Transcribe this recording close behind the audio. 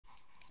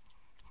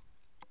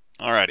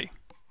Alrighty,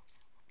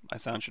 my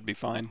sound should be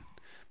fine.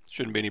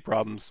 Shouldn't be any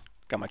problems.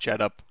 Got my chat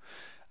up.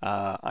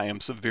 I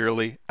am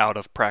severely out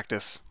of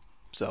practice,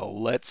 so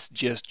let's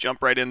just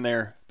jump right in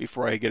there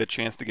before I get a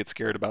chance to get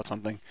scared about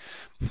something.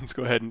 Let's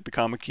go ahead and hit the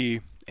comma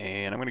key,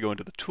 and I'm going to go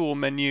into the tool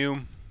menu,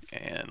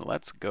 and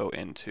let's go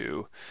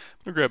into,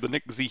 I'm going to grab the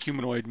Nick Z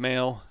humanoid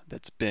male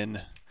that's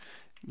been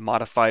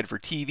modified for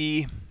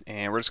TV,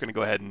 and we're just going to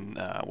go ahead and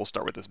we'll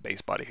start with this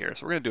base body here.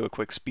 So we're going to do a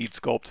quick speed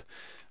sculpt.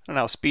 I don't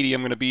know how speedy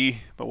I'm going to be,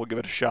 but we'll give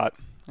it a shot.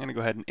 I'm going to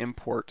go ahead and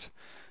import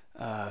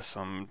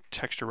some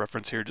texture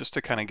reference here just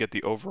to kind of get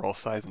the overall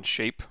size and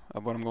shape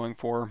of what I'm going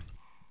for.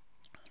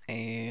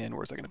 And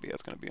where's that going to be?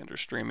 That's going to be under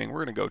streaming.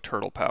 We're going to go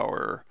turtle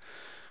power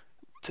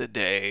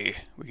today.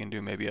 We can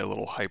do maybe a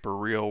little hyper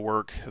real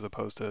work as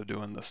opposed to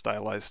doing the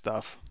stylized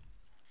stuff.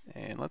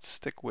 And let's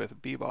stick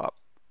with Bebop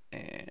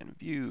and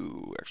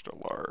view extra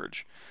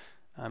large.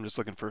 I'm just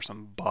looking for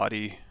some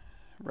body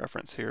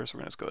reference here, so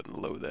we're going to just go ahead and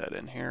load that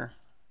in here.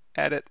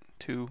 Add it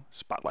to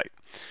Spotlight.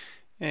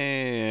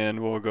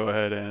 And we'll go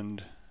ahead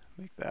and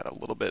make that a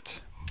little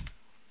bit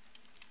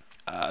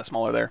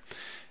smaller there.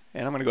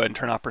 And I'm going to go ahead and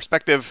turn off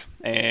perspective,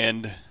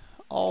 and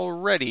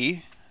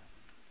already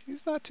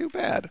he's not too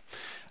bad.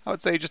 I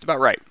would say just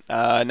about right.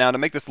 Now to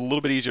make this a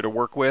little bit easier to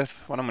work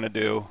with, what I'm going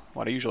to do,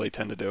 what I usually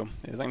tend to do,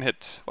 is I'm going to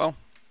hit, well,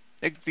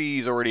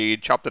 Xy's already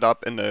chopped it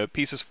up into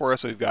pieces for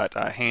us, so we've got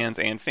hands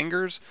and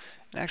fingers.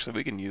 And actually,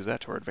 we can use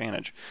that to our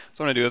advantage.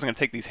 So what I'm going to do is I'm going to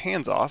take these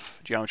hands off,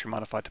 Geometry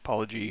Modified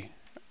Topology,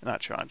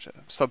 not geometry,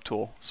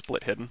 subtool,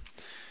 split hidden.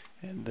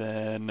 And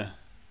then,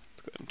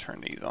 let's go ahead and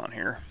turn these on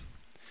here.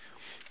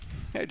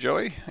 Hey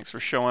Joey, thanks for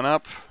showing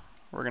up.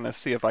 We're going to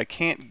see if I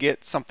can't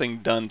get something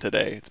done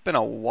today. It's been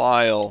a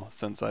while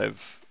since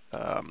I've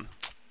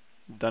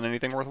done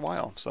anything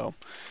worthwhile, so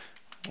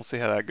we'll see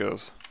how that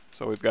goes.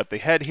 So we've got the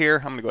head here.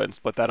 I'm going to go ahead and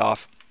split that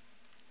off.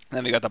 And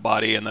then we got the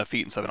body and the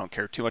feet and stuff I don't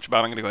care too much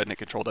about. I'm going to go ahead and hit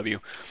Control W.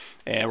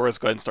 And we're just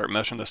going to go ahead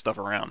and start meshing this stuff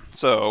around.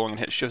 So I'm going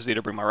to hit Shift Z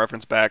to bring my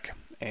reference back.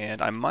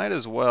 And I might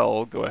as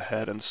well go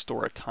ahead and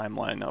store a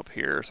timeline up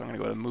here. So I'm going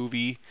to go to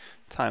Movie,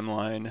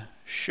 Timeline,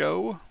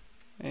 Show.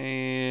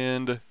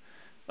 And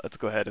let's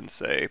go ahead and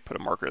say, put a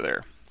marker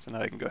there. So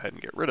now I can go ahead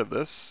and get rid of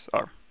this.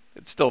 Oh,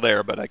 it's still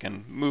there, but I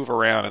can move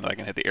around and I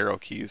can hit the arrow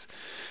keys.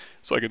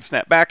 So I can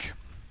snap back.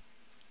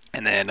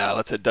 And then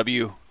let's hit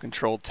W,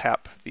 Control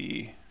tap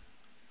the,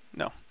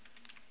 no.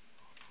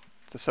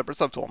 It's a separate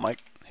subtool, Mike.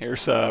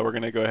 Here's, we're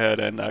going to go ahead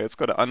and let's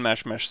go to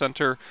Unmatched Mesh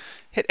Center,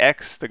 hit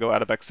X to go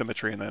out of X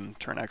symmetry, and then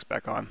turn X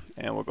back on.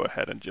 And we'll go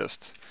ahead and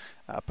just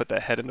put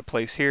that head into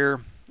place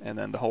here. And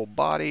then the whole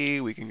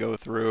body, we can go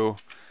through.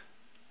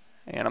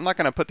 And I'm not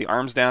going to put the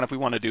arms down. If we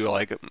want to do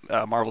like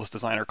a Marvelous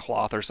Designer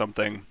cloth or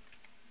something,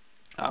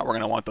 we're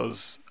going to want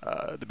those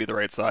to be the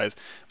right size.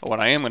 But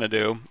what I am going to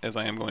do is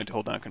I am going to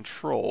hold down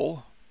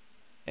Control,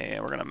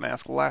 and we're going to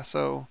mask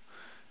lasso,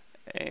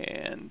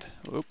 and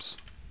oops.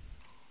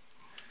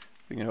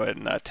 We can go ahead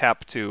and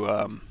tap to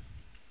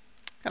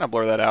kind of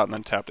blur that out, and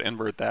then tap to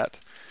invert that.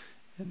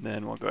 And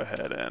then we'll go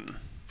ahead and,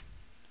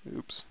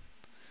 oops.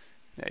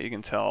 Yeah, you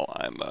can tell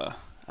I'm a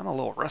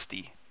little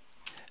rusty.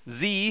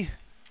 Z,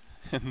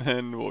 and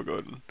then we'll go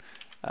ahead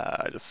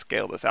and just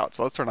scale this out.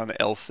 So let's turn on the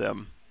LSim,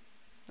 and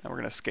we're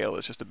going to scale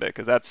this just a bit,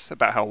 because that's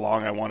about how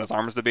long I want his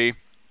arms to be.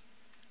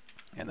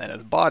 And then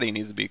his body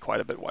needs to be quite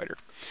a bit wider.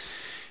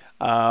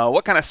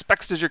 What kind of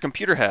specs does your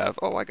computer have?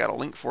 Oh, I got a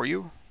link for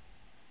you.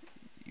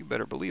 You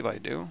better believe I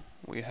do.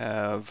 We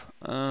have,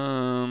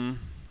 let me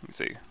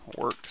see,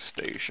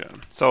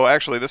 workstation. So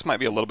actually, this might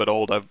be a little bit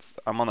old.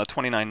 I'm on the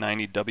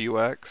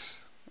 2990WX,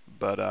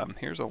 but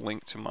here's a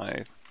link to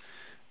my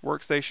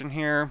workstation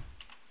here.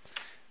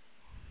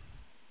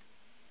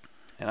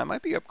 And I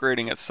might be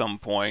upgrading at some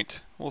point.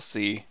 We'll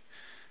see.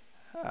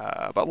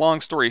 But long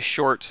story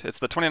short, it's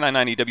the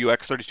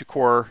 2990WX 32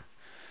 core.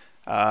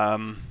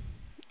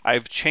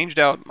 I've changed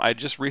out, I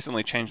just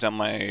recently changed out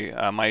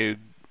my my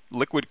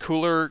liquid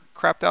cooler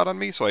crapped out on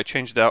me, so I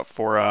changed it out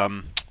for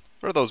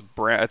what are those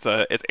brands?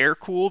 It's air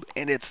cooled,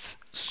 and it's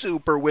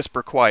super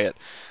whisper quiet.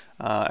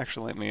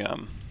 Actually, let me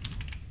I'll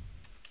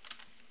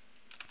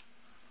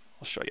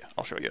show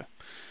you,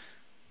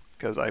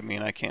 because I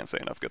mean I can't say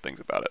enough good things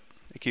about it.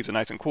 It keeps it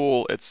nice and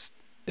cool. It's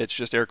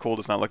just air cooled.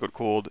 It's not liquid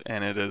cooled,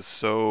 and it is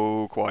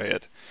so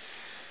quiet.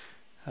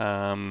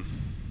 Orders.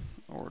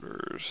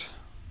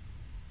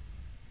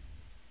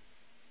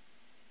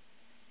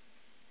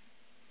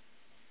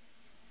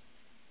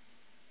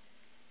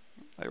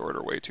 I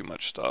order way too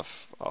much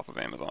stuff off of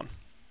Amazon.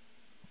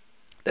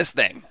 This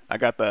thing, I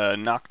got the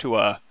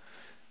Noctua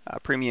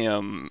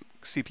premium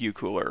CPU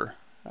cooler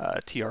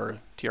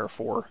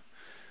TR4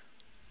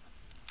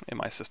 in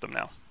my system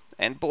now,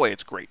 and boy,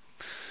 it's great.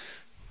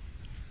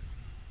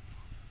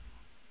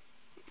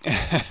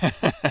 Yes,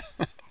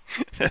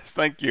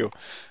 thank you.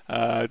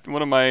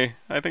 One of my,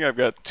 I think I've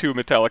got 2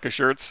 Metallica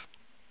shirts.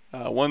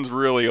 One's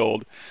really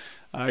old.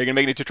 You're gonna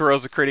make any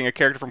tutorials of creating a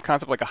character from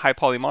concept like a high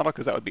poly model,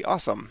 because that would be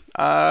awesome.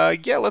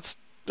 Yeah, let's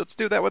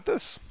do that with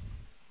this.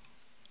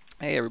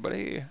 Hey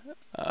everybody.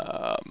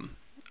 I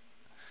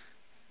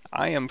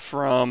am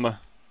from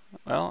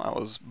Well, I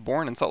was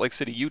born in Salt Lake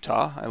City,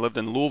 Utah. I lived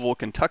in Louisville,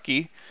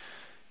 Kentucky,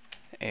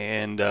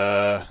 and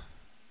now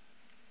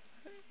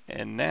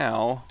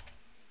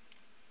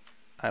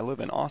I live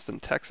in Austin,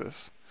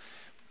 Texas.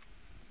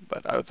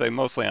 But I would say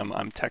mostly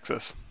I'm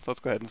Texas. So let's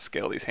go ahead and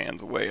scale these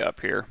hands way up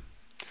here.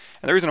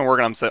 And the reason I'm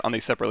working on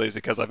these separately is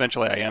because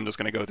eventually I am just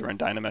going to go through and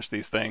dynamesh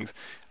these things.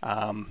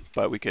 But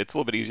it's a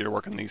little bit easier to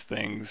work on these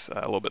things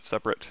a little bit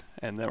separate.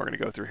 And then we're going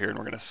to go through here and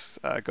we're going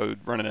to go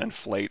run an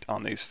inflate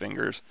on these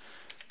fingers.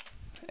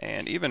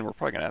 And even we're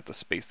probably going to have to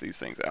space these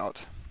things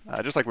out.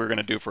 Just like we were going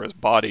to do for his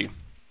body.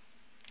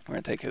 We're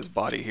going to take his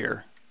body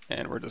here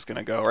and we're just going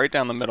to go right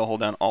down the middle, hold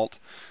down Alt,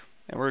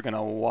 and we're going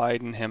to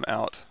widen him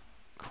out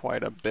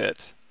quite a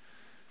bit.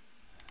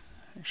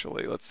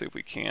 Actually, let's see if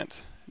we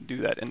can't do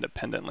that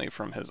independently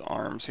from his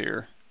arms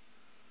here.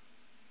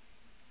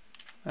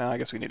 I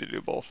guess we need to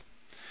do both.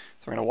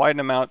 So we're going to widen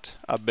him out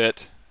a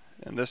bit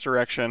in this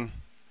direction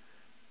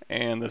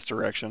and this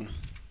direction.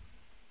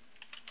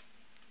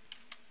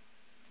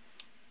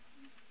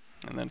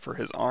 And then for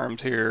his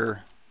arms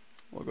here,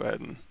 we'll go ahead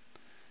and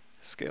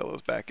scale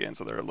those back in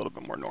so they're a little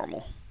bit more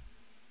normal.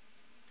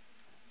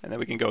 And then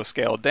we can go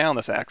scale down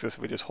this axis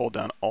if we just hold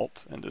down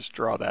Alt and just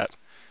draw that.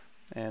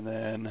 And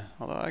then,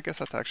 although I guess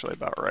that's actually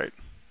about right.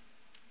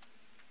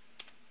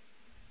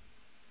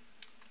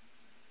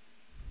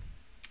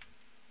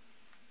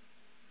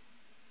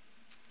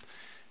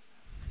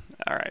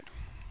 All right,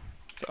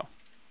 so go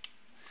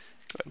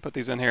ahead and put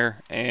these in here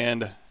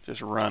and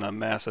just run a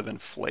massive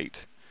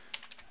inflate.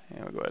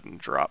 And we'll go ahead and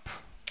drop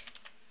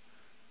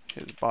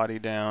his body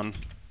down.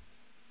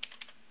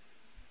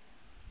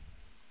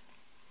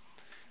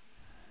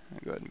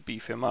 And go ahead and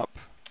beef him up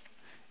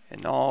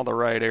in all the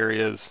right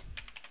areas.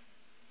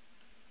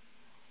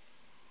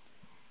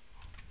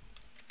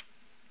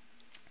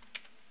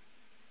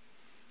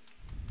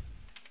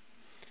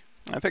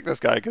 I picked this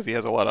guy because he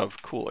has a lot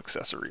of cool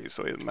accessories,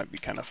 so it might be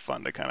kind of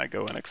fun to kind of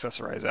go and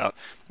accessorize out.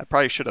 I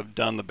probably should have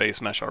done the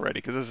base mesh already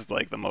because this is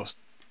like the most,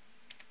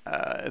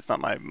 it's not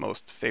my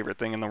most favorite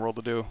thing in the world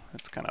to do.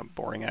 It's kind of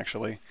boring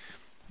actually.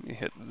 Let me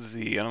hit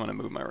Z and I'm going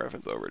to move my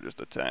reference over just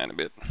a tiny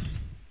bit.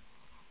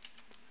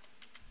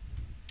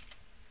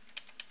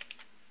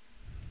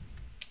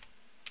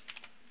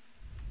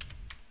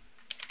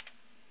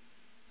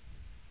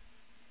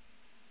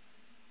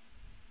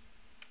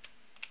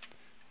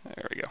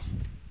 There we go.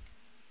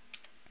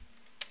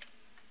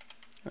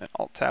 And then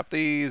Alt tap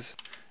these,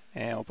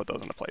 and we'll put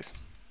those into place.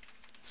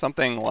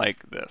 Something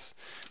like this.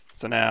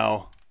 So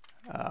now,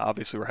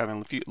 obviously we're having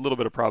a little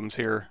bit of problems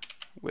here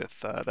with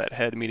that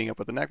head meeting up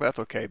with the neck, but that's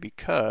okay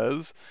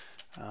because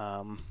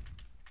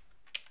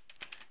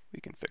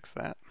we can fix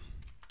that.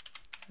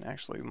 And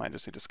actually, we might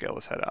just need to scale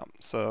this head out.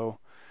 So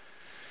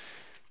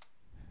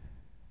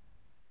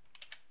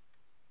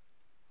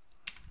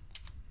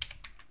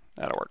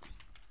that'll work.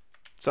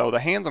 So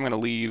the hands I'm going to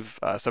leave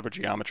separate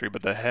geometry,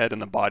 but the head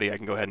and the body I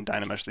can go ahead and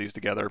dynamesh these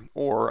together,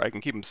 or I can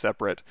keep them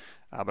separate,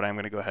 but I'm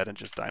going to go ahead and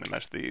just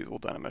dynamesh these. We'll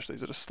dynamesh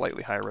these at a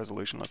slightly higher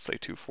resolution, let's say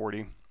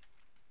 240.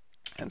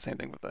 And same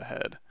thing with the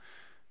head.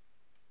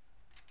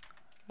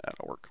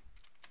 That'll work.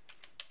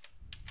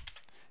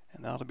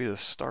 And that'll be the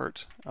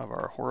start of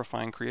our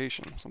horrifying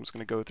creation. So I'm just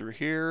going to go through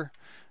here,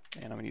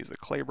 and I'm going to use the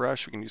clay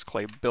brush. We can use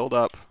clay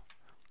buildup,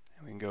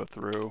 and we can go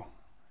through,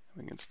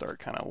 and we can start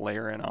kind of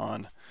layering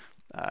on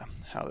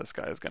how this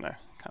guy is going to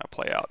kind of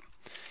play out.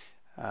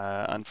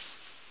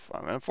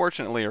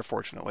 Unfortunately or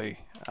fortunately,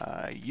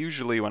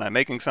 usually when I'm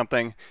making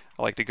something,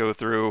 I like to go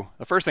through,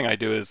 the first thing I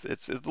do is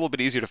it's a little bit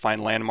easier to find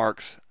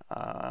landmarks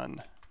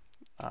on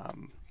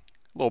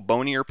little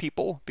bonier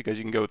people, because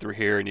you can go through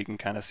here and you can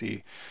kind of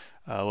see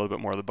a little bit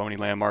more of the bony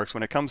landmarks.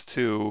 When it comes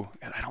to,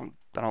 I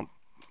don't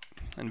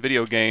in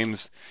video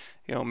games,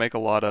 you know, make a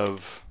lot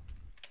of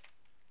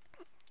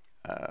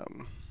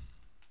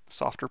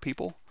softer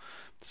people,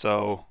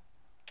 so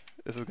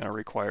this is going to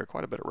require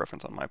quite a bit of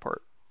reference on my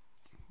part,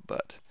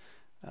 but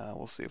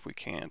we'll see if we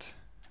can't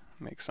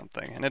make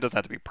something. And it doesn't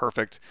have to be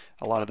perfect.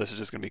 A lot of this is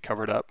just going to be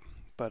covered up,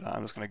 but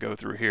I'm just going to go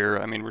through here.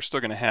 I mean, we're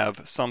still going to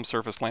have some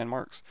surface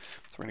landmarks,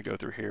 so we're going to go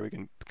through here. We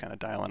can kind of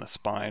dial in a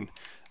spine.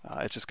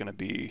 It's just going to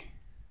be,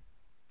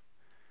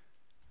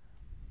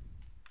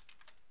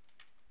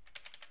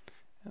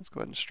 let's go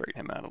ahead and straighten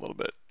him out a little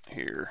bit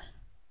here.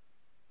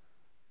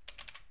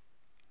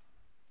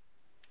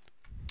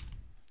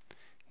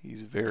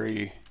 He's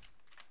very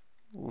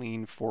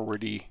lean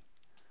forwardy.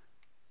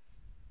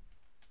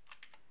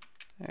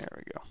 There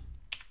we go.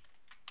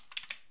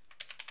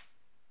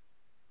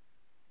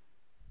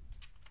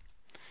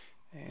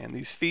 And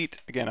these feet,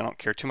 again, I don't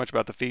care too much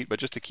about the feet, but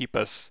just to keep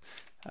us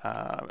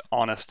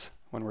honest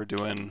when we're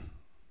doing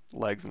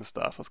legs and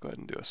stuff, let's go ahead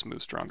and do a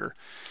smooth stronger.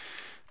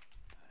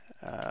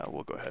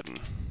 We'll go ahead and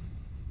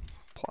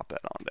plop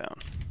that on down.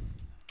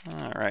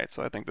 All right,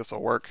 so I think this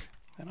will work.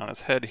 And on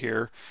his head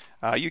here,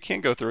 you can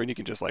go through and you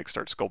can just like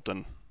start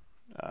sculpting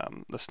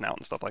the snout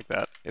and stuff like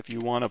that. If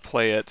you want to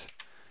play it,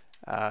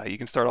 you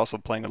can start also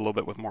playing a little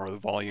bit with more of the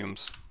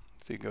volumes.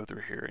 So you can go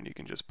through here and you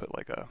can just put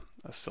like a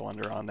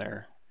cylinder on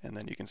there and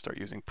then you can start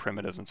using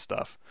primitives and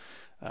stuff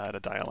to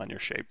dial in your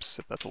shapes.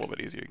 If that's a little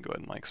bit easier, you can go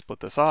ahead and like split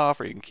this off,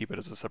 or you can keep it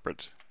as a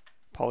separate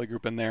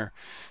polygroup in there.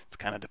 It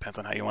kind of depends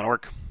on how you want to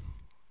work.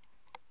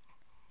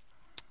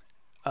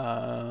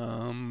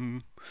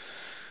 And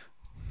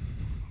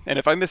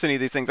if I miss any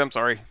of these things, I'm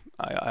sorry.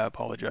 I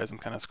apologize. I'm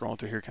kind of scrolling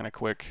through here kind of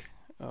quick.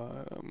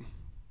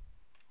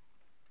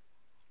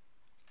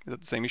 Is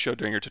that the same you showed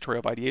during your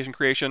tutorial of ideation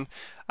creation?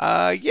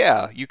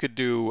 Yeah, you could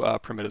do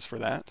primitives for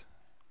that.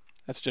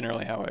 That's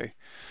generally how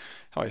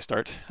I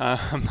start.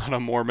 I'm not a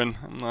Mormon.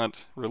 I'm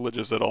not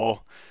religious at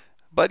all.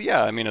 But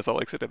yeah, I mean, as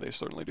Alex said, they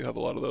certainly do have a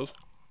lot of those.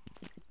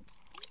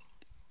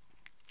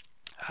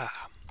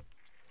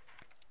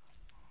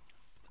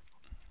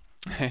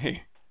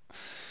 Hey.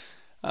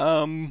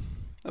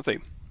 Let's see.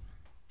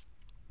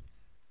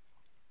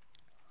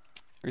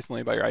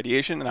 Recently about your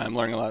ideation, and I'm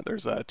learning a lot.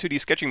 There's a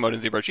 2D sketching mode in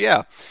ZBrush.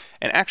 Yeah,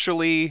 and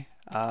actually,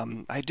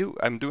 I'm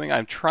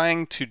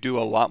trying to do a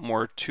lot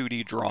more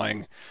 2D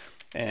drawing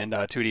and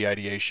 2D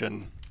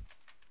ideation,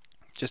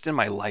 just in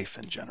my life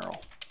in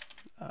general.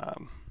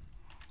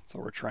 So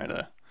we're trying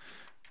to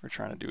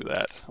do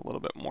that a little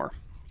bit more.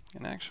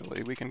 And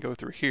actually, we can go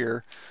through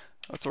here.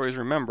 Let's always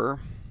remember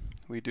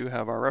we do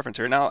have our reference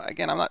here. Now,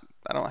 again, I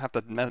don't have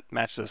to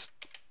match this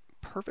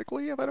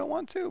perfectly if I don't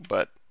want to,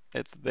 but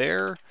it's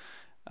there.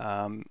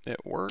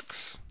 It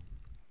works.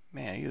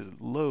 Man, he is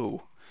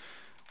low.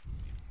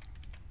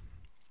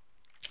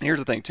 And here's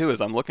the thing too,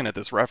 is I'm looking at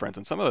this reference,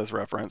 and some of this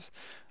reference,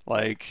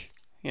 like,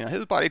 you know,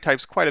 his body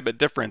type's quite a bit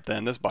different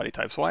than this body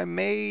type. So I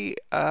may,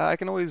 I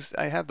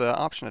have the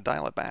option to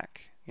dial it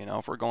back. You know,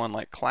 if we're going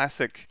like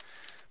classic,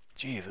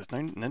 geez, is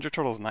Ninja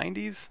Turtles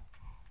 90s?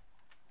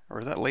 Or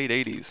is that late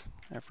 80s?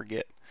 I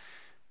forget.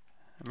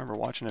 I remember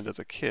watching it as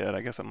a kid. I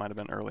guess it might have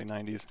been early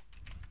 90s.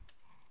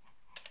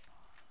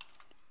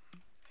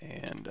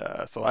 And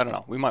so I don't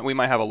know. We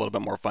might have a little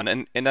bit more fun,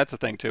 and that's the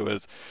thing too,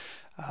 is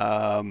we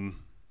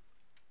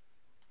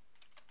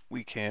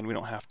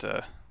don't have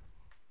to.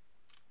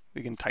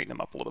 We can tighten them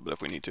up a little bit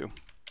if we need to.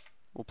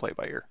 We'll play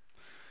by ear.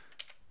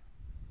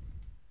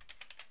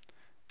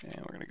 And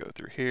we're going to go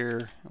through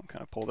here and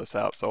kind of pull this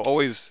out. So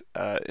always,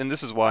 and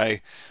this is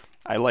why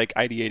I like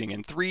ideating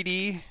in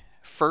 3D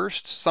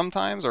first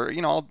sometimes, or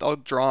you know, I'll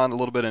draw on a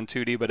little bit in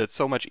 2D, but it's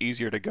so much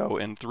easier to go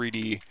in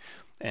 3D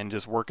and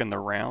just work in the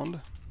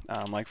round.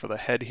 Like for the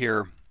head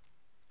here,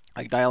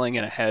 like dialing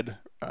in a head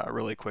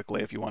really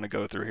quickly. If you want to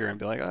go through here and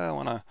be like,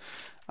 oh,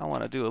 I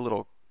want to do a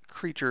little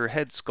creature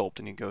head sculpt,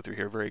 and you go through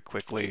here very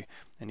quickly,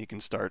 and you can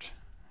start,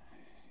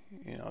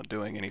 you know,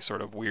 doing any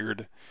sort of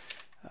weird.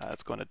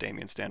 Let's go into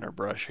Damien Standard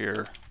Brush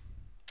here.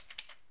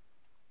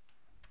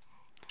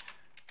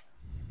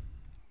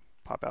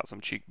 Pop out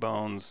some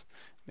cheekbones,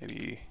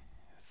 maybe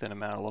thin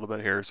them out a little bit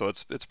here. So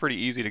it's pretty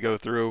easy to go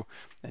through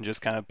and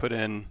just kind of put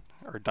in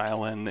or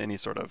dial in any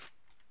sort of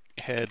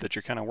head that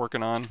you're kind of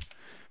working on,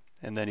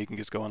 and then you can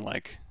just go in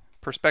like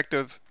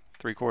perspective,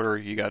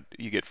 3/4.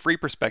 You get free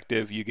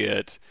perspective, you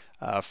get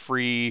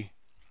free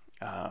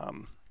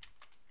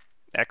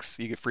X,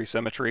 you get free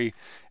symmetry,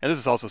 and this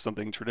is also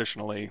something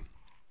traditionally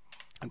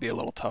would be a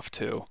little tough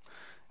too.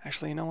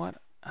 Actually, you know what?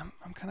 I'm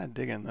kind of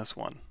digging this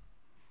one.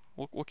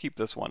 We'll keep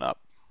this one up,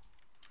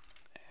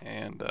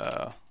 and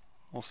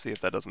we'll see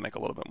if that doesn't make a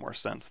little bit more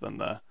sense than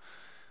the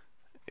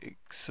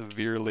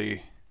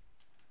severely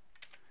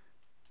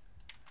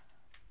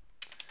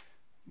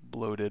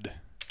bloated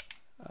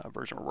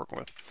version we're working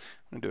with.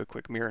 I'm going to do a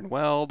quick mirror and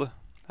weld.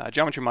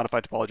 Geometry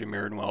modified topology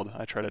mirror and weld.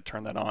 I try to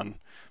turn that on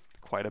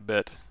quite a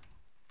bit,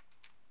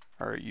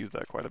 or use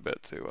that quite a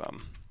bit to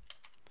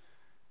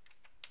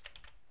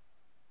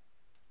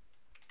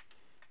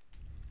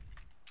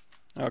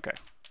okay.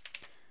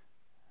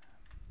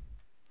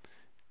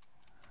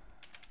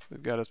 So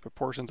we've got his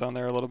proportions on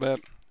there a little bit,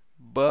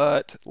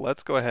 but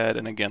let's go ahead,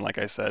 and again, like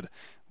I said,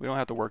 we don't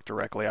have to work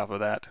directly off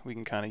of that. We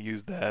can kind of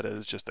use that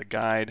as just a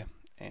guide.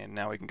 And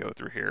now we can go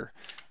through here,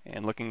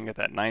 and looking at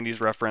that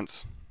 90s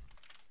reference,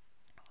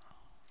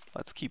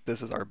 let's keep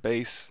this as our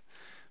base,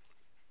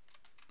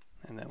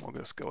 and then we'll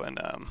just go and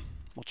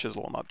we'll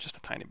chisel them up just a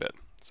tiny bit.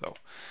 So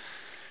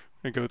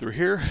we're going to go through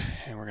here,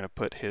 and we're going to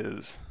put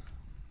his,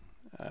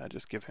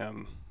 just give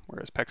him where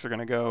his pecs are going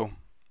to go.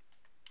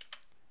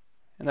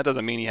 And that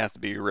doesn't mean he has to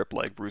be ripped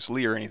like Bruce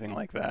Lee or anything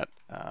like that,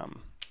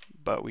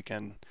 but we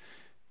can,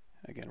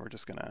 again, we're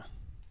just going to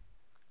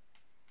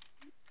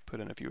put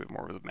in a few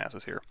more of the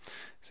masses here.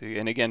 So,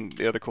 and again,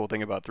 the other cool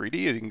thing about 3D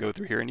is you can go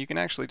through here and you can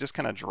actually just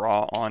kind of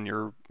draw on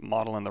your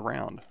model in the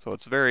round. So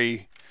it's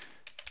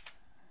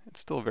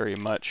still very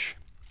much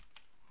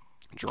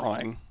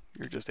drawing.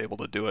 You're just able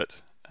to do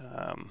it in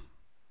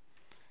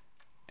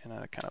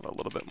a kind of a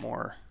little bit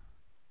more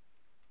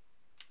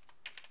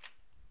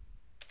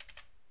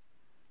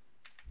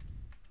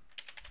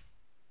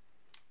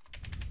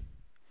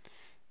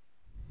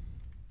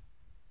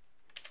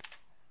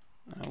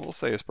I will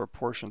say his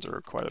proportions are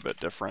quite a bit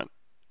different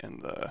in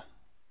the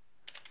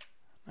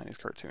 90s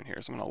cartoon here,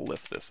 so I'm going to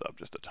lift this up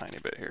just a tiny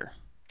bit here.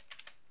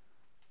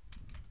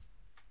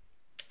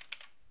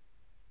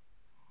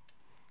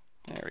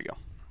 There we go.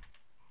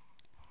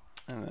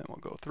 And then we'll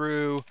go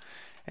through,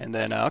 and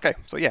then, okay,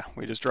 so yeah,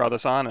 we just draw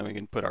this on, and we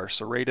can put our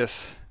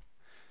serratus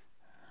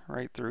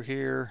right through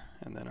here,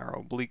 and then our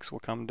obliques will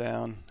come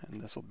down, and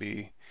this will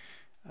be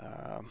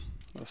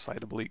the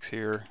side obliques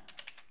here.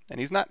 And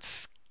he's not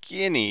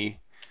skinny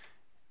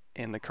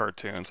in the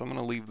cartoon, so I'm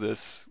going to leave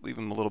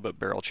him a little bit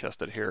barrel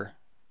chested here.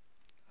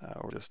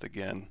 Or just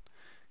again,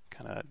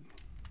 kind of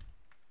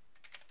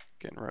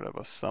getting rid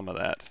of some of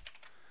that,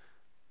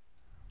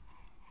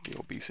 the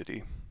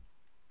obesity.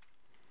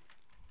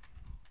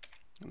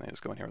 And then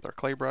just go in here with our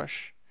clay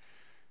brush.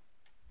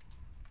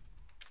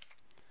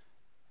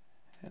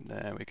 And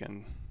then we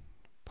can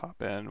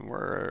pop in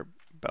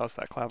whereabouts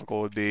that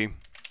clavicle would be.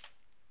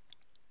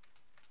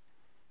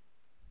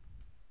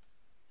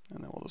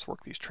 And then we'll just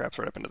work these traps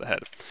right up into the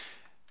head.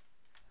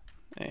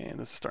 And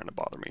this is starting to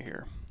bother me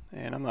here.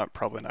 And I'm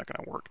probably not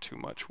going to work too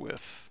much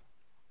with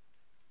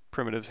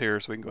primitives here,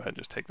 so we can go ahead and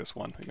just take this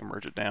one. We can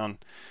merge it down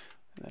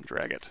and then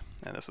drag it.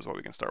 And this is what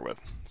we can start with.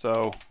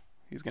 So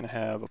he's going to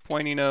have a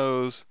pointy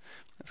nose.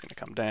 It's going to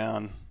come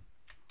down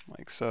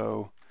like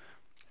so.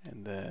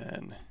 And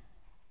then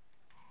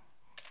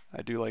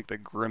I do like the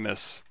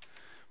grimace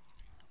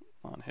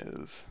on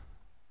his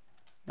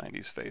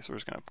 90s face. So we're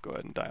just going to go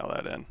ahead and dial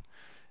that in.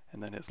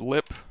 And then his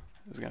lip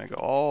is going to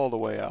go all the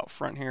way out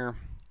front here,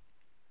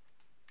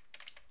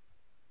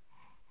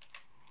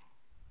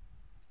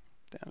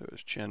 down to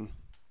his chin.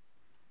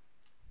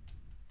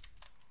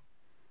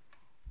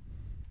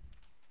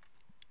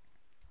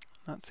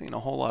 Not seeing a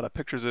whole lot of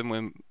pictures of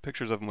him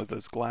with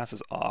his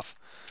glasses off.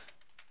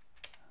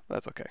 But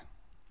that's okay.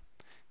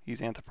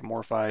 He's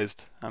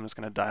anthropomorphized. I'm just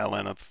going to dial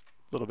in a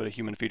little bit of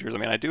human features. I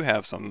mean, I do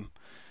have some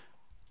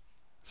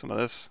of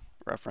this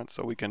reference,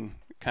 so we can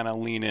kind of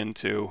lean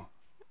into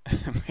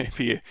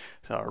maybe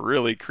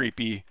really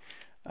creepy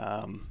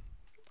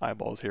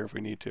eyeballs here if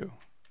we need to.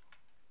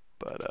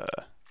 But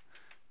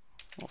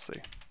we'll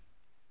see.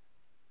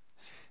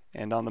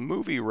 And on the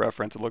movie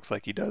reference, it looks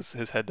like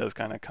his head does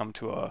kind of come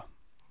to a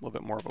little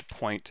bit more of a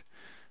point.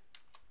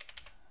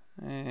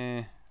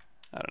 I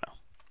don't know.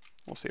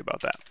 We'll see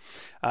about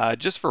that.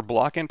 Just for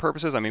block-in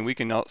purposes, I mean, we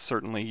can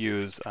certainly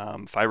use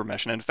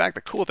FiberMesh. And in fact,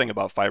 the cool thing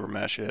about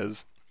FiberMesh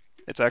is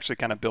it's actually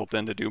kind of built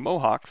in to do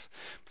mohawks.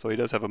 So he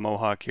does have a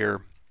mohawk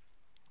here.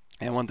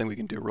 And one thing we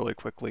can do really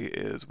quickly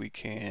is we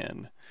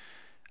can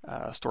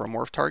store a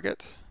morph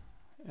target.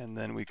 And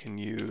then we can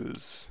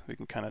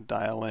kind of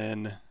dial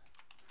in,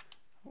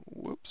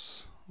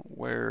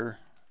 where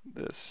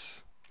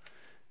this,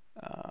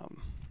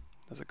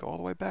 does it go all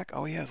the way back?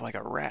 Oh, he has like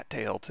a rat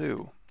tail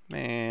too.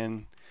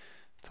 Man,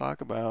 talk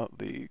about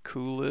the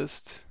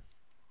coolest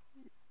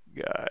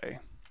guy.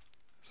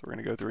 So we're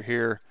going to go through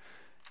here.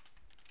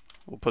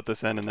 We'll put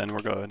this in, and then we're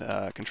going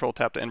to Control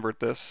Tap to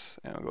invert this,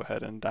 and we'll go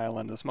ahead and dial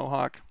in this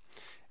mohawk.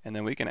 And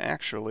then we can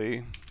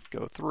actually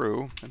go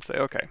through and say,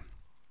 okay.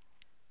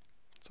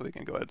 So we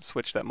can go ahead and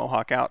switch that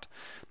mohawk out,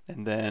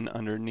 and then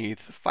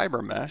underneath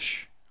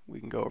FiberMesh, we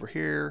can go over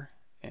here,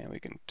 and we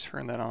can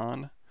turn that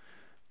on.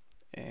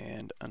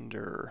 And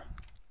under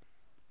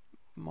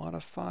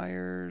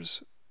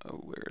modifiers, oh,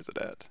 where is it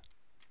at?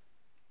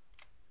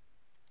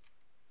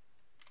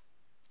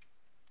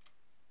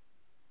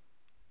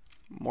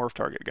 Morph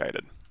target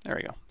guided. There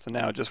we go. So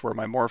now just where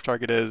my morph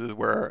target is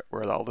where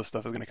all this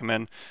stuff is going to come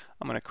in.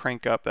 I'm going to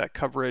crank up that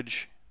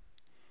coverage.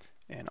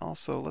 And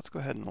also, let's go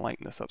ahead and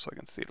lighten this up so I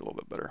can see it a little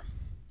bit better.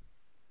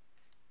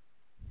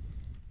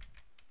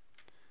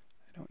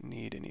 I don't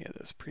need any of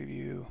this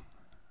preview.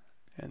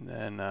 And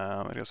then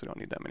I guess we don't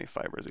need that many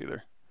fibers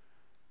either.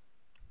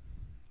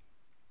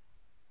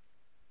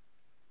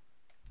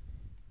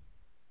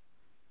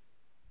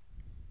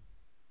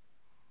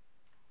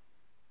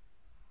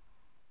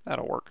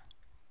 That'll work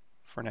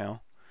for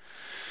now.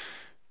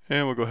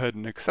 And we'll go ahead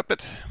and accept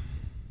it.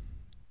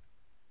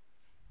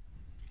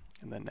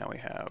 And then now we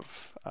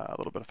have a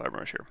little bit of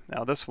FiberMesh here.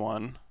 Now this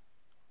one,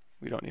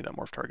 we don't need that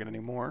morph target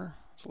anymore.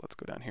 So let's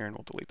go down here and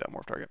we'll delete that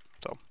morph target.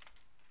 So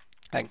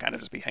that can kind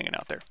of just be hanging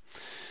out there.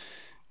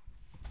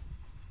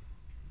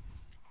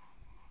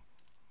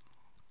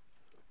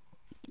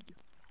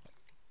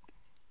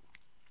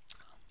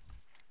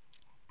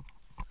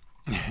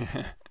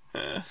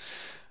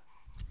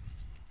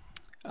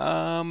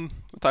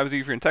 What time is it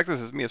if you're in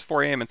Texas? It's me. It's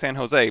 4 a.m. in San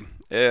Jose.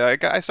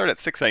 I start at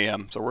 6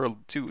 a.m. so we're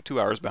two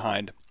hours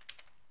behind.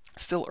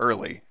 Still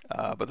early,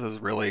 but this is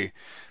really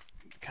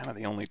kind of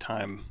the only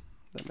time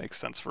that makes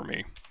sense for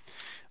me.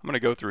 I'm going to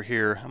go through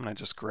here. I'm going to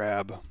just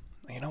grab,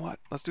 you know what?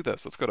 Let's do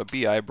this. Let's go to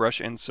BI,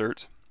 brush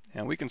insert,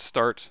 and we can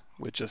start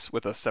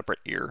with a separate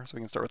ear. So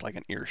we can start with like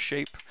an ear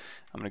shape.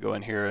 I'm going to go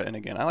in here, and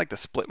again, I like to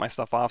split my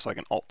stuff off so I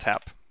can alt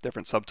tap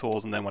different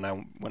subtools, and then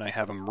when I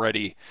have them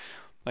ready,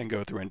 I can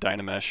go through and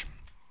Dynamesh.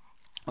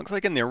 Looks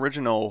like in the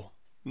original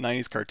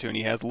 90s cartoon,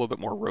 he has a little bit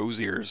more rose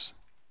ears.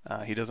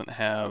 He doesn't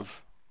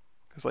have,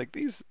 because like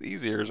these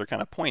ears are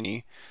kind of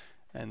pointy,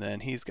 and then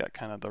he's got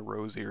kind of the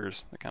rose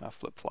ears that kind of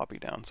flip-floppy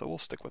down, so we'll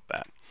stick with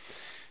that.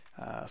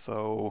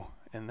 So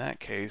in that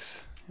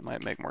case, it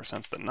might make more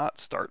sense to not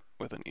start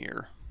with an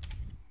ear.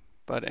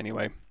 But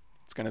anyway,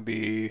 it's going to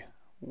be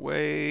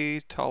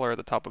way taller at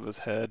the top of his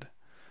head,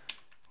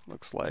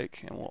 looks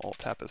like, and we'll alt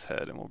tap his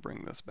head and we'll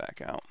bring this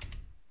back out.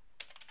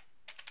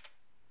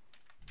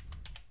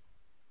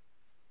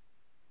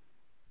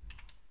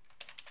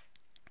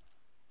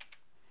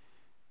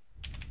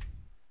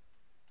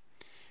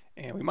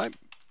 And we might,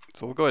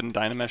 so we'll go ahead and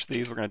dynamesh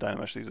these. We're going to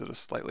dynamesh these at a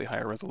slightly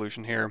higher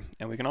resolution here.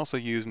 And we can also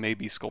use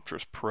maybe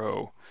Sculptris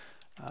Pro.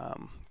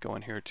 Go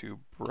in here to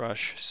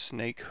Brush,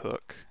 Snake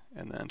Hook,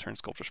 and then turn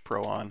Sculptris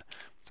Pro on.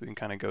 So we can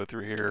kind of go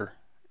through here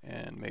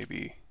and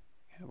maybe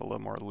have a little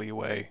more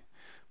leeway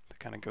to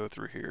kind of go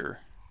through here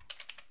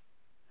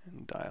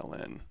and dial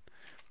in.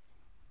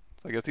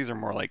 So I guess these are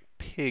more like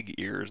pig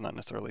ears, not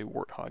necessarily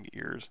warthog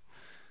ears.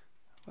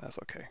 But that's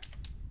okay. I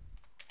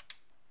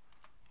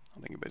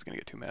don't think anybody's going to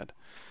get too mad.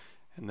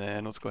 And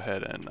then let's go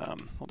ahead and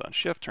hold down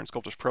Shift, turn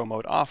Sculptris Pro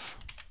mode off.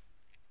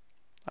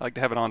 I like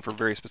to have it on for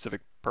very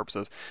specific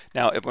purposes.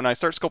 Now, when I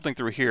start sculpting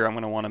through here, I'm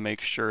going to want to make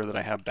sure that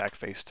I have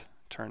backfaced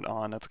turned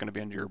on. That's going to be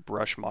under your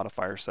brush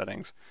modifier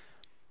settings.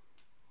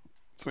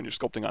 So when you're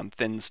sculpting on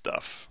thin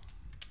stuff,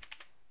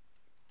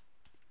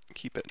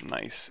 keep it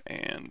nice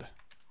and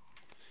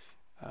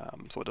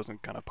so it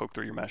doesn't kind of poke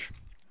through your mesh.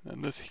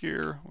 And this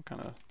here, we'll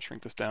kind of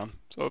shrink this down.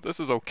 So if this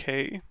is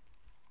okay,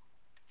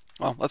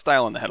 well, let's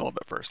dial in the head a little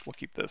bit first. We'll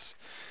keep this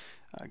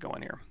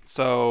going here.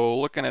 So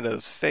looking at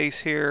his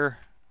face here,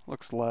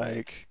 looks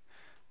like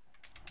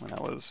when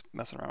I was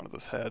messing around with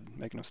his head,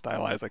 making him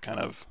stylized, I kind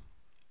of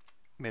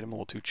made him a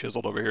little too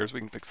chiseled over here, so we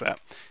can fix that.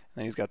 And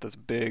then he's got this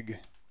big,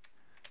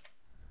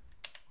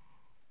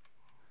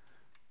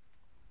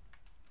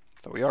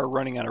 so we are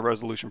running out of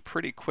resolution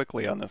pretty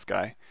quickly on this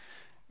guy,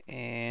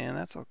 and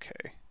that's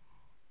okay.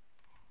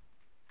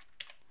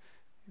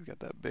 He's got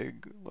that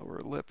big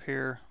lower lip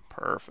here,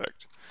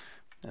 perfect.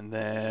 And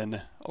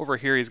then over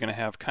here he's going to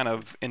have kind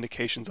of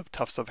indications of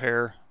tufts of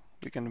hair.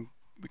 We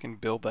can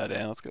build that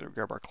in. Let's go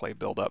grab our clay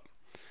buildup,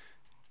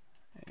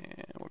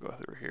 and we'll go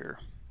through here.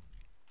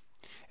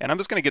 And I'm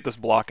just going to get this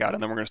block out,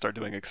 and then we're going to start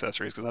doing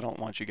accessories, because I don't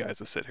want you guys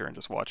to sit here and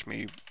just watch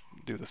me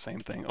do the same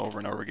thing over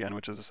and over again,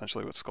 which is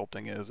essentially what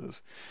sculpting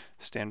is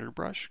standard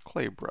brush,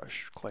 clay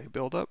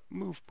buildup,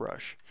 move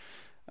brush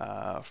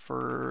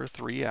for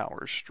 3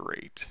 hours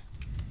straight.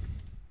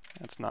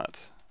 That's not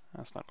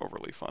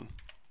overly fun.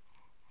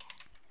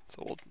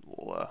 So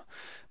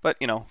but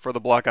you know, for the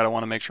block out, I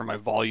want to make sure my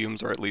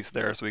volumes are at least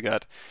there. So we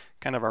got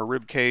kind of our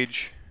rib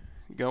cage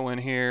go in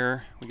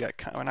here. We're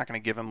not going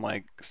to give him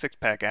like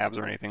six-pack abs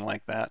or anything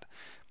like that,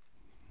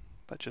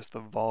 but just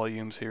the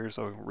volumes here.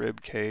 So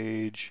rib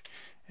cage,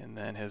 and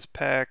then his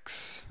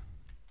pecs,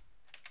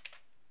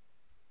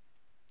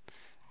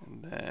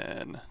 and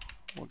then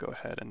we'll go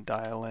ahead and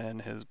dial in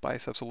his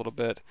biceps a little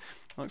bit.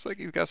 It looks like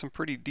he's got some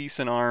pretty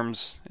decent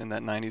arms in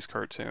that 90s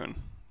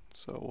cartoon.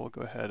 So we'll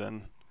go ahead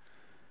and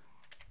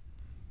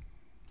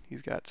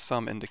he's got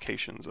some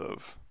indications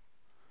of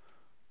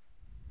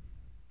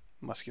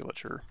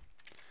musculature.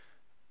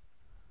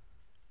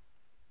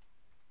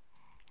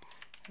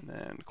 And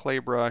then clay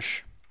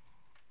brush,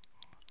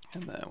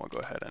 and then we'll go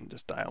ahead and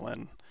just dial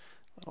in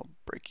little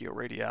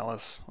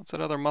brachioradialis. What's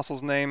that other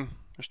muscle's name?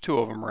 There's two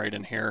of them right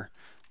in here.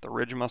 The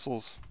ridge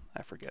muscles,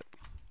 I forget.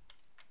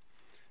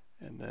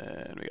 And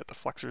then we got the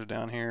flexors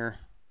down here.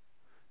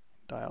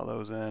 Dial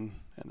those in,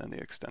 and then the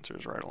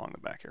extensors right along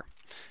the back here.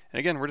 And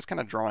again, we're just kind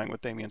of drawing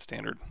with Damien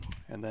Standard.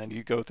 And then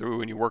you go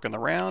through and you work in the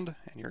round,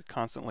 and you're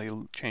constantly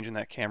changing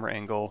that camera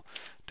angle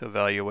to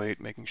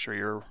evaluate, making sure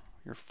your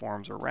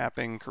forms are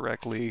wrapping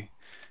correctly.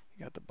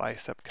 You got the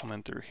bicep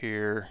coming through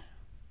here.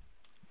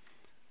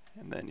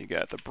 And then you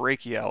got the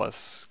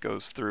brachialis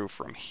goes through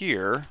from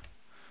here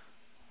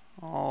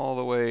all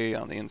the way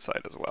on the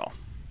inside as well.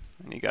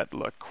 And you got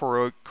the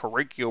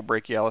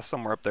coracobrachialis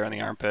somewhere up there in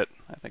the armpit.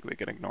 I think we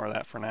can ignore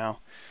that for now.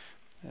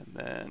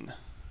 And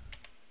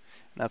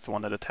that's the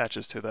one that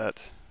attaches to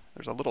that.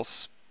 There's a little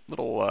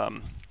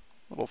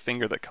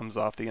finger that comes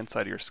off the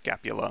inside of your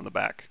scapula on the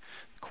back.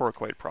 The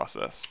coracoid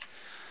process.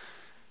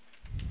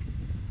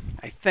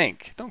 I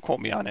think. Don't quote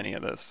me on any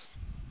of this.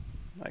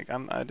 Like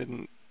I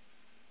didn't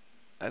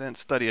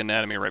study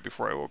anatomy right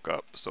before I woke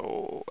up.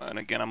 So, and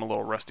again, I'm a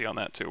little rusty on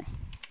that too.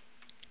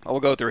 We'll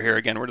go through here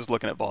again. We're just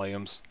looking at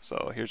volumes.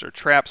 So here's our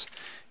traps.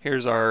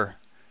 Here's our,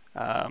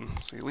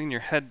 so you lean your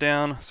head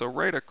down. So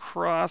right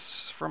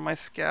across from my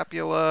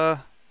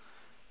scapula,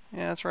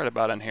 yeah, it's right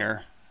about in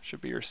here. Should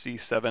be your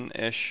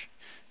C7-ish.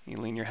 You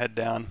lean your head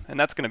down, and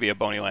that's going to be a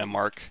bony lamb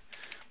mark,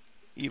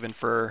 even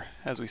for,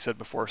 as we said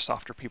before,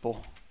 softer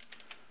people.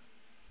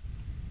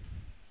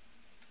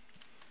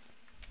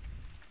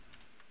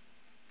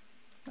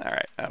 All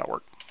right, that'll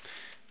work.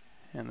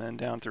 And then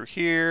down through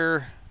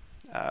here.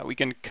 We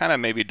can kind of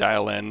maybe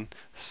dial in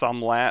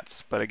some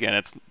lats, but again,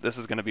 this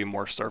is going to be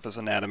more surface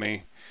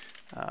anatomy.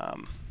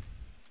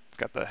 It's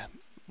got the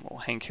little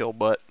Hank Hill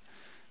butt,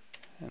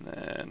 and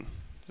then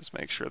just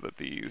make sure that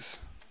these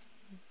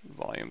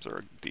volumes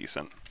are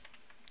decent.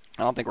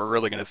 I don't think we're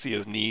really going to see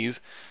his knees,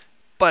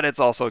 but it's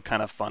also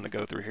kind of fun to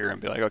go through here and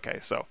be like, okay,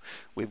 so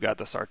we've got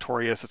the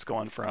sartorius. It's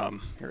going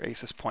from your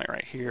aces point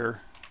right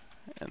here,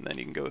 and then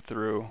you can go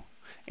through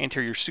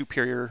anterior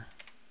superior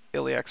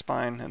iliac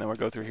spine, and then we'll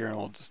go through here and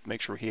we'll just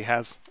make sure he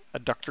has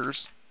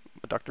adductor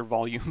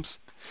volumes.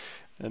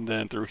 And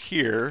then through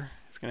here,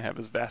 he's going to have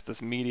his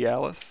vastus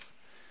medialis,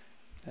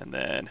 and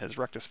then his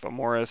rectus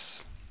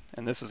femoris,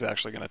 and this is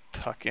actually going to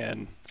tuck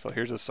in. So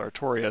here's his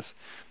sartorius.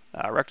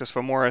 Rectus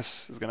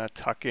femoris is going to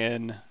tuck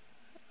in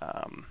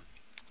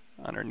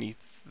underneath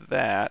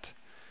that,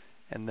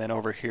 and then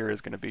over here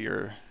is going to be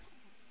your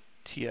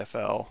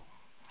TFL,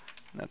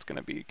 and that's going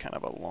to be kind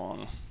of a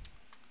long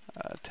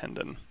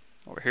tendon.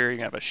 Over here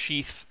you have a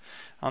sheath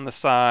on the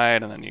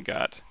side, and then you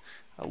got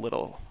a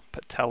little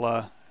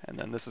patella, and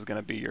then this is going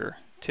to be your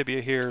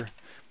tibia here.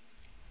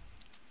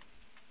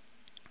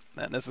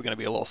 And this is going to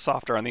be a little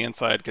softer on the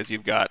inside because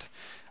you've got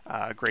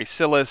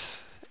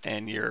gracilis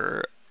and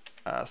your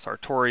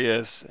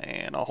sartorius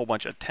and a whole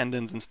bunch of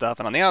tendons and stuff.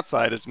 And on the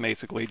outside it's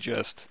basically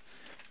just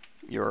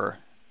your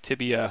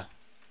tibia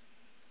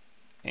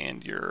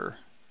and your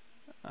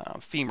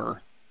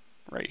femur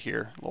right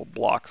here, a little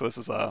block. So this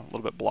is a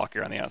little bit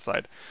blockier on the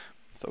outside,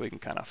 so we can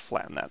kind of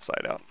flatten that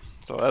side out.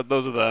 So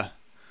those are the,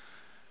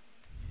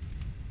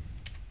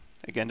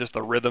 again, just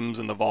the rhythms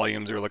and the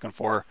volumes you're looking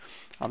for.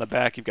 On the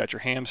back you've got your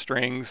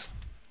hamstrings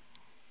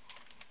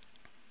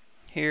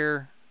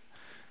here,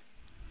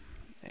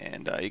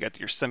 and you got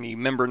your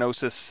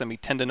semimembranosus,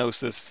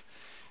 semitendinosus,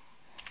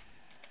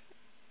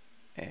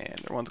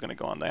 and one's going to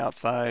go on the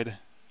outside,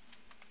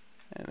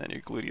 and then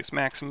your gluteus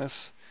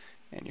maximus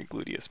and your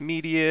gluteus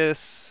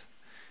medius,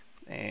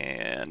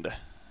 and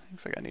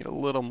looks like I need a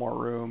little more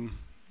room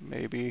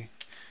maybe.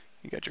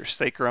 You got your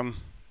sacrum,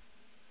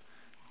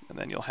 and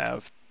then you'll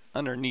have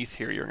underneath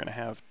here you're going to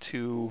have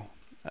two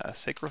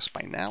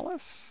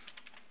sacrospinalis,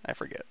 I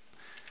forget,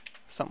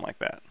 something like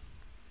that.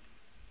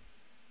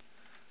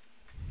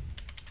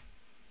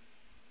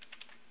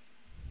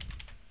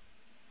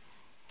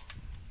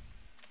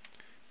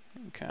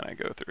 Kind of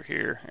go through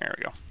here. There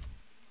we go.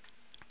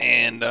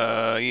 And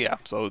yeah,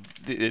 so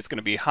it's going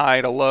to be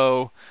high to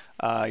low.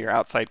 Your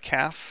outside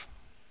calf,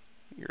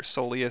 your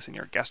soleus, and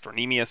your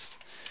gastrocnemius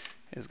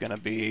is going to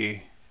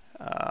be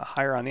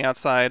higher on the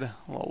outside, a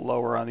little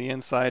lower on the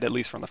inside, at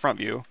least from the front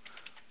view,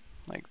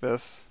 like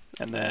this.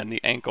 And then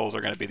the ankles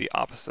are going to be the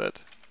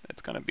opposite.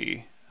 It's going to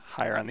be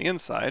higher on the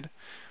inside,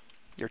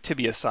 your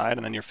tibia side,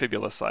 and then your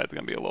fibula side is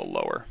going to be a little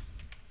lower.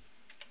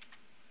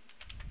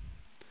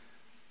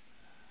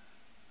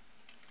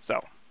 So,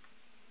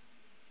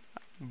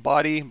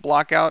 body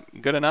block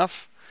out, good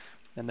enough.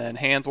 And then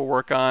hands we'll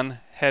work on.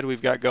 Head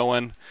we've got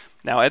going.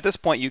 Now at this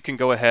point you can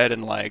go ahead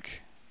and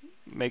like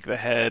make the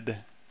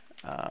head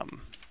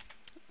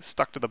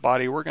stuck to the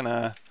body. We're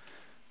gonna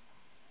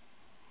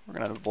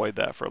avoid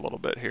that for a little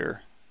bit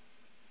here.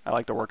 I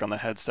like to work on the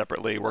head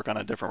separately, work on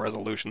a different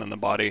resolution than the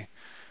body.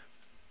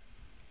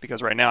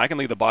 Because right now I can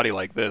leave the body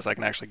like this. I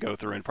can actually go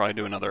through and probably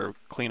do another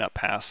cleanup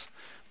pass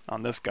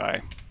on this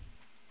guy.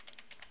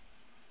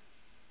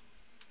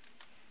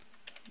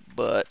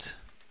 But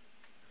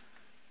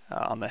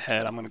on the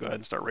head, I'm going to go ahead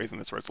and start raising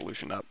this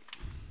resolution up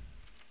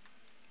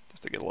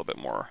just to get a little bit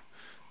more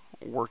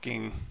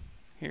working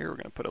here. We're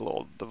going to put a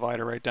little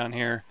divider right down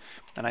here.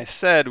 And I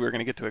said we were going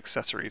to get to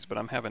accessories, but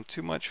I'm having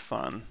too much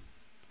fun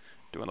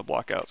doing the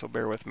block out, so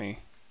bear with me.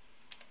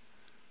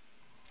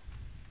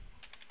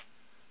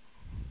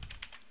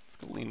 Let's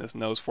go lean this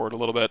nose forward a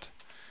little bit.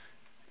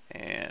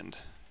 And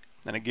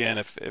again,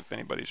 if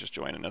anybody's just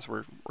joining us,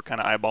 we're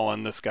kind of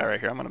eyeballing this guy right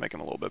here. I'm going to make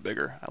him a little bit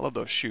bigger. I love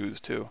those shoes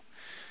too.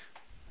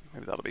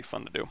 Maybe that'll be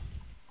fun to do.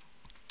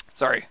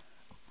 Sorry.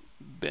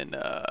 Been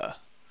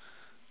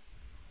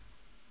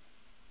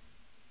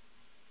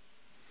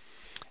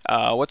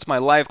what's my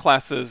live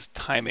classes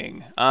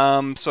timing?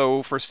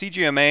 So for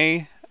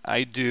CGMA,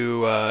 I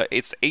do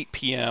it's 8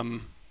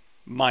 p.m.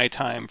 my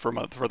time for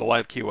the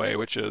live QA,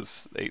 which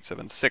is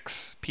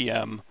 8:76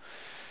 p.m.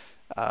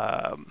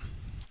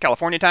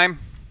 California time.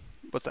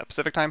 What's that,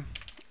 Pacific time?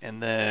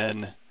 And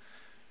then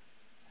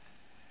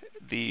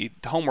the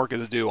homework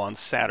is due on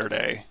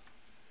Saturday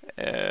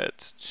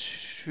at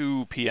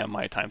 2 p.m.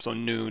 my time, so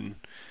noon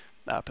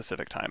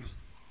Pacific time.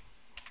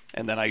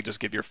 And then I just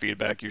give your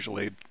feedback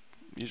usually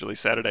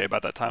Saturday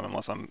about that time,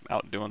 unless I'm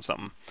out doing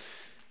something.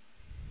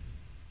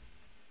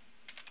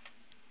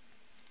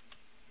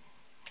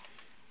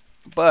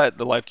 But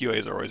the live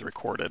QAs are always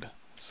recorded,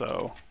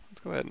 so let's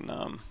go ahead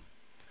and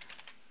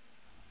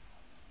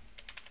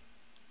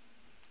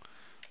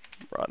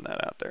broaden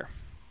that out there.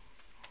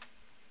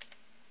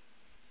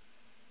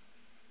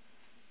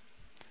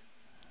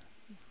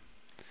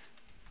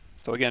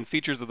 So again,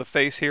 features of the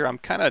face here. I'm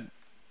kind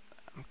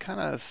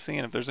of seeing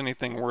if there's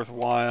anything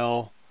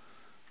worthwhile.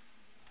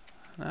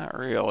 Not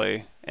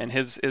really. And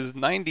his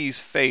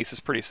 90s face is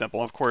pretty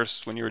simple. Of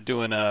course, when you were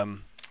doing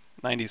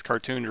 90s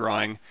cartoon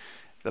drawing,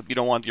 you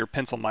don't want your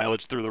pencil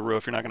mileage through the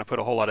roof. You're not going to put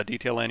a whole lot of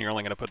detail in. You're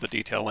only going to put the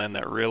detail in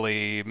that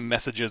really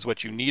messages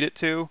what you need it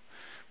to.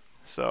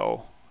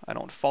 So I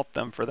don't fault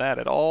them for that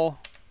at all.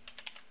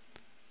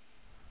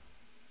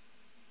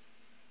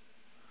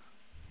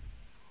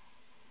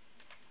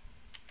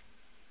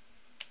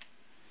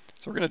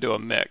 So we're going to do a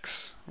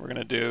mix. We're going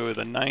to do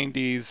the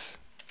 90s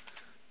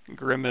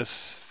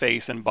grimace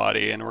face and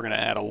body, and we're going to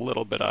add a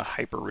little bit of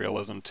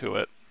hyperrealism to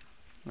it.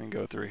 We can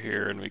go through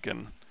here and we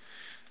can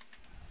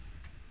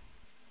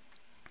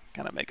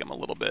kind of make him a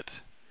little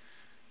bit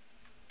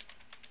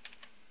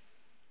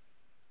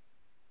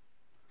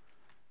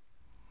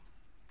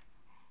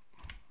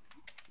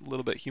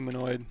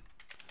humanoid,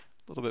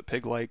 a little bit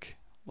pig-like,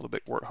 a little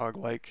bit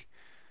warthog-like.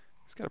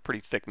 He's got a pretty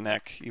thick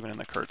neck, even in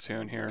the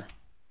cartoon here.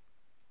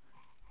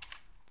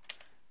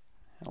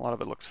 And a lot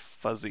of it looks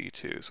fuzzy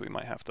too, so we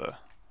might have to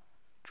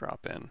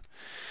drop in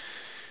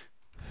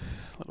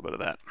a little bit of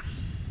that.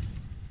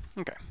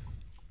 Okay.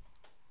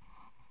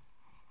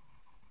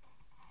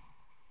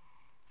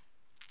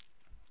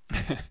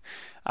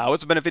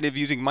 What's the benefit of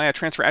using Maya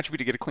Transfer Attribute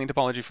to get a clean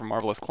topology from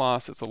Marvelous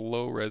Cloth? It's a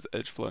low-res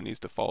edge flow, needs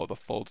to follow the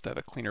folds to have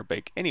a cleaner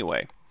bake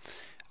anyway.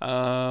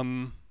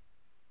 The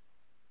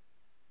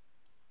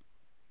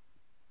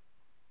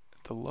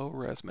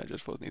low-res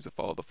edge flow needs to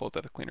follow the folds to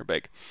have a cleaner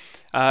bake.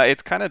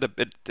 It's kind of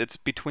it's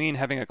between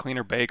having a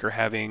cleaner bake or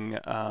having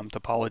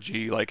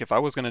topology. Like if I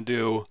was going to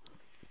do,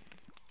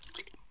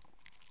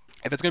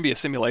 if it's going to be a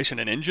simulation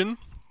and engine,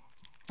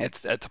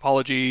 it's a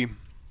topology.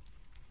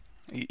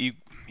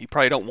 You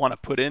probably don't want to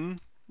put in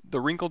the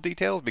wrinkle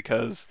details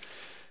because,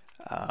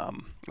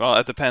 well,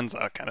 it depends.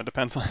 Kind of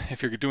depends on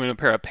if you're doing a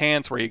pair of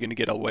pants where you're going to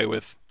get away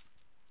with.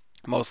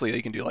 Mostly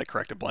you can do like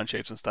corrected blend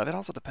shapes and stuff. It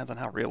also depends on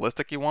how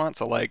realistic you want.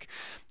 So like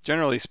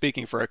generally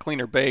speaking, for a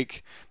cleaner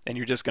bake and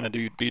you're just going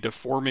to be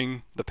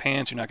deforming the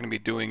pants, you're not going to be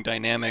doing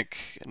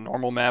dynamic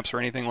normal maps or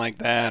anything like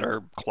that,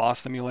 or cloth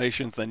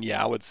simulations, then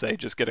yeah, I would say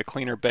just get a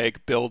cleaner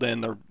bake, build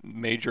in the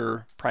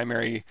major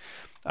primary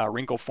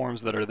wrinkle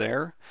forms that are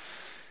there.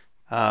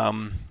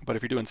 But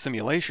if you're doing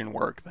simulation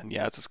work, then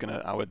yeah, it's just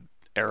gonna, I would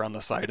err on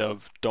the side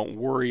of don't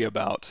worry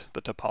about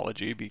the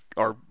topology,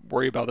 or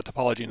worry about the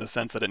topology in the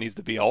sense that it needs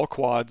to be all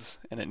quads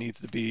and it needs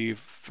to be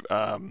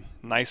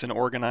nice and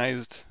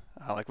organized.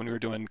 Like when we were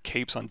doing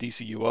capes on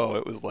DCUO,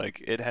 it was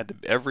like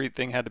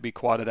everything had to be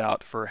quadded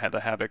out for the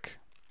havoc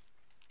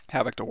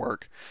to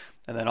work.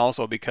 And then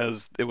also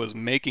because it was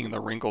making the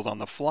wrinkles on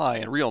the fly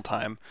in real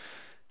time,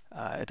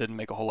 it didn't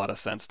make a whole lot of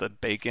sense to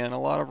bake in a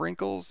lot of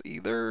wrinkles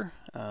either.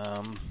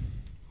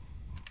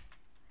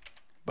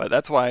 But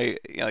that's why,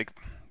 like,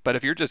 but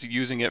if you're just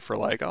using it for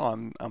like,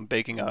 oh, I'm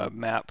baking a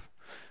map,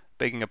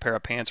 baking a pair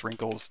of pants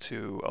wrinkles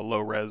to a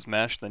low-res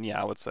mesh, then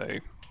yeah, I would say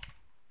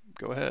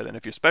go ahead. And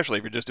especially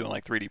if you're just doing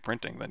like 3D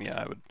printing, then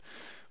yeah,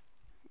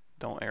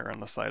 don't err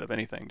on the side of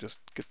anything. Just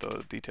get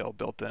the detail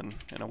built in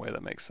a way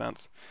that makes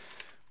sense.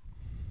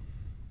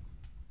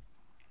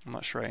 I'm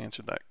not sure I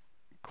answered that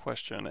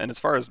question. And as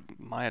far as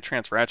Maya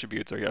transfer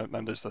attributes,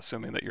 I'm just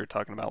assuming that you're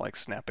talking about like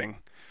snapping,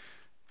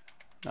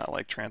 not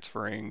like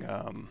transferring.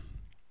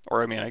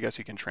 Or I mean, I guess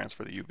you can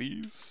transfer the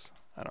UVs.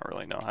 I don't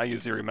really know. I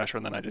use ZBrush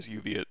and then I just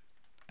UV it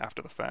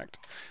after the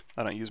fact.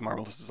 I don't use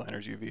Marvelous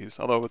Designer's UVs,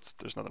 although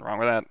there's nothing wrong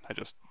with that. I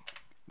just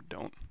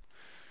don't.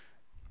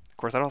 Of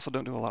course, I also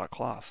don't do a lot of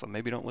cloth, so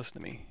maybe don't listen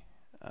to me.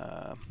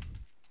 I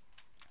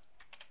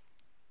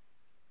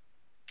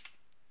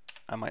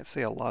might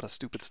say a lot of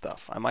stupid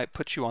stuff. I might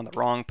put you on the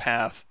wrong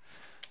path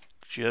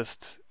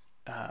just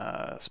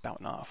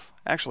spouting off.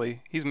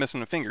 Actually, he's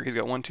missing a finger. He's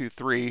got 1, 2,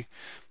 3.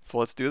 So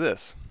let's do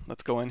this.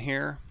 Let's go in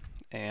here,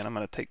 and I'm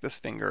going to take this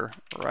finger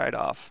right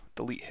off.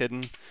 Delete hidden.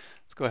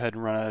 Let's go ahead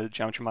and run a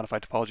geometry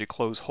modified topology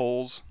close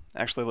holes.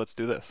 Actually, let's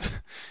do this.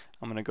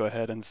 I'm going to go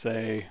ahead and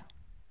say,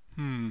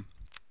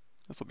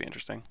 this will be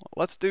interesting.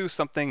 Let's do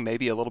something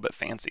maybe a little bit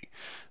fancy.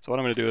 So what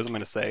I'm going to do is I'm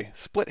going to say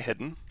split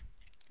hidden,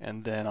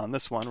 and then on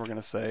this one we're going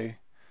to say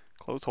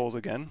close holes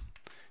again,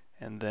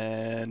 and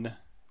then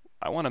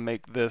I want to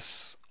make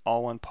this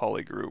all one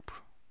poly group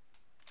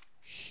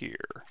here.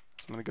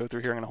 So I'm going to go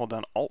through here, I'm going to hold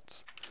down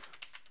Alt,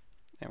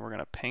 and we're going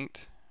to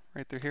paint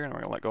right through here, and we're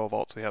going to let go of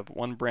Alt. So we have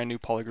one brand new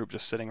poly group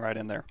just sitting right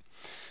in there.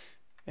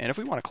 And if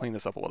we want to clean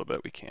this up a little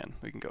bit, we can.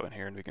 We can go in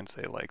here and we can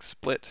say like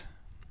split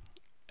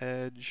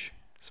edge,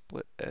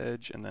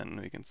 and then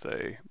we can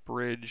say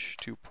bridge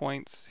 2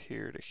 points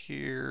here to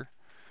here.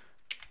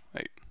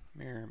 Wait,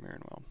 mirror, and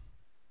weld.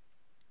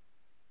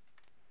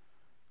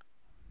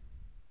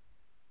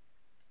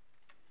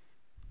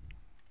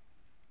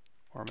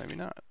 Or maybe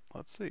not.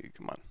 Let's see,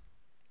 come on.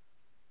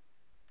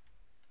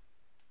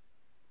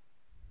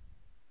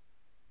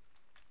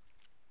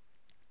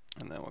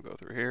 And then we'll go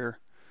through here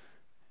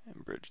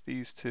and bridge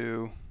these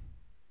two.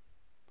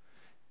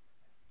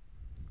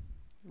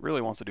 It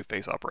really wants to do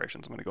face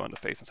operations. I'm going to go into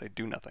face and say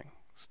do nothing.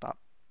 Stop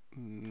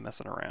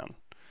messing around.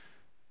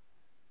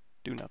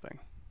 Do nothing.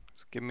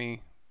 Just give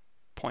me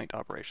point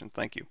operations.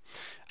 Thank you.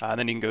 And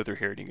then you can go through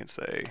here and you can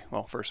say,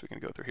 well, first we can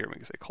go through here and we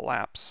can say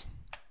collapse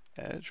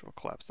edge. We'll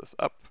collapse this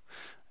up.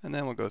 And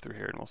then we'll go through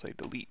here and we'll say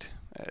delete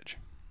edge.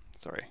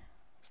 Sorry,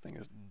 this thing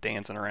is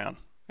dancing around.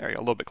 There you go,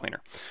 a little bit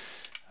cleaner.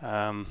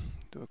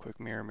 Do a quick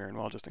mirror, and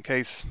weld just in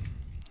case.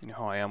 You know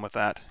how I am with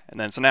that. And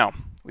then, so now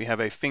we have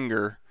a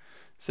finger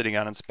sitting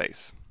out in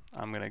space.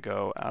 I'm going to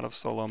go out of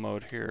solo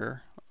mode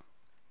here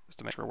just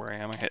to make sure where I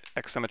am. I hit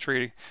X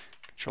symmetry,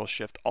 Control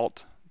Shift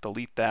Alt,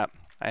 delete that.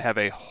 I have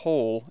a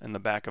hole in the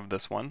back of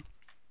this one.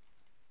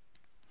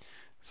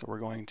 So we're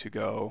going to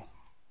go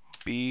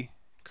B,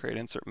 create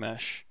insert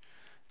mesh,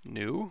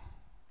 new.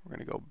 We're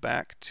going to go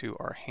back to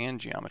our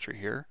hand geometry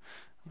here.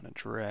 I'm going to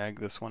drag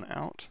this one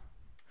out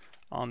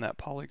on that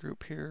poly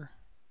group here.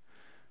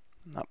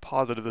 I'm not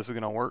positive this is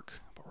going to work,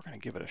 but we're going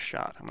to give it a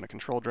shot. I'm going to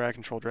control drag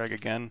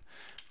again,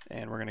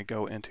 and we're going to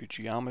go into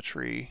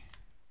geometry,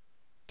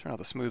 turn on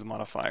the smooth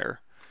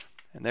modifier,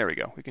 and there we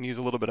go. We can use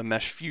a little bit of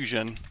mesh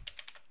fusion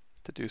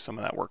to do some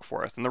of that work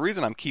for us. And the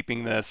reason I'm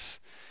keeping this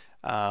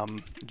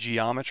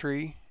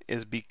geometry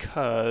is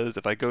because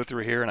if I go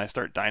through here and I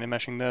start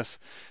dynameshing this,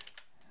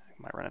 I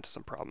might run into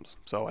some problems.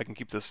 So I can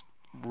keep this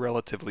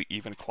relatively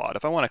even quad.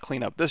 If I want to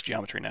clean up this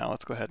geometry now,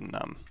 let's go ahead and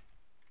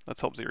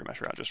let's help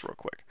ZBrush out just real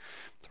quick.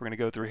 So we're going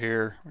to go through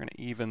here, we're going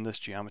to even this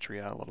geometry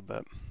out a little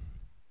bit.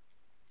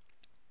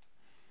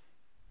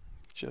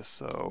 Just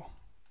so,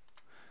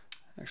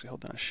 actually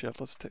hold down shift,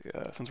 let's take,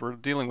 since we're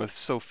dealing with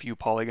so few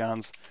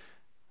polygons,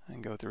 I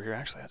can go through here.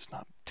 Actually, that's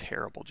not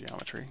terrible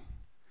geometry.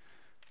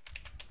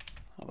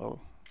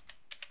 Although,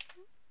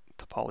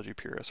 topology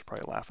purists are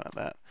probably laughing at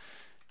that.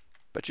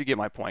 But you get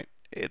my point.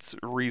 It's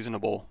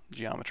reasonable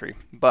geometry.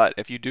 But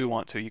if you do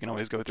want to, you can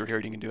always go through here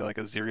and you can do like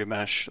a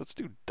ZBrush. Let's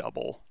do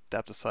double.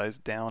 Depth of size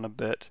down a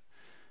bit.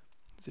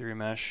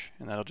 ZBrush,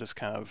 and that'll just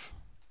kind of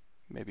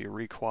maybe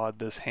requad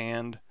this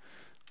hand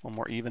a little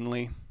more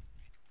evenly.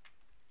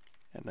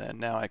 And then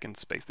now I can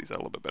space these out a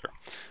little bit better.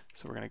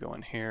 So we're going to go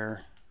in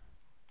here,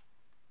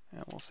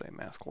 and we'll say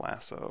mask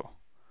lasso.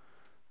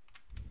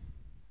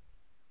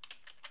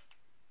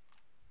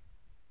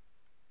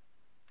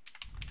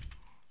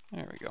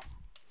 There we go.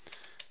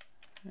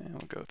 And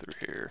we'll go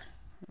through here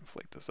and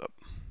flake this up.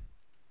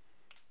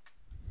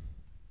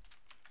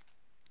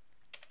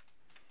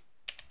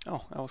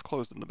 Oh, that was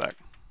closed in the back.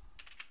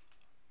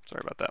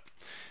 Sorry about that.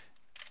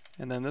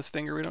 And then this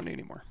finger we don't need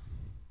anymore.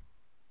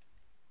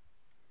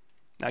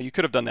 Now you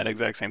could have done that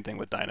exact same thing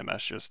with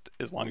DynaMesh, just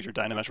as long as your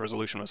DynaMesh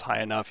resolution was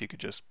high enough, you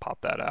could just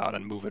pop that out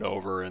and move it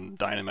over and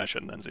DynaMesh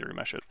it and then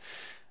ZBrush it.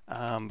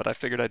 But I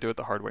figured I'd do it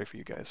the hard way for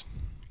you guys.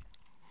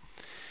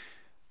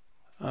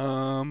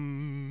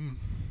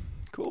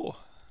 Cool.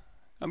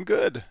 I'm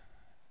good.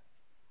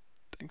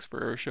 Thanks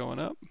for showing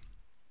up.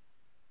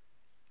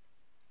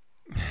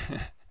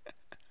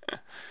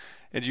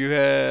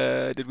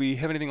 Did we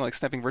have anything like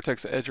snapping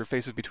vertex, edge, or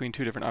faces between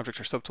two different objects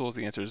or subtools?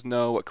 The answer is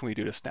no. What can we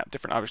do to snap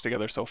different objects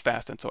together so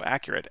fast and so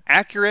accurate?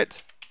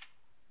 Accurate?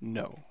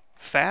 No.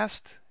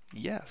 Fast?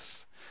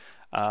 Yes.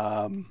 If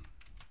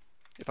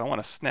I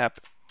want to snap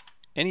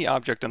any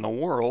object in the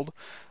world,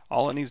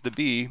 all it needs to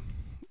be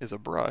is a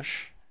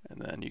brush,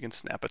 and then you can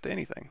snap it to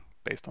anything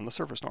based on the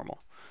surface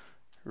normal.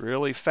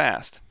 Really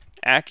fast.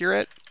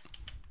 Accurate?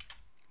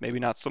 Maybe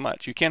not so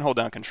much. You can hold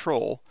down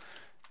control,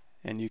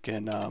 and you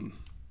can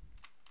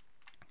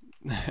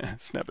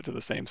snap it to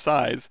the same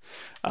size.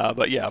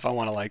 But yeah, if I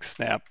want to like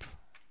snap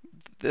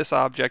this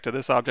object to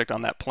this object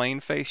on that plane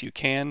face, you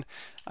can,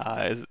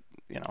 is,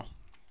 you know,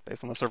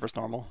 based on the surface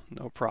normal,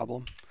 no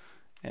problem.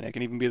 And it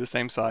can even be the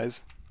same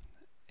size.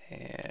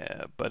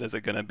 But is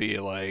it going to be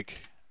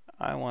like,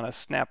 I want to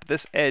snap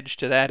this edge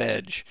to that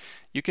edge?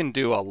 You can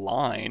do a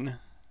line.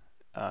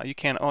 You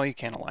can't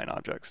align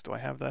objects. Do I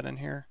have that in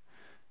here?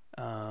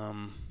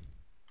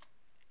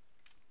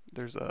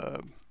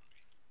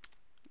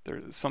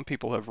 Some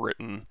people have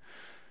written,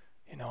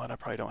 you know what, I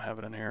probably don't have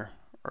it in here,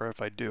 or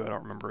if I do, I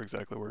don't remember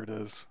exactly where it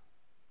is.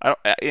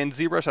 In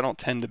ZBrush, I don't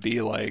tend to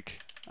be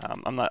like,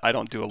 I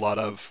don't do a lot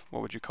of,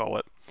 what would you call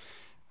it,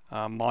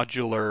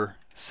 modular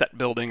set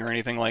building or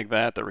anything like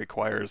that that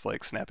requires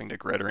like snapping to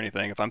grid or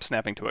anything. If I'm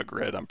snapping to a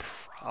grid, I'm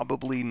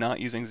probably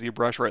not using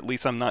ZBrush, or at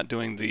least I'm not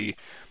doing the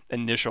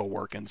initial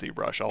work in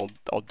ZBrush.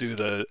 I'll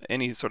do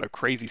any sort of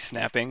crazy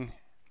snapping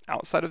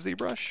outside of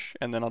ZBrush,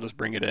 and then I'll just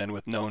bring it in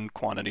with known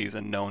quantities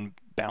and known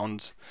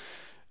bounds,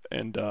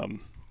 and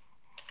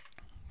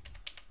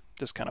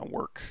just kind of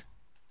work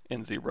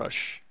in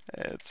ZBrush.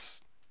 I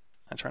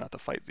try not to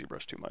fight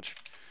ZBrush too much.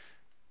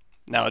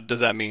 Now, does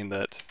that mean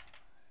that,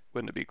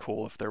 wouldn't it be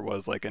cool if there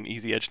was like an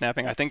easy edge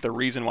snapping? I think the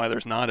reason why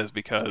there's not is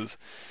because,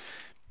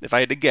 if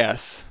I had to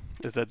guess,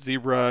 is that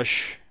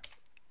ZBrush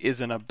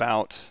isn't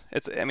about,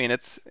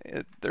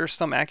 there's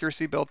some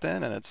accuracy built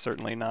in, and it's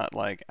certainly not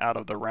like out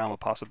of the realm of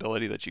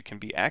possibility that you can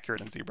be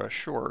accurate in ZBrush,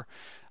 sure.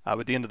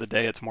 But at the end of the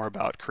day, it's more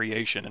about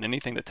creation, and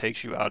anything that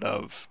takes you out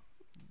of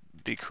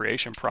the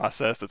creation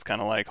process, that's kind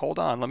of like, hold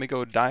on, let me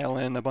go dial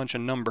in a bunch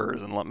of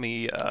numbers and let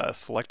me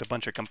select a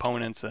bunch of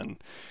components, and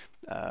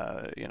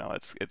you know,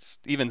 it's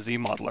even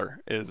ZModeler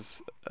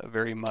is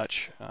very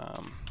much,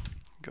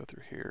 go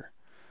through here.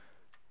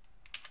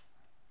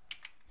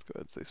 Let's go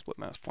ahead and say split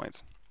mask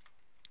points.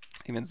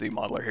 Even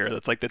ZModeler here,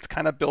 that's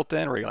kind of built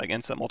in, where you like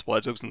inset multiple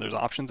edge loops and there's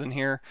options in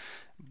here,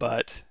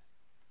 but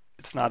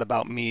it's not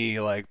about me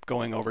like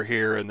going over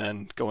here and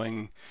then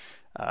going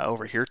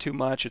over here too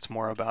much. It's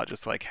more about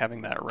just like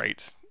having that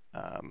right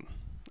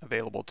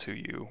available to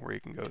you, where you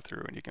can go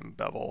through and you can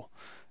bevel,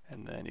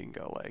 and then you can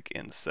go like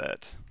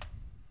inset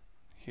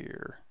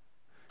here,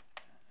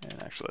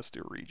 and actually let's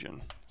do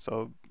region.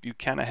 So you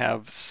kind of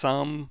have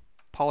some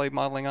poly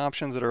modeling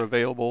options that are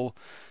available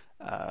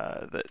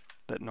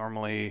that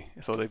normally,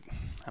 so they,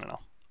 I don't know,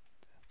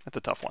 that's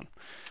a tough one.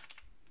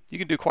 You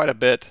can do quite a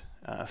bit.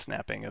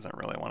 Snapping isn't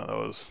really one of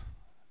those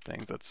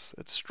things that's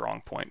its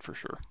strong point for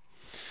sure.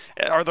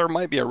 Or there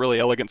might be a really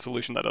elegant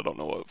solution that I don't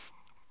know of.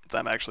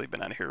 I've actually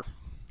been out of here,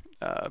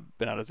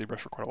 been out of ZBrush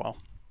for quite a while.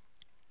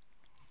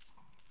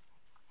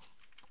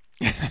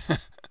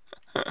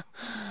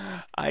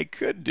 I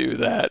could do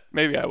that.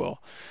 Maybe I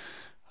will.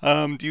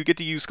 Do you get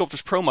to use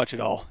Sculptris Pro much at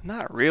all?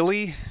 Not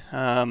really.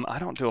 I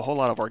don't do a whole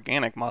lot of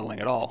organic modeling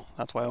at all.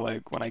 That's why I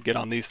like, when I get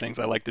on these things,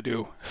 I like to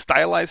do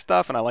stylized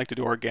stuff, and I like to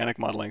do organic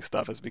modeling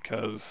stuff, is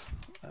because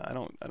I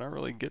don't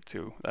really get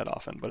to that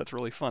often, but it's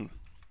really fun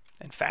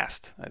and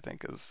fast, I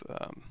think, is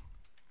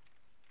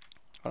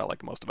what I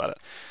like most about it.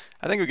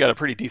 I think we got a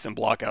pretty decent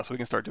block out, so we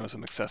can start doing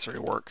some accessory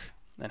work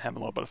and having a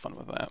little bit of fun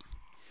with that.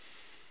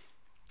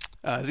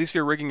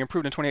 Z-Sphere rigging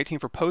improved in 2018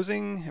 for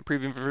posing.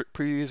 In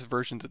previous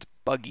versions, it's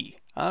buggy.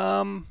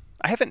 I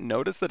haven't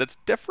noticed that it's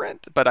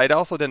different, but I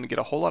also didn't get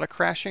a whole lot of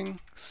crashing,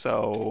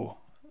 so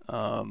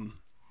I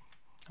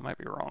might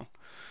be wrong.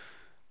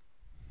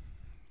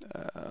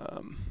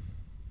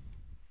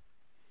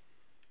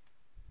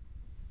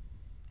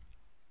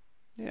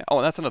 Yeah. Oh,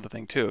 and that's another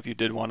thing too. If you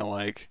did want to,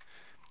 like,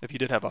 if you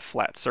did have a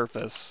flat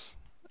surface,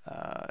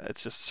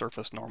 it's just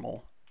surface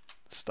normal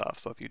stuff.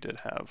 So if you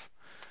did have,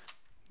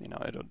 you know,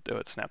 it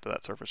would snap to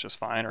that surface just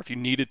fine. Or if you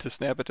needed to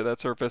snap it to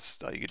that surface,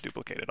 you could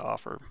duplicate it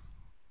off. Or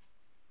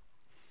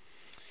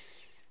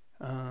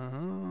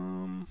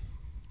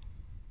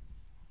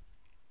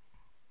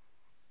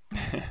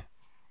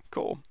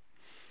cool.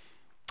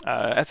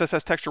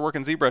 SSS texture work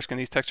in ZBrush. Can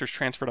these textures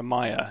transfer to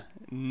Maya?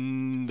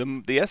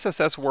 The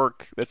SSS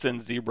work that's in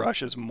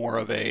ZBrush is more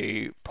of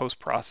a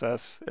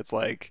post-process. It's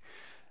like,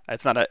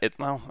 it's not a,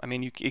 well, I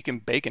mean, you can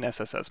bake an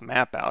SSS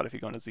map out if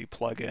you go into Z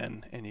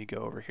plugin and you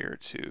go over here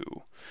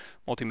to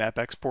multi-map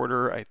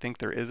exporter. I think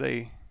there is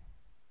a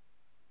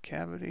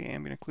cavity,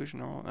 ambient occlusion,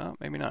 no,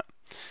 maybe not.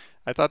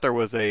 I thought there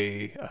was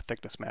a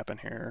thickness map in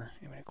here,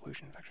 ambient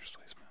occlusion, vector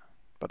displacement,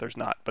 but there's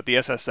not. But the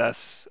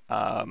SSS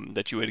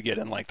that you would get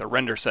in like the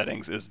render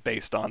settings is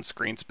based on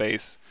screen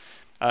space.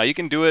 You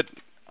can do it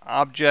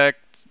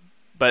object,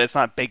 but it's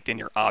not baked in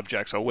your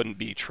object, so it wouldn't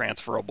be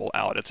transferable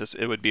out. It's just,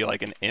 it would be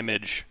like an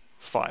image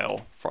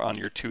file on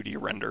your 2D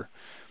render.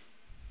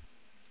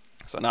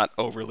 So not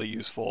overly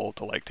useful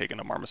to like take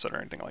into Marmoset or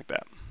anything like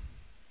that.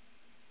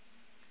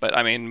 But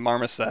I mean,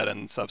 Marmoset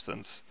and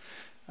Substance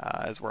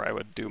is where I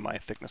would do my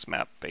thickness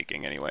map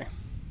baking anyway.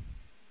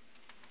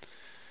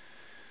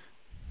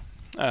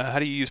 How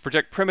do you use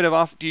Project Primitive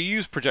off? Do you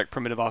use Project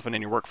Primitive often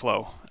in your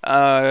workflow?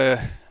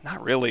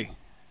 Not really.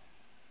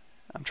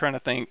 I'm trying to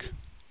think.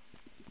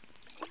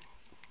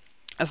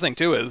 That's the thing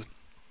too, is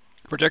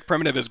Project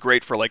Primitive is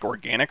great for like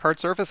organic hard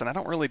surface, and I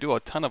don't really do a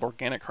ton of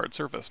organic hard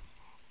surface.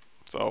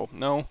 So,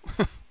 no.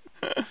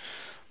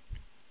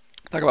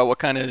 Talk about what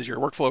kind of is your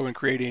workflow in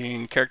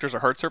creating characters or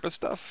hard surface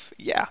stuff?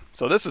 Yeah.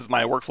 So this is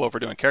my workflow for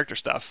doing character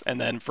stuff.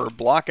 And then for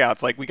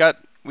blockouts, like we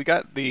got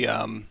the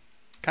kind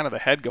of the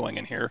head going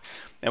in here,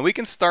 and we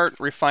can start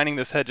refining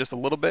this head just a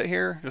little bit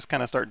here. Just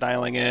kind of start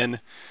dialing in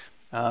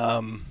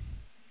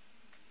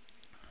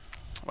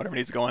whatever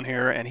needs to go on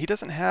here. And he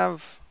doesn't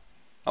have,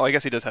 oh, I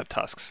guess he does have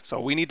tusks. So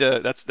we need to,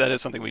 that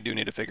is something we do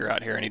need to figure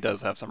out here. And he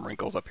does have some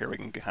wrinkles up here we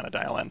can kind of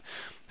dial in.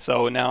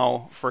 So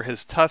now for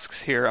his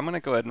tusks here, I'm going to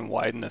go ahead and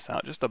widen this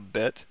out just a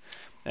bit.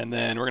 And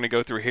then we're going to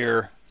go through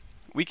here.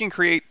 We can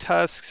create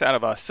tusks out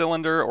of a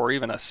cylinder or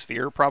even a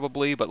sphere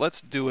probably, but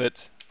let's do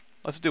it.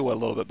 Let's do a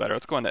little bit better.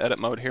 Let's go into edit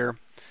mode here.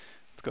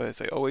 Let's go ahead and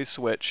say always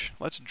switch.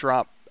 Let's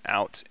drop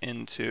out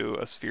into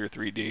a sphere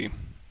 3D.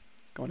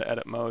 Go into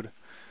edit mode.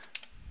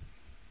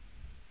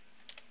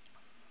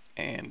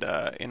 And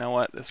you know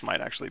what? This might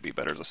actually be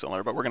better as a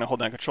cylinder, but we're going to hold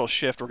down Control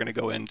Shift. We're going to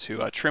go into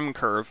trim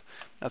curve.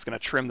 That's going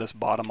to trim this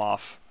bottom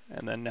off.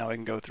 And then now we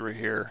can go through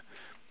here.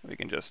 We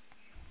can just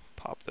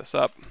pop this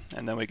up,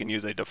 and then we can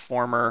use a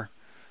deformer.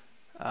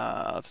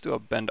 Let's do a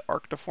bend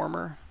arc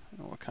deformer.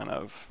 And we'll kind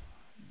of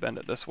bend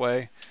it this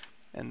way.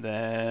 And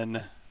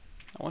then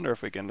I wonder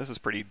if we can, this is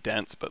pretty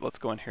dense, but let's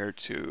go in here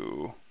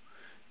to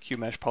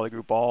QMesh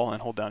polygroup all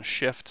and hold down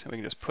Shift. We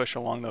can just push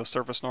along those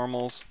surface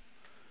normals.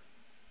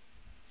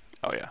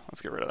 Oh yeah, let's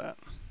get rid of that.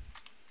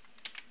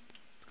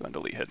 Let's go and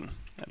delete hidden.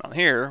 And on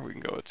here, we can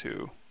go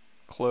to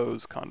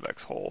close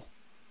convex hole.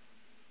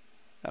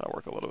 That'll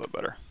work a little bit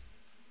better.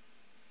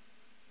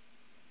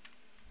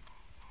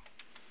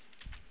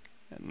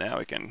 And now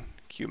we can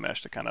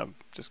QMesh to kind of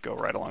just go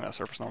right along that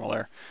surface normal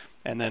there.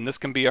 And then this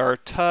can be our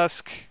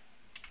tusk.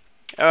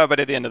 But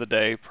at the end of the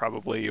day,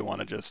 probably you want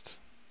to just,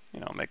 you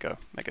know, make a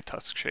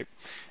tusk shape.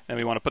 And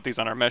we want to put these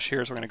on our mesh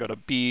here, so we're going to go to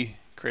B,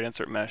 create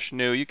insert mesh,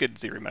 new. You could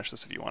ZRemesh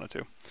this if you wanted to.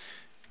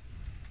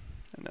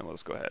 And then we'll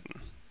just go ahead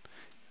and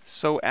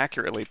so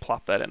accurately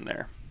plop that in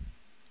there.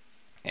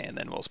 And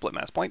then we'll split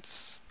mask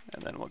points,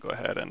 and then we'll go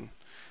ahead and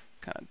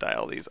kind of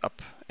dial these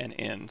up and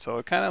in. So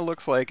it kind of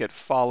looks like it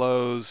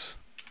follows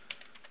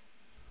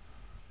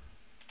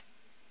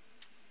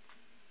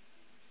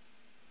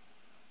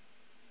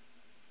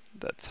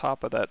the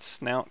top of that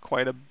snout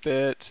quite a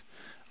bit.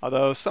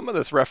 Although some of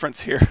this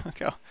reference here, look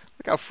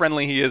how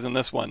friendly he is in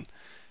this one.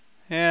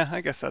 Yeah,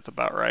 I guess that's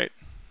about right.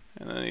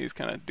 And then he's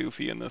kind of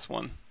doofy in this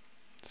one.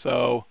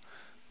 So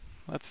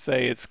let's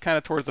say it's kind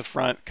of towards the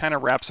front, kind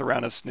of wraps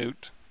around his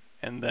snoot.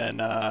 And then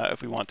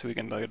if we want to, we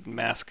can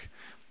mask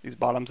these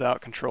bottoms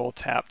out, Control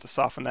tap to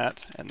soften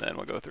that, and then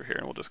we'll go through here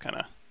and we'll just kind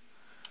of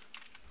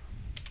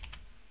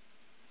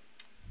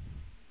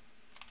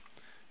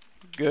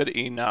good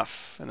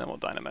enough, and then we'll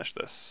Dynamesh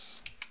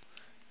this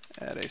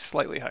at a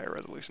slightly higher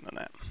resolution than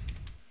that.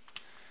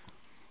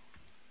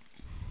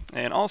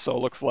 And also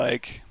looks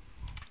like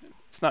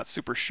it's not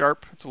super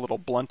sharp, it's a little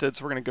blunted,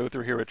 so we're going to go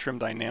through here with Trim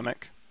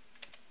Dynamic.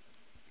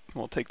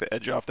 We'll take the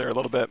edge off there a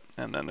little bit,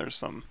 and then there's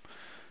some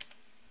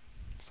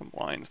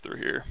lines through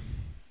here.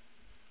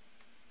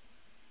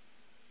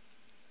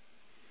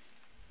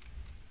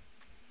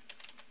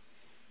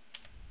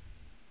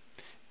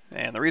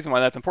 And the reason why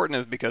that's important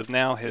is because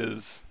now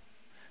his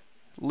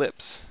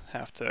lips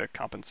have to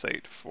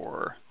compensate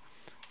for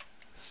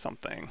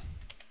something.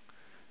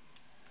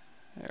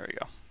 There we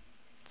go.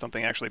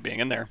 Something actually being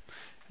in there.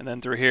 And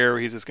then through here,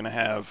 he's just going to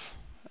have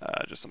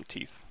just some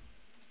teeth.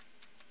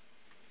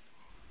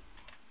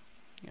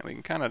 And we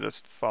can kind of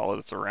just follow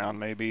this around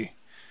maybe.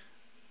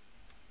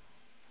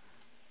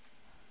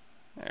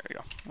 There we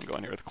go. I'll go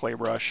in here with clay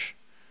brush.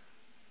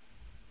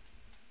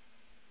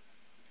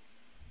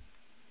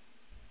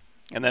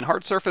 And then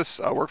hard surface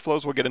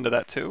workflows, we'll get into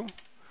that too.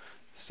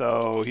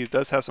 So he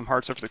does have some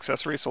hard surface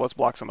accessories, so let's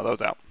block some of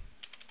those out.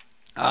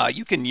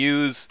 You can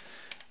use,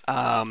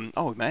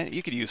 oh man,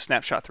 you could use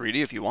Snapshot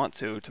 3D if you want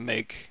to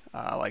make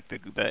like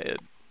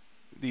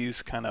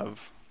these kind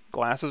of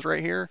glasses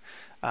right here.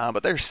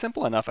 But they're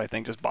simple enough, I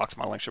think, just box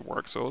modeling should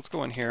work. So let's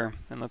go in here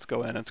and let's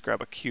go in and let's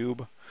grab a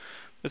cube.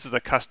 This is a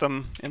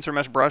custom insert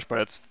mesh brush, but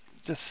it's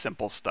just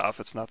simple stuff.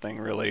 It's nothing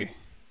really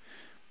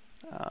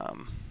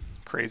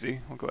crazy.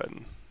 We'll go ahead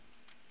and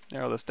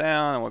narrow this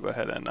down, and we'll go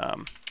ahead and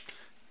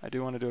I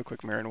do want to do a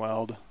quick mirror and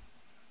weld,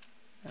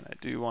 and I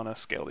do want to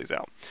scale these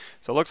out.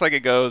 So it looks like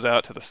it goes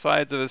out to the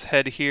sides of his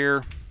head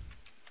here,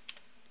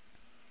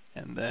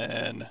 and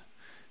then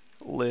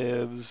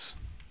lives.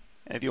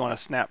 And if you want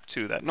to snap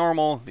to that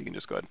normal, you can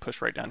just go ahead and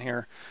push right down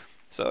here.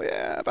 So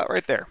yeah, about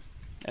right there.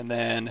 And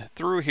then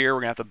through here,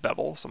 we're going to have to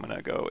bevel. So I'm going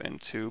to go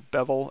into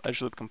bevel,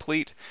 edge loop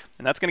complete,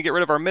 and that's going to get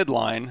rid of our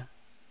midline.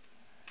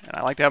 And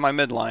I like to have my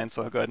midline,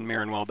 so I'll go ahead and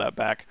mirror and weld that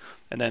back.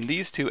 And then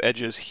these two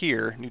edges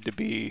here need to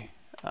be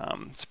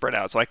spread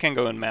out. So I can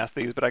go and mask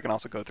these, but I can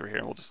also go through here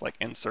and we'll just like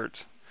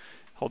insert,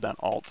 hold down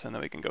Alt, and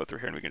then we can go through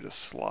here and we can just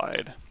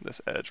slide this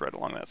edge right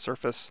along that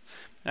surface.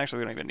 Actually,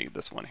 we don't even need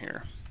this one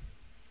here.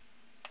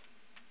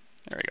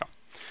 There we go.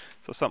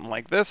 So something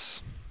like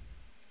this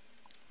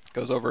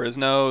goes over his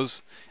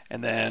nose,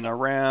 and then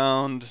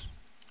around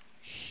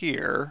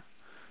here,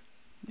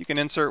 you can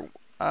insert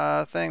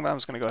a thing, but I'm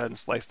just going to go ahead and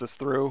slice this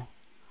through.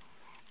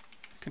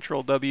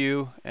 Control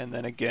W, and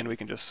then again we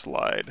can just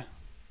slide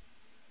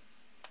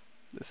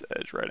this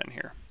edge right in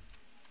here.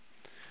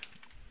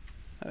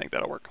 I think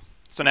that'll work.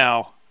 So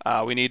now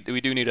we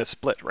do need a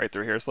split right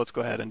through here. So let's go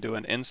ahead and do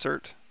an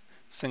insert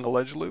single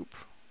edge loop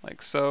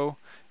like so,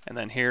 and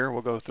then here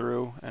we'll go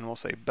through and we'll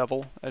say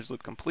bevel edge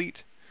loop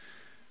complete,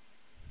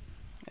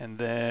 and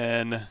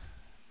then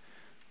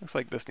looks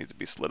like this needs to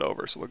be slid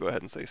over. So we'll go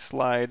ahead and say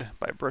slide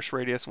by brush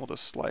radius, and we'll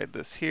just slide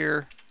this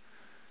here.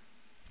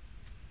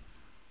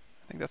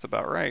 I think that's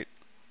about right.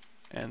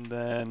 And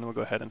then we'll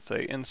go ahead and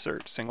say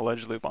insert single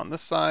edge loop on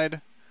this side.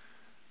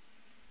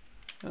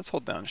 Let's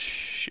hold down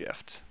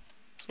Shift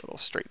so it'll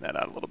straighten that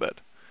out a little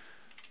bit.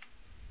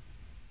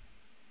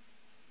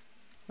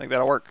 I think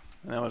that'll work.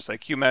 And then we'll say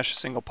Q-mesh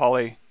single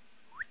poly.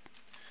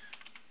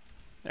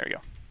 There we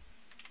go.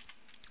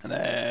 And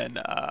then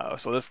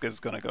so this is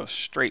going to go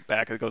straight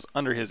back. It goes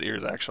under his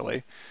ears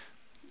actually.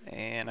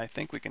 And I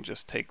think we can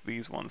just take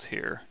these ones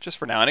here just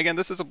for now. And again,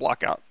 this is a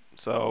block out,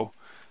 so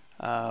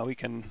we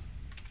can,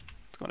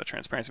 let's go into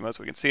transparency mode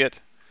so we can see it.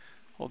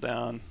 Hold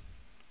down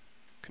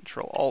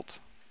Control Alt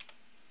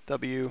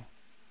W.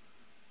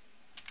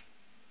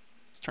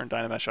 Let's turn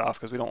Dynamesh off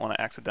because we don't want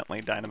to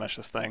accidentally Dynamesh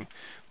this thing.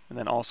 And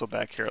then also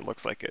back here it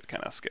looks like it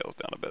kind of scales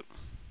down a bit.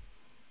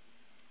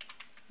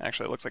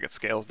 Actually, it looks like it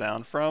scales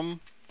down from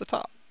the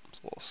top.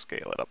 So we'll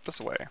scale it up this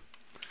way.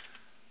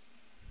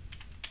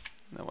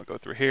 And then we'll go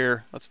through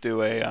here. Let's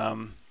do a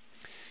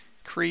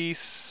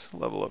crease,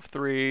 level of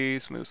 3,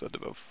 smooth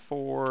subdiv of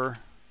 4.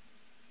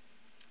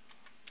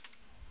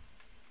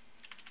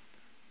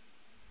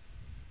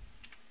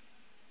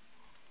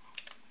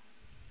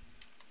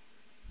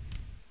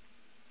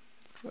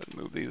 Let's go ahead and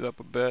move these up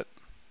a bit.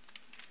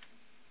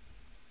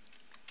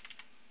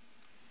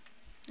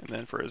 And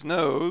then for his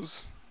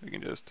nose, we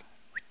can just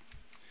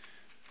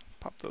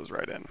pop those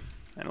right in.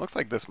 And it looks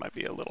like this might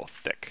be a little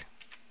thick.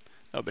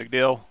 No big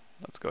deal.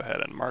 Let's go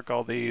ahead and mark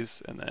all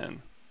these and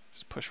then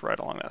just push right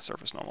along that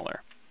surface normal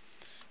there.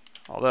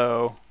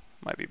 Although,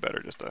 it might be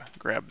better just to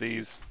grab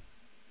these.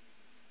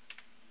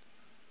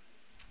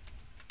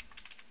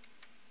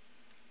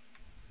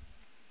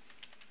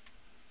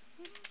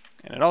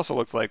 And it also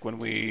looks like when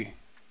we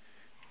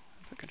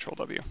So Control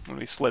W. When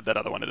we slid that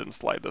other one, it didn't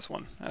slide this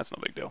one. That's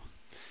no big deal.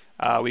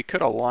 We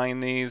could align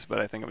these, but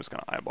I think I'm just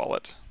going to eyeball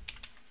it.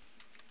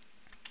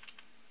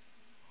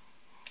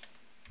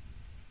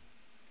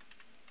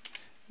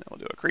 Then we'll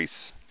do a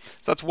crease.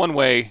 So that's one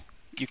way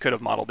you could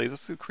have modeled these.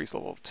 Let's do crease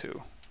level of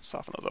 2.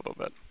 Soften those up a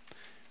bit.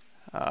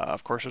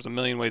 Of course, there's a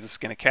million ways to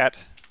skin a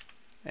cat,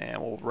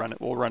 and we'll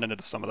run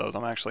into some of those.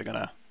 I'm actually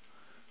gonna,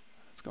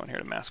 let's go in here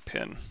to mask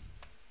pin, and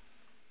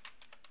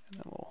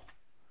then we'll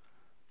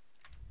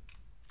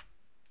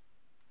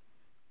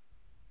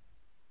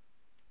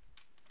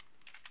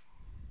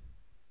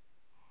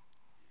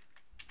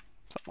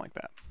something like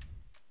that.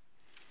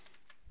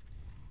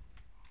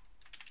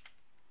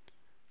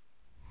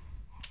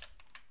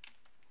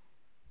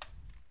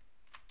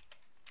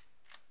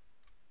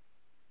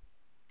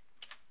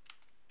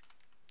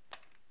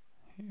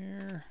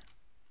 Here.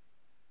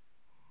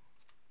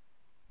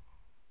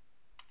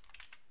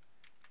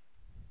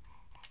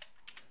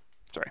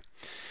 Sorry.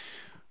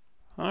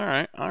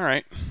 All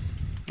right.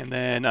 And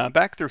then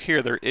back through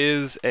here, there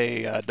is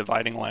a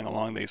dividing line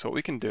along these. So what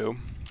we can do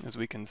is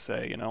we can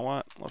say, you know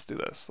what? Let's do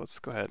this. Let's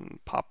go ahead and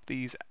pop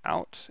these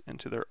out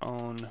into their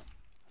own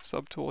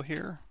subtool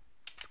here.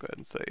 Let's go ahead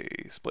and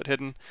say split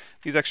hidden.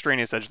 These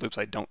extraneous edge loops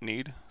I don't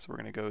need. So we're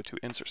going to go to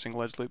insert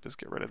single edge loop. Let's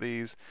get rid of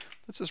these.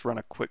 Let's just run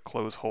a quick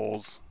close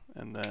holes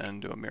and then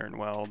do a mirror and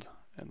weld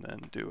and then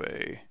do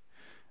a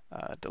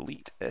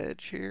delete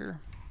edge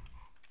here.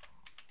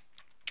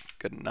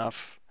 Good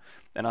enough.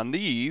 And on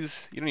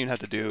these, you don't even have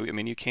to do, I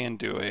mean, you can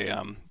do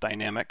a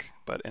dynamic,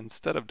 but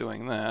instead of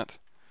doing that,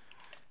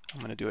 I'm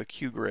going to do a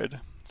Q grid.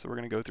 So we're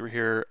going to go through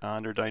here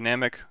under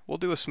dynamic. We'll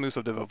do a smooth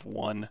subdiv of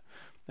 1,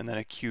 and then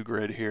a Q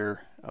grid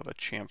here of a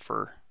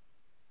chamfer.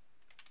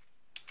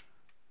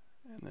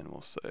 And then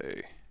we'll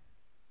say,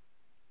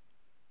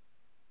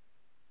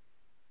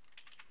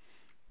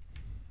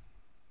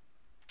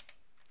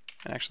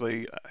 and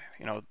actually,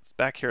 you know,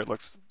 back here it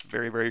looks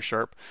very, very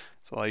sharp.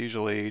 So I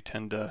usually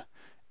tend to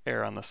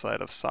err on the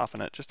side of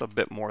soften it just a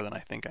bit more than I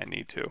think I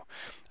need to.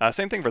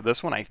 Same thing for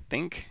this one, I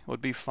think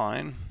would be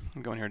fine.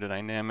 I'm going here to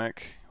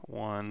dynamic,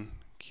 1,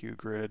 Q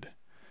grid,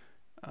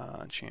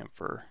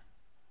 chamfer,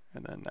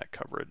 and then that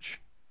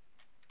coverage.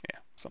 Yeah,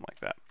 something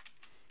like that.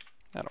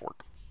 That'll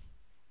work.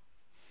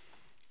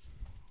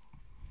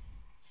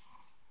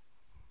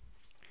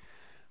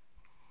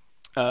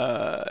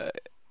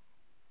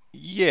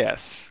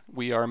 Yes,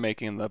 we are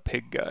making the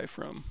pig guy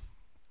from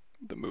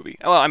the movie.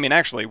 Well, I mean,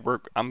 actually,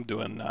 I'm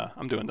doing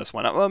this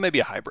one. Well,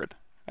 maybe a hybrid.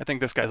 I think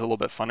this guy's a little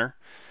bit funner.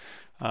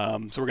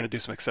 So we're gonna do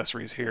some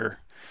accessories here.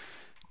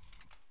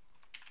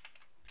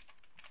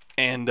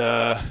 And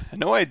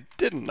no, I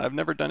didn't. I've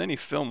never done any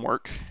film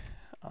work.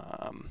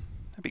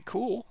 That'd be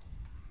cool,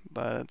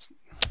 but it's,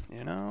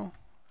 you know,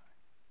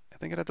 I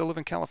think I'd have to live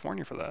in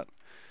California for that.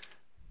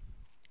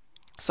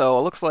 So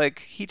it looks like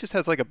he just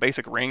has like a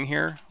basic ring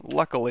here.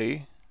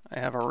 Luckily, I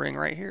have a ring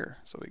right here,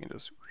 so we can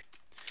just,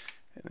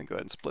 and then go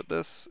ahead and split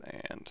this,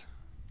 and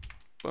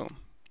boom,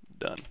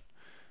 done.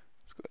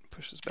 Let's go ahead and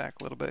push this back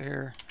a little bit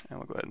here, and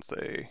we'll go ahead and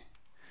say,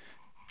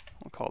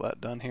 we'll call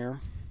that done here.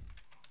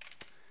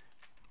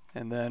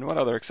 And then what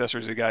other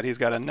accessories we got? He's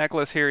got a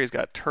necklace here, he's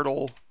got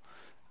turtle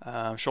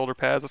shoulder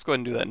pads. Let's go ahead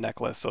and do that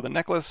necklace. So the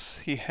necklace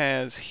he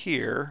has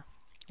here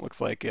looks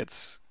like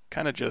it's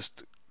kind of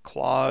just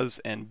claws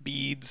and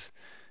beads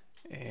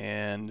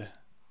and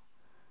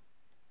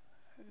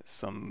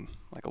some,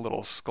 like a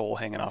little skull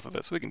hanging off of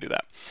it, so we can do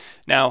that.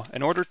 Now,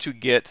 in order to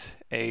get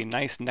a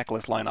nice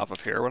necklace line off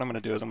of here, what I'm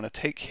going to do is I'm going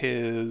to take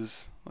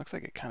his, looks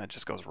like it kind of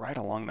just goes right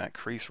along that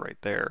crease right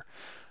there.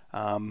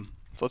 So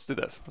let's do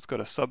this. Let's go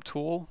to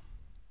subtool.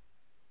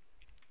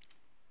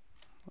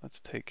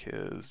 Let's take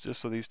his,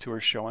 just so these two are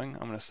showing,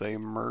 I'm going to say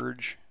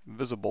merge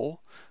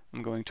visible.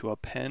 I'm going to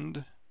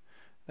append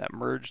that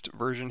merged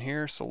version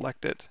here,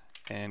 select it,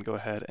 and go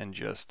ahead and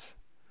just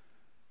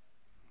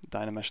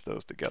dynamesh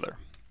those together.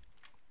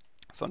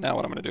 So now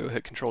what I'm going to do,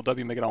 hit Control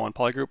W, make it all one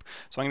polygroup.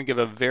 So I'm going to give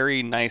a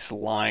very nice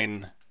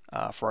line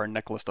for our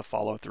necklace to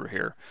follow through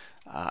here.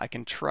 I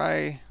can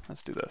try,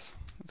 let's do this.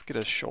 Let's get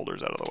his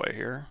shoulders out of the way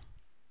here.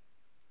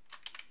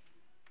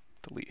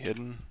 Delete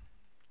hidden.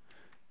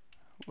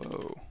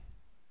 Whoa.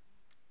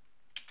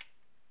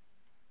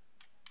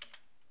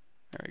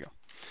 There we go.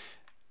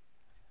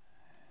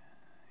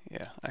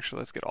 Yeah, actually,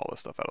 let's get all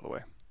this stuff out of the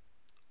way.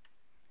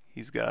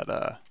 He's got,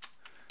 come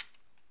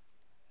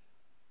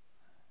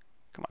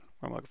on,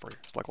 what am I looking for here?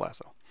 It's like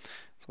lasso.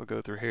 So we'll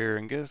go through here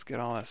and just get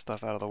all that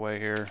stuff out of the way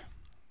here.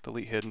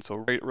 Delete hidden. So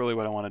really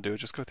what I want to do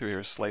is just go through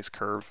here, slice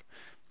curve,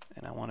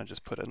 and I want to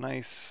just put a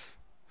nice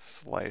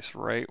slice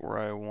right where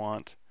I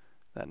want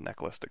that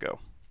necklace to go.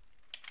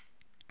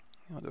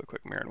 I'll do a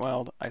quick mirror and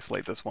weld,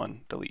 isolate this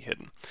one, delete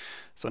hidden.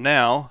 So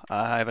now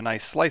I have a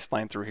nice slice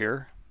line through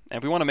here. And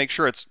if we want to make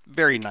sure it's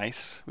very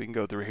nice, we can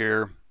go through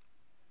here.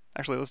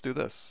 Actually, let's do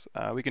this.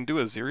 We can do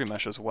a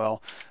ZBrush as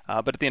well,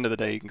 but at the end of the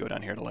day, you can go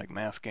down here to like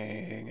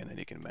masking, and then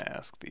you can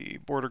mask the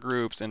border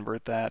groups,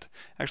 invert that.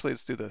 Actually,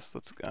 let's do this.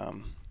 Let's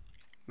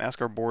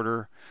mask our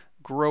border,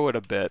 grow it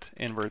a bit,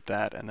 invert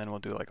that, and then we'll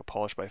do like a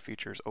polish by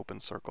features, open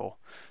circle.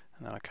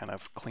 and that'll kind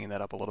of clean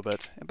that up a little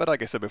bit. But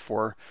like I said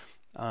before,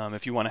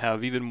 if you want to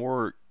have even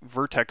more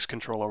vertex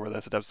control over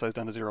this, depth size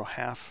down to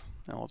 0.5.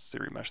 Now let's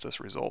ZRemesh this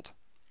result.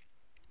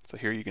 So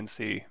here you can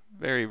see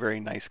very,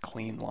 very nice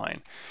clean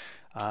line.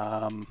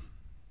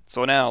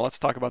 So now let's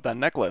talk about that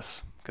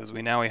necklace, because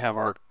we have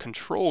our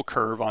control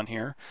curve on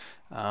here.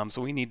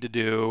 So we need to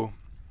do,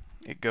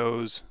 it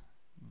goes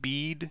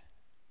bead,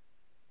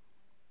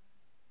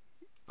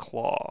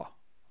 claw,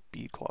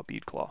 bead, claw,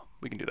 bead, claw.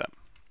 We can do that.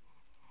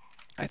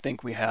 I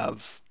think we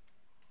have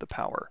the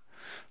power.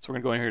 So we're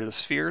going to go in here to the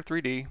sphere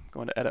 3D,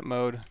 go into edit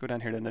mode, go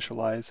down here to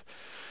initialize.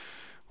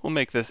 We'll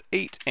make this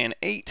 8 and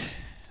 8,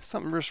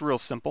 something just real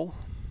simple.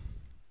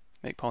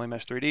 Make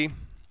PolyMesh 3D,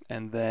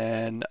 and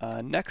then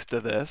next to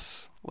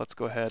this, let's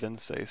go ahead and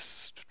say,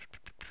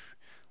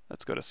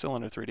 let's go to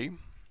cylinder 3D.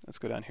 Let's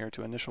go down here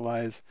to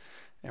initialize,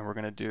 and we're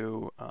going to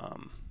do,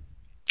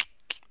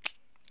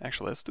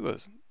 actually let's do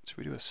should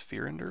we do a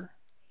sphere ender?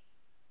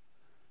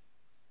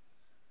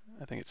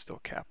 I think it's still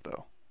cap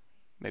though.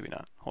 Maybe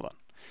not. Hold on.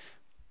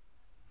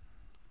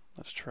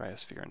 Let's try a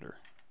sphere ender.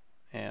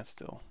 And it's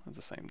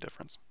the same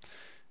difference.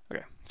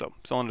 Okay, so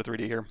cylinder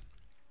 3D here.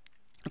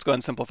 Let's go ahead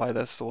and simplify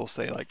this. So we'll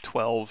say like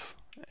 12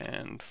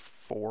 and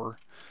 4.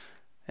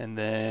 And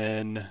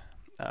then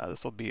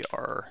this will be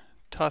our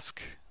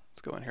tusk.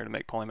 Let's go in here to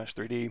make PolyMesh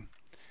 3D.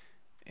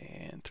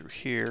 And through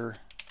here,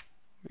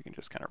 we can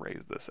just kind of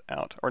raise this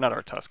out. Or not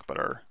our tusk, but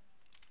our,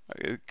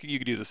 you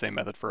could use the same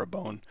method for a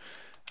bone.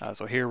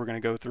 So here we're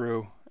going to go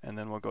through, and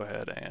then we'll go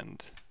ahead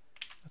and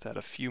let's add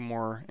a few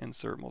more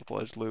insert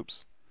multiple edge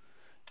loops.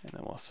 And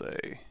then we'll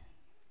say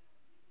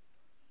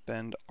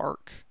bend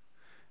arc.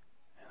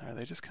 And are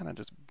they just kind of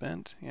just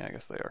bent? Yeah, I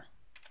guess they are.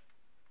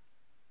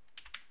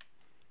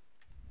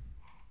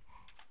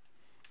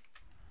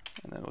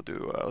 And then we'll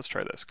do, let's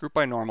try this, group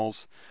by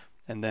normals.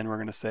 And then we're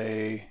going to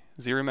say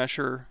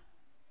ZRemesher,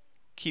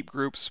 keep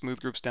groups,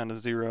 smooth groups down to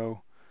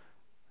 0,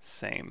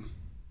 same.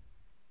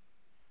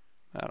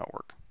 That'll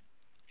work.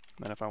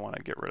 And then if I want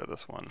to get rid of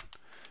this one,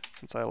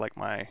 since I like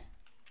my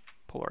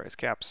polarized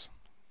caps,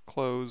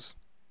 close,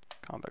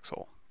 convex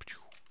hole.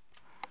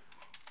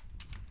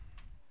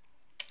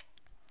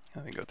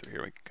 And then go through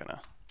here, we can kind of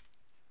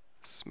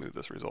smooth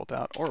this result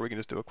out, or we can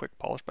just do a quick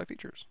polish by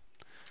features.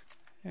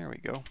 There we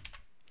go.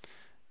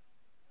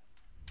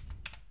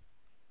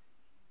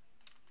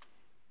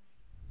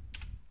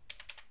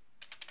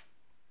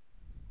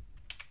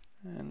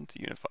 And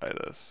to unify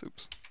this,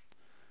 oops,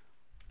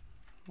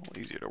 a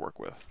little easier to work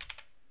with.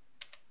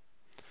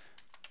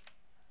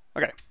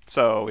 Okay,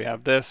 so we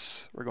have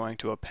this. We're going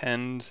to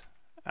append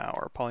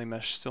our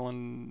PolyMesh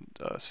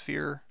cylinder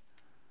sphere.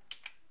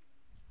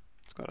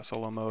 Let's go to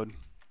solo mode.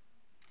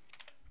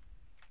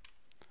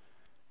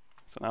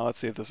 So now let's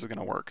see if this is going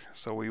to work.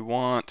 So we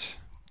want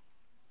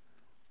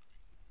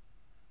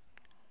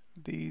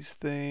these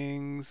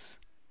things.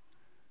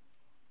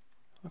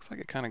 Looks like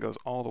it kind of goes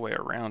all the way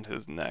around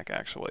his neck,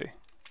 actually.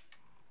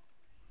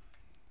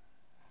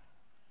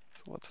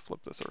 So let's flip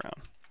this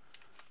around.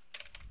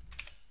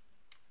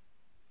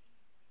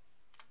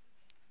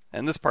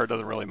 And this part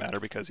doesn't really matter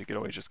because you could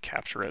always just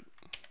capture it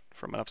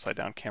from an upside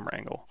down camera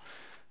angle.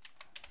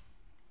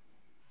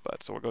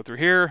 But so we'll go through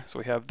here. So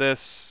we have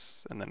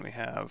this, and then we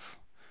have,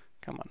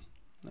 come on,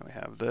 then we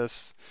have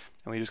this.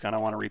 And we just kind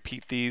of want to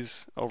repeat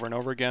these over and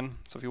over again.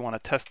 So if you want to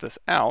test this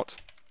out,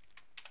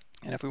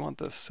 and if we want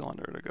this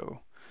cylinder to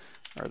go,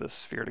 or this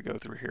sphere to go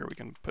through here, we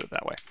can put it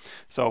that way.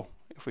 So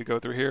if we go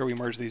through here, we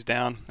merge these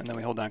down, and then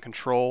we hold down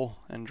Control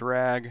and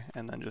drag,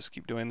 and then just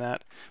keep doing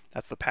that.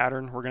 That's the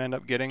pattern we're going to end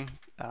up getting.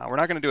 We're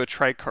not going to do a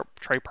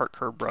tripart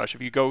curve brush.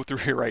 If you go through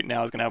here right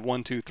now, it's going to have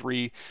 1, 2,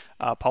 3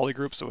 poly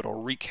groups, so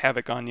it'll wreak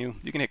havoc on you.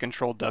 You can hit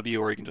Control W,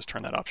 or you can just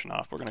turn that option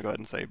off. We're going to go ahead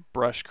and say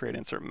Brush, Create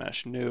Insert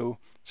Mesh, New,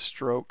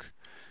 Stroke,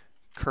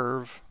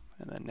 Curve,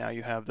 and then now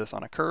you have this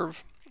on a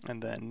curve.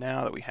 And then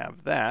now that we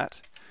have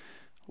that,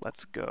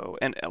 let's go,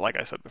 and like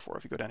I said before,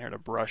 if you go down here to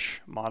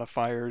brush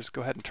modifiers,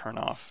 go ahead and turn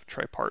off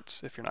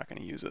triparts if you're not going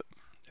to use it,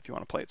 if you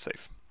want to play it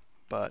safe.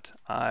 But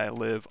I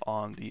live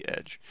on the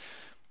edge.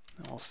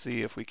 And we'll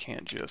see if we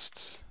can't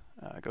just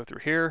go through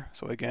here.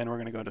 So again, we're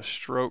going to go to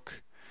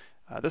stroke.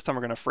 This time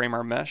we're going to frame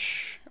our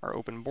mesh, our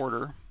open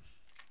border,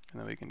 and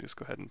then we can just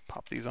go ahead and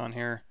pop these on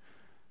here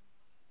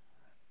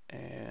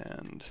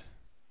and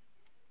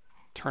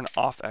turn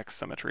off X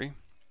symmetry.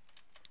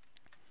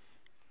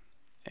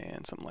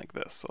 And something like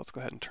this. So let's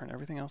go ahead and turn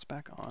everything else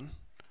back on.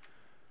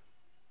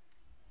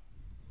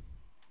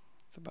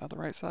 It's about the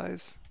right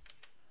size.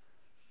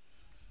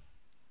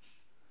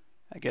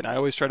 Again, I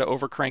always try to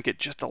overcrank it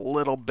just a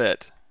little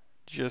bit,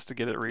 just to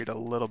get it read a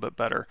little bit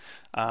better.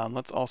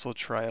 Let's also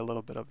try a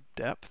little bit of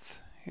depth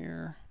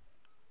here.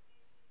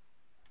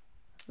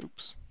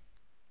 Oops.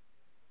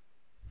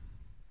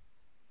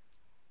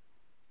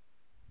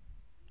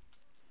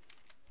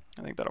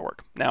 I think that'll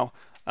work. Now,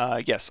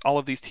 yes, all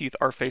of these teeth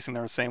are facing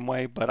the same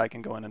way, but I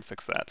can go in and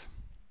fix that.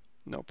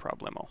 No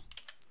problemo.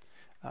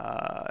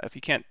 If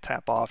you can't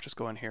tap off, just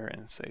go in here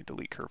and say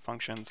delete curve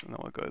functions, and then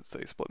we'll go ahead and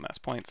say split mass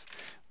points.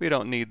 We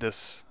don't need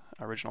this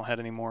original head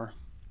anymore,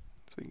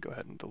 so we can go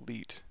ahead and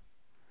delete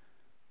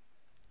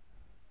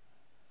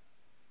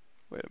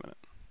wait a minute.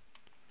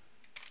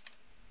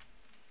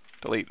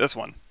 Delete this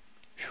one.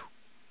 Whew.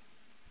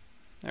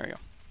 There we go.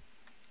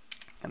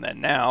 And then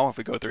now, if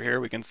we go through here,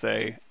 we can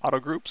say auto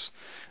groups,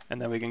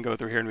 and then we can go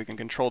through here and we can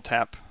control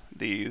tap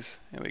these,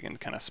 and we can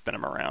kind of spin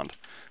them around.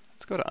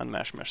 Let's go to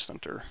Unmask Mesh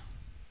Center.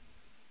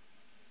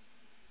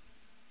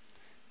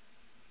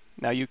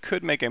 Now you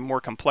could make a more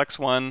complex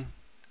one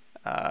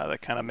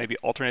that kind of maybe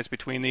alternates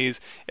between these.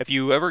 If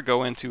you ever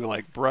go into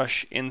like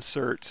brush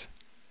insert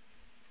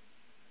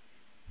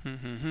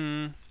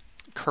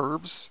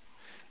curves,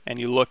 and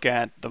you look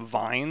at the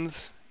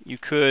vines, you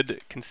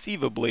could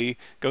conceivably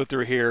go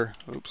through here.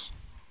 Oops.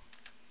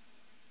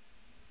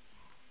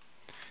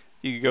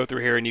 You could go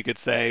through here and you could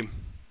say,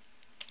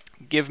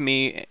 give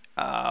me,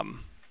 I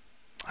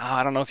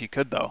don't know if you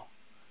could though.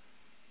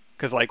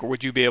 Because like,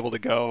 would you be able to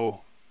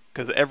go,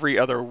 because every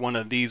other one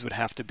of these would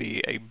have to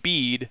be a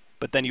bead,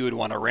 but then you would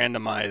want to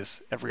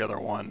randomize every other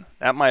one.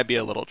 That might be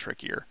a little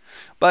trickier.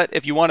 But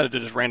if you wanted to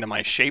just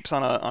randomize shapes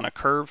on a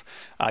curve,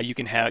 you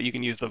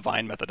can use the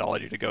vine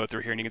methodology to go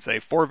through here, and you can say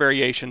 4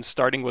 variations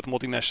starting with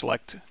multi-mesh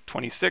select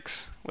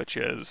 26, which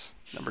is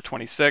number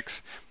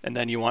 26, and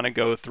then you want to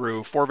go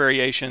through 4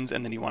 variations,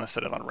 and then you want to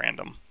set it on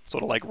random. So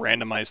it'll like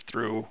randomize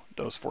through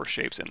those 4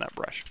 shapes in that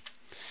brush.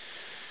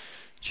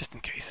 Just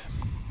in case.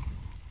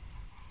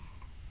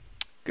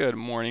 Good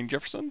morning,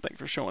 Jefferson. Thanks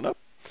for showing up.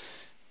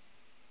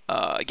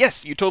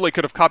 Yes, you totally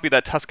could have copied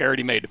that tusk I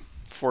already made,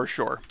 for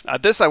sure.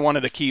 This I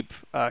wanted to keep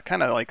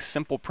kind of like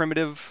simple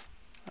primitive,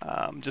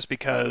 just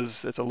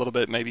because it's a little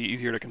bit maybe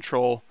easier to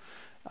control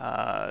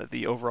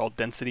the overall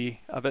density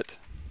of it.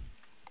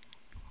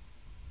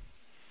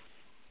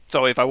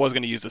 So if I was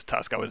going to use this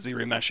tusk, I would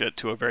ZRemesh it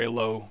to a very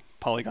low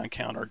polygon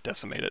count or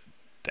decimate it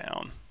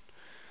down.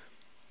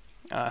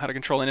 How to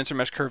control an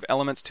insert-mesh curve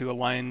elements to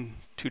align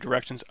 2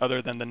 directions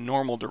other than the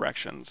normal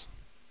directions.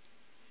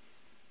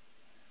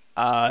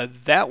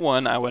 That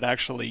one I would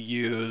actually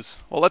use.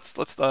 Well, let's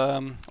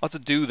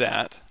do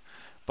that,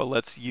 but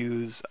let's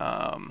use.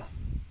 How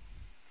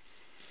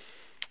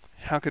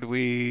could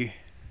we?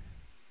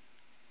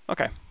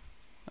 Okay,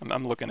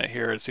 I'm looking at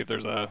here to see if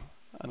there's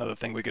another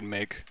thing we can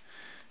make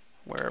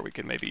where we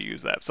could maybe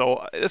use that.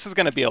 So this is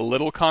going to be a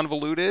little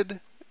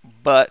convoluted,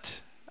 but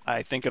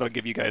I think it'll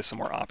give you guys some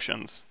more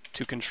options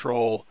to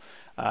control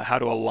how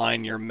to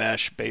align your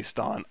mesh based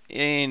on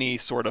any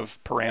sort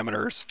of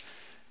parameters.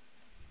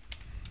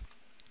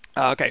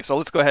 Okay, so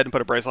let's go ahead and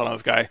put a bracelet on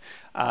this guy.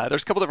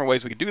 There's a couple different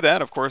ways we could do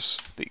that. Of course,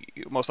 the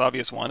most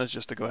obvious one is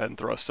just to go ahead and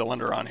throw a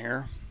cylinder on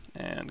here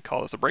and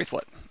call this a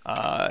bracelet.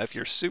 If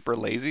you're super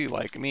lazy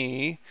like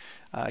me,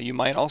 you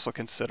might also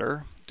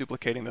consider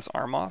duplicating this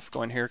arm off.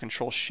 Go in here,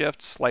 Control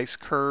Shift, Slice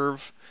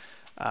Curve.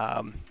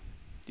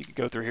 You can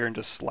go through here and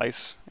just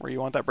slice where you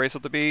want that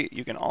bracelet to be.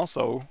 You can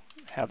also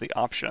have the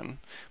option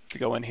to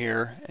go in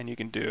here and you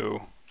can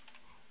do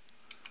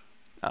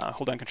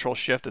hold down Control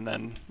Shift and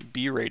then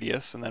B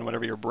radius, and then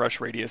whatever your brush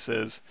radius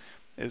is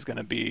going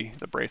to be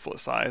the bracelet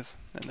size.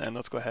 And then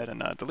let's go ahead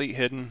and delete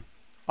hidden,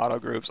 auto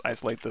groups,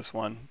 isolate this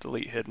one,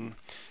 delete hidden,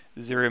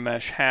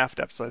 ZRemesh half,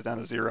 depth size down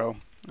to 0,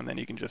 and then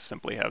you can just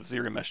simply have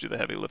ZRemesh do the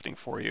heavy lifting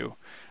for you.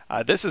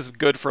 This is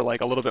good for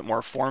like a little bit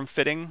more form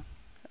fitting,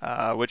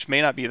 which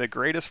may not be the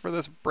greatest for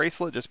this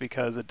bracelet just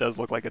because it does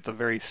look like it's a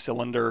very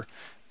cylinder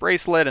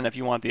bracelet, and if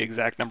you want the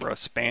exact number of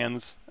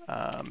spans,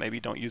 maybe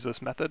don't use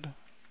this method.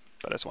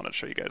 But I just wanted to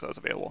show you guys that was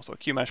available. So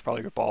QMesh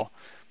polygrip ball,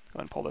 go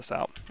ahead and pull this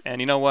out.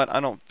 And you know what? I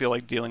don't feel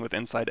like dealing with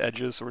inside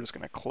edges, so we're just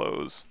going to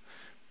close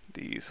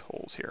these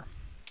holes here.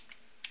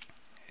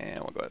 And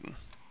we'll go ahead and,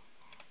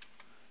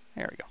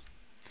 there we go.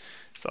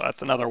 So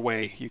that's another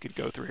way you could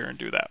go through here and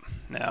do that.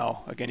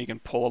 Now, again, you can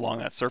pull along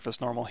that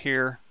surface normal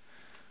here.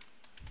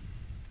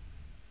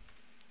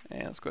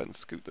 And let's go ahead and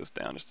scoot this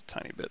down just a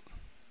tiny bit.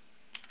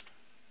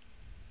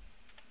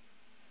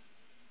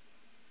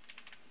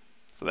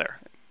 So there.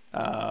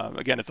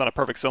 Again, it's not a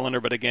perfect cylinder,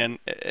 but again,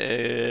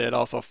 it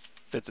also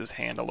fits his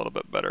hand a little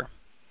bit better.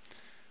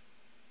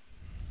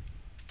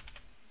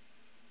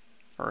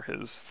 Or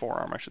his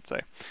forearm, I should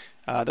say.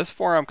 This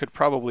forearm could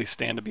probably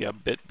stand to be a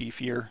bit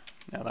beefier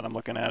now that I'm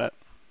looking at it.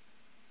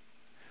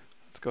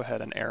 Let's go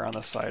ahead and err on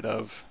the side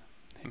of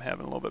him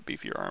having a little bit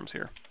beefier arms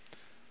here.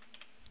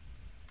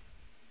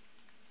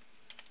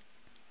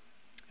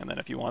 And then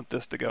if you want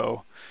this to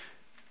go,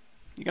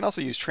 you can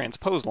also use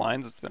transpose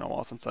lines. It's been a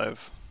while since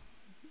I've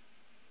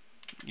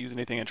used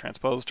anything in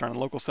transpose. Turn on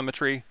local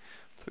symmetry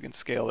so we can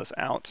scale this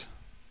out.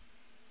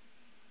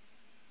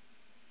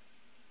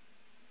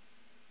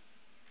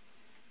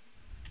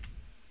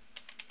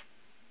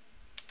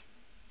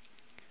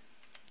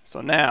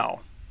 So now,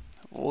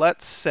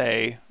 let's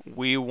say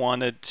we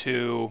wanted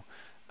to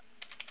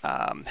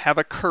have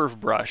a curve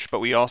brush, but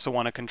we also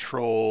want to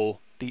control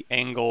the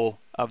angle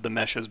of the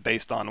meshes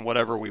based on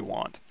whatever we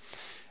want.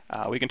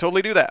 We can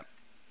totally do that.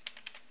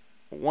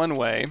 One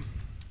way,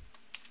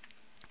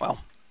 well,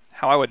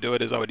 how I would do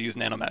it is I would use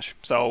NanoMesh.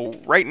 So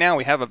right now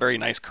we have a very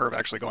nice curve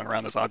actually going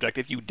around this object.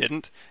 If you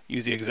didn't,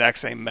 use the exact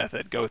same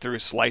method. Go through,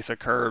 slice a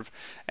curve,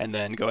 and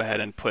then go ahead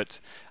and put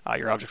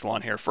your objects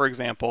along here. For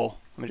example,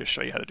 Let me just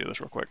show you how to do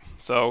this real quick.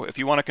 So if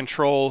you want to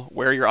control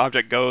where your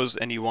object goes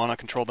and you want to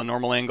control the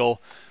normal angle,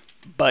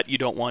 but you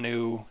don't want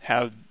to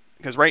have,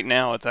 because right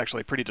now it's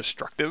actually pretty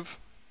destructive,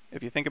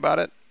 if you think about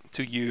it,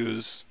 to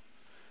use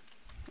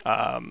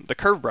the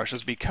curve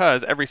brushes,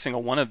 because every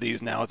single one of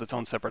these now is its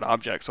own separate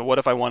object. So what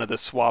if I wanted to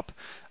swap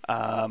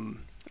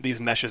these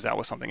meshes out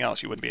with something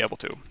else? You wouldn't be able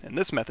to. In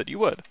this method, you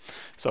would.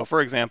 So for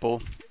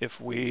example,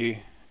 if we,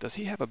 does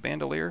he have a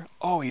bandolier?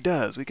 Oh, he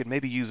does. We could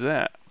maybe use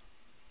that.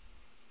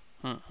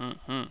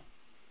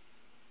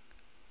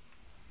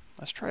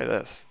 Let's try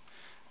this.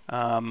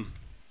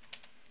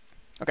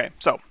 Okay,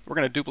 so we're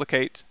going to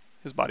duplicate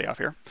his body off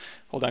here.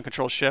 Hold down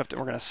Control Shift, and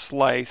we're going to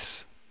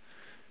slice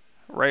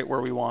right where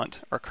we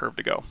want our curve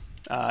to go.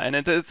 And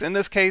it's in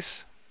this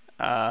case,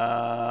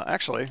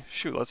 actually,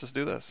 shoot, let's just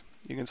do this.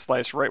 You can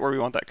slice right where we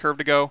want that curve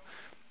to go.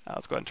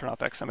 Let's go ahead and turn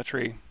off X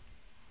symmetry.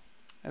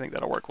 I think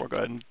that'll work. We'll go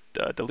ahead and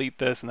delete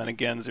this, and then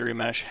again,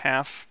 ZBrush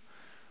half.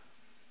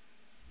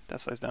 That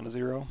size down to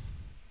 0.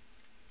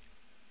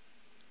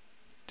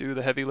 Do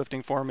the heavy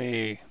lifting for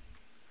me.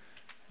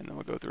 And then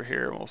we'll go through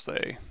here and we'll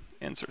say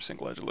insert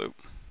single edge loop.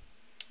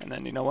 And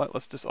then you know what?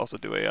 Let's just also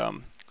do a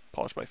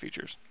polish by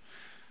features.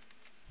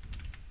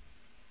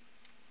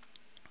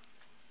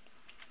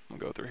 We'll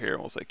go through here and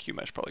we'll say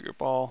QMesh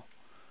polygroup all.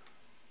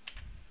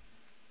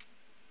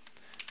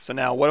 So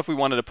now what if we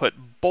wanted to put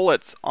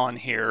bullets on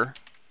here,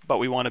 but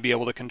we want to be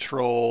able to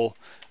control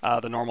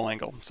the normal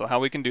angle? So how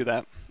we can do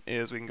that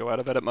is we can go out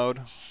of edit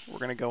mode. We're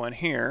going to go in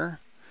here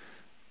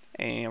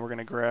and we're going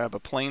to grab a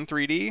plane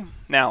 3D.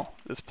 Now,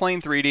 this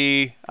plane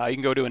 3D, you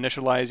can go to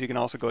initialize. You can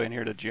also go in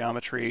here to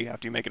geometry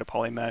after you make it a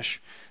poly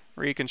mesh,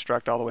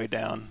 reconstruct all the way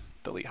down,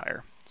 delete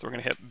higher. So we're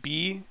going to hit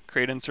B,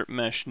 create insert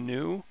mesh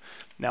new.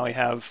 Now we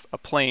have a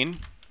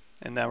plane,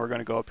 and now we're going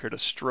to go up here to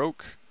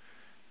stroke,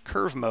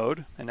 curve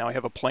mode, and now we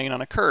have a plane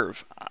on a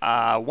curve.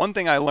 One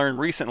thing I learned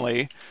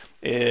recently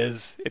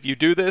is if you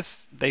do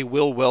this, they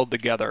will weld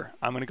together.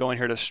 I'm going to go in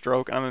here to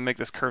stroke, and I'm going to make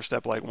this curve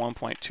step like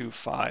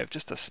 1.25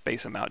 just to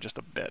space them out just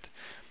a bit,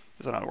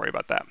 so I don't have to worry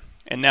about that.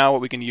 And now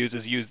what we can use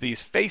is use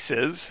these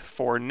faces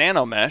for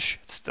NanoMesh.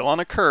 It's still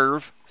on a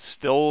curve,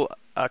 still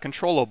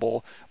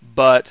controllable,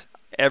 but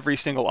every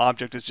single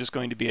object is just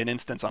going to be an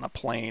instance on a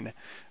plane.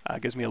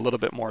 Gives me a little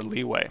bit more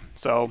leeway.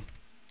 So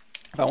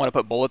if I want to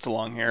put bullets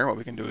along here, what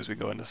we can do is we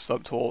go into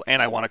Subtool,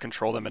 and I want to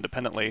control them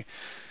independently.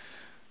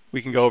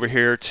 We can go over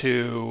here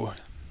to,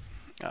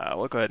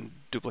 we'll go ahead and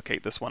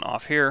duplicate this one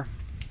off here.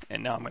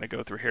 And now I'm going to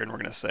go through here and we're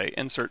going to say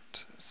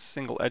Insert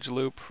Single Edge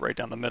Loop right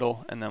down the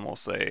middle. And then we'll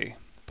say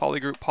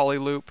Polygroup Poly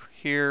Loop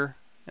here.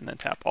 And then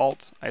tap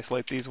Alt,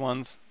 isolate these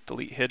ones,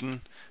 delete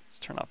Hidden. Let's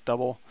turn off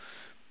Double.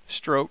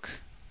 Stroke,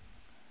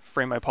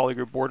 frame my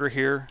polygroup border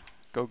here.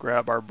 Go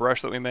grab our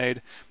brush that we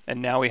made,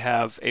 and now we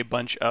have a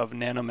bunch of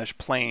NanoMesh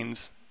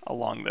planes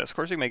along this. Of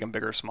course, you can make them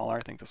bigger or smaller. I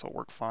think this will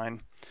work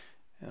fine.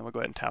 And we'll go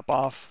ahead and tap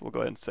off. We'll go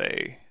ahead and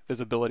say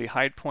visibility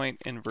hide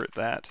point, invert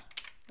that,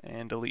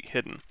 and delete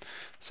hidden.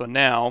 So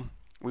now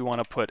we want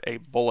to put a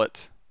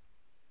bullet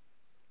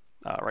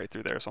right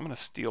through there. So I'm going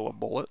to steal a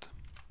bullet.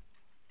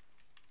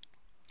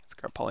 Let's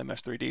grab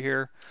Polymesh 3D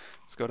here.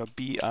 Let's go to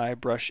BI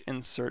brush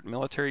insert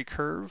military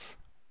curve,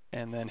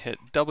 and then hit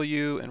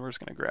W, and we're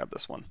just going to grab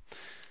this one.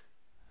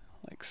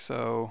 Like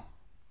so.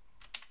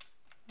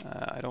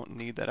 I don't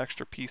need that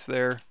extra piece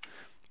there.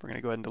 We're going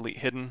to go ahead and delete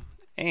hidden.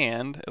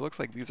 And it looks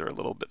like these are a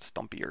little bit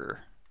stumpier.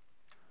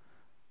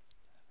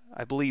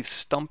 I believe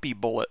stumpy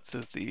bullets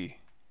is the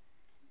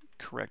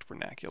correct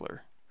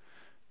vernacular.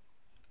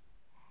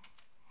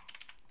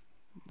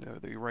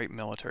 The right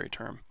military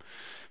term.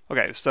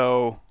 Okay,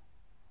 so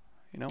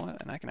you know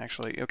what? And I can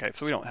actually, okay,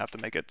 so we don't have to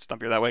make it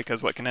stumpier that way,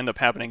 because what can end up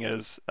happening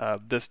is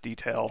this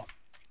detail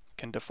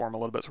can deform a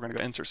little bit. So we're going to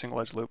go insert single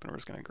edge loop, and we're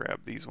just going to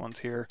grab these ones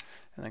here,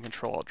 and then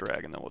Control Alt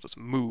drag, and then we'll just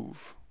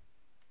move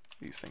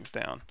these things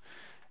down.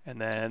 And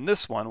then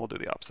this one, we'll do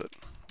the opposite.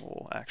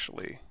 We'll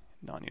actually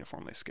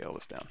non-uniformly scale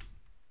this down.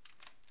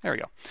 There we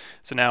go.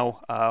 So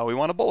now we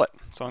want a bullet.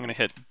 So I'm going to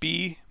hit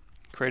B,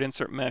 create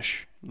insert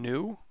mesh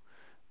new,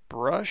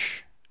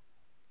 brush,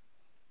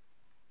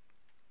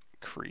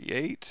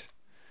 create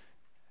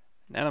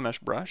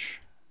NanoMesh brush,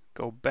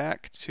 go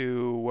back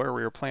to where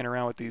we were playing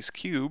around with these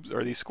cubes,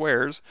 or these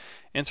squares,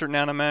 insert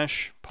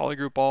NanoMesh,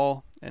 polygroup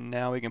all, and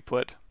now we can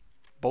put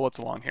bullets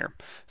along here.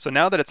 So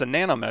now that it's a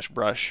NanoMesh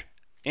brush,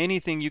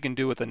 anything you can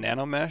do with a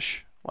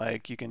NanoMesh,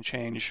 like you can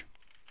change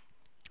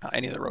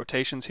any of the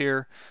rotations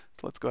here.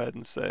 So let's go ahead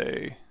and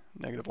say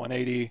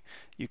 -180.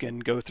 You can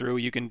go through,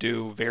 you can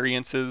do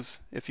variances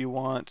if you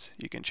want.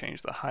 You can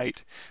change the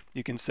height.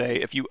 You can say,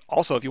 if you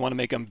want to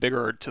make them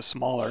bigger to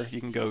smaller,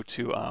 you can go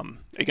to,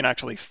 you can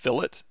actually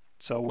fill it.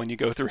 So when you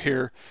go through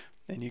here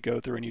and you go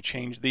through and you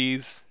change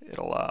these,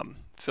 it'll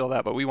fill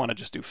that, but we want to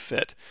just do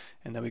fit,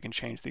 and then we can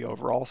change the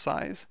overall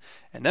size.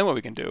 And then what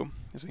we can do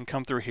is we can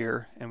come through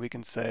here and we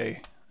can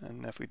say,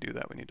 and if we do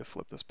that, we need to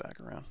flip this back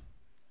around.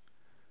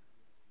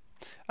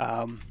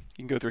 You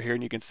can go through here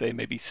and you can say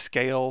maybe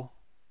scale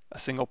a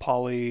single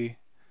poly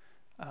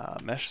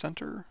mesh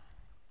center,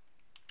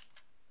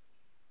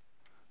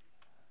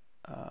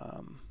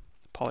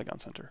 polygon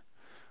center.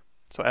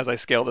 So as I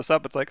scale this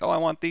up, it's like, oh, I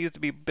want these to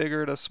be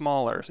bigger to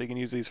smaller. So you can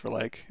use these for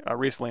like,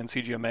 recently in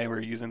CGMA, we're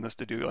using this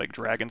to do like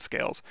dragon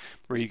scales,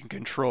 where you can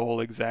control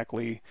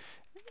exactly,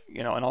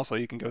 you know, and also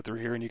you can go through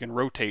here and you can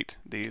rotate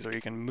these, or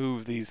you can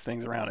move these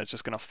things around. It's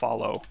just going to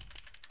follow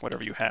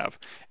whatever you have.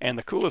 And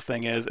the coolest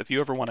thing is, if you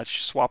ever want to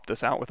swap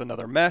this out with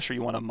another mesh, or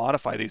you want to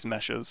modify these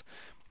meshes,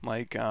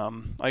 like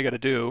all you got to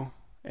do,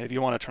 if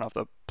you want to turn off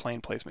the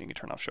plane placement, you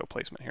can turn off show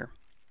placement here.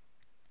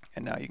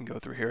 And now you can go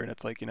through here and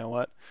it's like, you know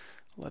what?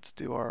 Let's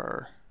do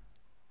our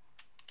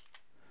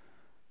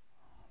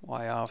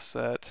Y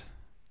offset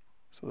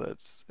so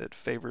that it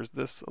favors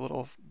this a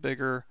little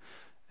bigger,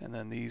 and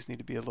then these need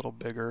to be a little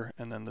bigger,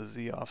 and then the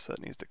Z offset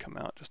needs to come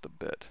out just a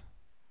bit,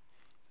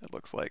 it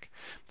looks like.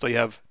 So you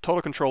have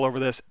total control over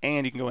this,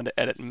 and you can go into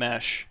edit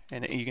mesh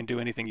and you can do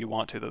anything you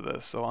want to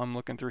this. So I'm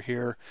looking through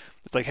here,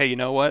 it's like, hey, you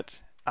know what?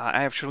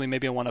 I actually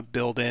maybe I want to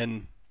build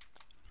in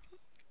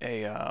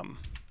a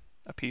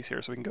piece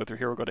here. So we can go through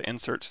here, we'll go to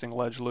insert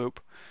single edge loop,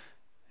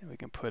 and we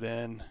can put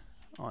in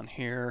on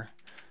here,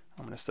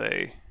 I'm going to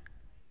say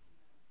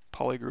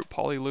polygroup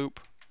polyloop,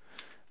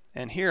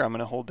 and here I'm going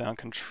to hold down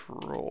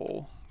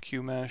control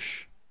Q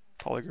mesh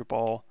polygroup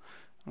all.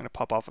 I'm going to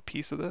pop off a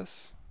piece of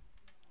this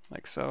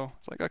like so.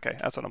 It's like, okay,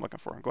 that's what I'm looking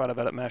for. Go out of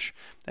edit mesh,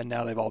 and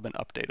now they've all been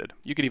updated.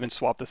 You could even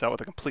swap this out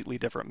with a completely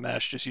different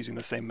mesh just using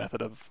the same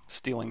method of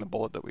stealing the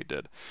bullet that we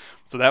did.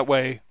 So that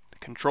way,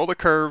 control the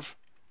curve,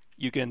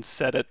 you can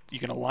set it, you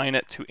can align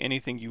it to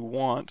anything you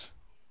want,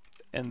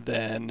 and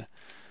then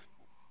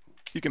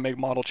you can make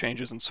model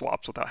changes and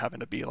swaps without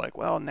having to be like,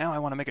 well, now I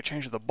want to make a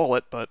change to the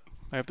bullet, but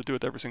I have to do it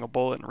to every single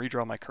bullet and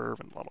redraw my curve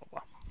and blah, blah,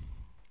 blah.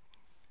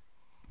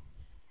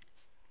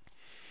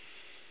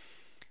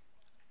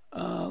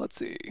 Let's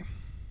see.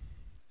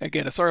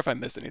 Again, sorry if I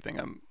missed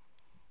anything.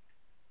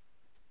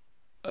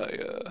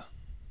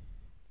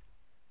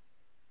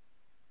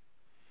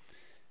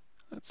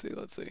 Let's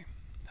see.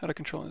 How to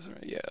control this?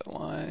 Yeah,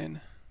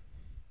 line.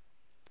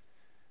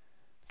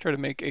 Try to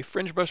make a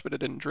fringe brush, but it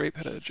didn't drape.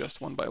 Had to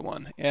adjust one by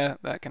one. Yeah,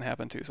 that can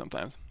happen too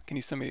sometimes. Can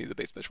you send me the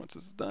base mesh once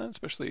it's done?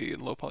 Especially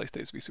in low poly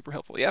states would be super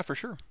helpful. Yeah, for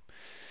sure.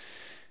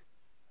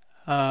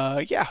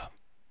 Yeah,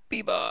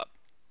 Bebop.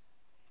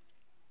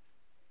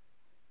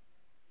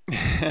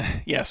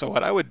 Yeah, so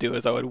what I would do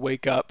is I would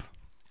wake up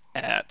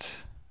at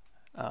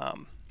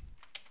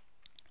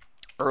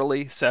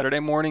early Saturday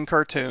morning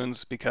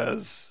cartoons,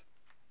 because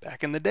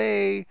back in the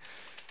day,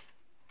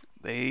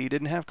 they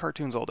didn't have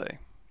cartoons all day.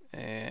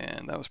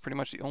 And that was pretty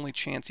much the only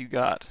chance you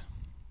got.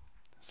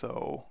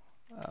 So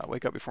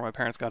wake up before my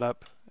parents got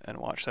up and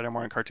watch Saturday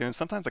morning cartoons.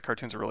 Sometimes the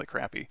cartoons are really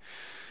crappy.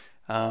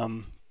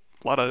 And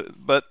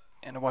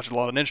I watched a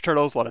lot of Ninja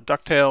Turtles, a lot of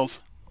DuckTales.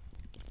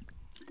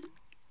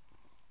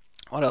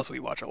 What else do we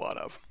watch a lot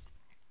of?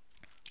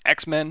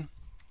 X-Men.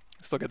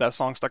 Still get that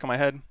song stuck in my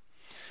head.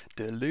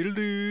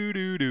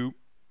 Do-do-do-do-do.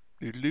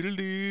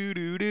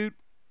 Do-do-do-do-do-do.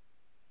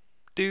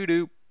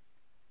 Do-do.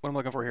 What am I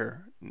looking for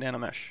here?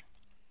 NanoMesh.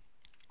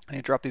 I need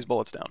to drop these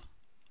bullets down.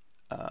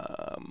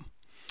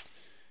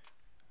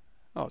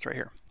 Oh, it's right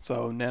here.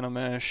 So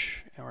NanoMesh,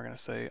 and we're going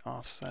to say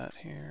offset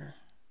here.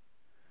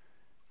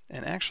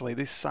 And actually,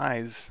 this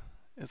size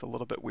is a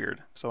little bit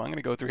weird. So I'm going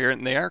to go through here,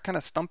 and they are kind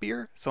of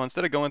stumpier. So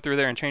instead of going through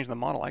there and changing the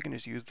model, I can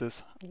just use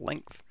this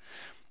length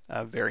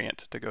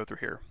variant to go through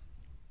here.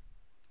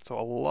 So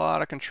a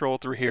lot of control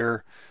through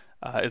here,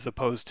 as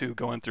opposed to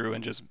going through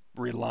and just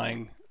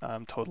relying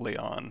totally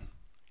on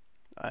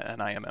an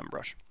IMM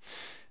brush.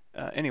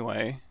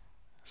 Anyway,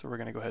 so we're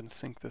going to go ahead and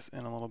sync this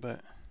in a little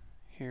bit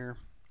here.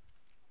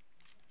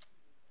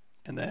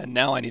 And then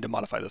now I need to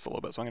modify this a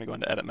little bit. So I'm going to go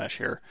into edit mesh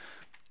here,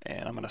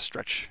 and I'm going to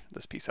stretch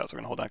this piece out. So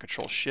we're going to hold down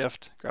Control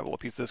Shift, grab a little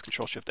piece of this,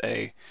 Control Shift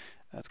A.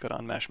 Let's go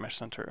down mesh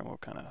center, and we'll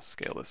kind of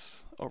scale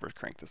this over,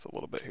 crank this a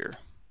little bit here.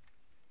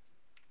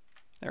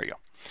 There we go.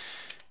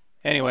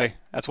 Anyway,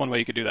 that's one way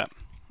you could do that.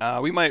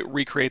 We might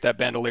recreate that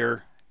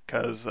bandolier,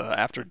 because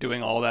after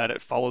doing all that,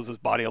 it follows his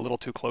body a little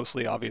too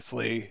closely,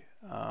 obviously.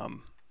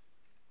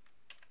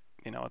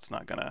 You know, it's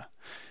not gonna,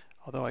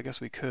 although I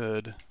guess we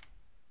could,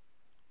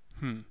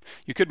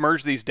 you could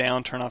merge these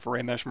down, turn off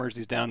array mesh, merge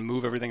these down,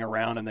 move everything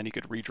around, and then you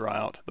could redraw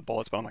out the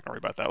bullets, but I'm not gonna worry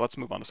about that. Let's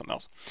move on to something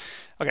else.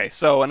 Okay,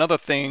 so another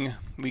thing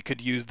we could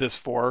use this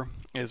for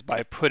is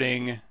by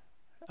putting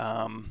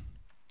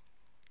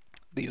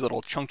these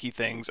little chunky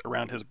things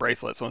around his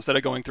bracelet. So instead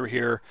of going through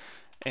here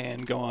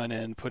and going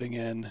and putting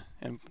in,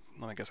 and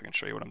well, I guess I can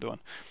show you what I'm doing,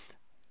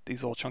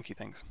 these little chunky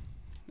things.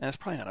 And it's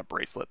probably not a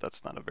bracelet,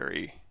 that's not a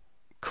very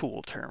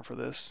cool term for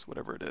this,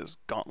 whatever it is,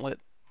 gauntlet,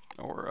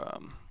 or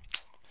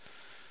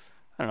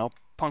I don't know,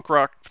 punk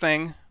rock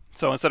thing.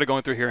 So instead of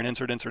going through here and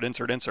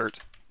insert,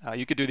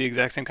 you could do the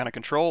exact same kind of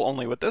control,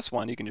 only with this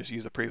one, you can just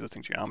use the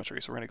pre-existing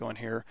geometry. So we're going to go in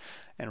here,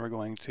 and we're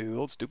going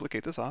to, let's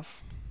duplicate this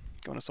off,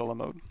 go into solo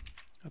mode.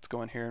 Let's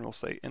go in here and we'll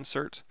say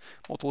insert,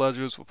 multiple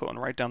edges, we'll put one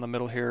right down the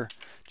middle here,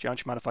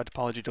 geometry modified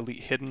topology, delete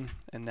hidden,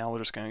 and now we're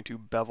just going to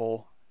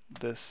bevel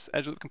this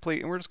edge loop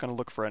complete, and we're just going to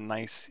look for a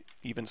nice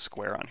even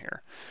square on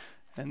here.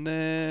 And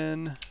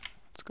then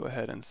let's go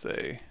ahead and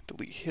say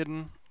delete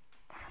hidden,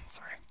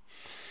 sorry.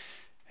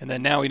 And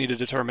then now we need to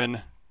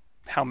determine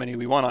how many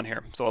we want on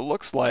here. So it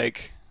looks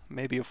like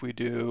maybe if we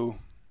do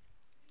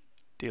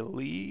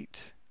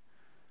delete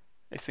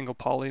a single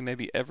poly,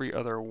 maybe every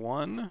other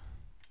one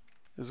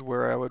is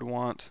where I would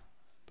want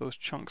those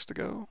chunks to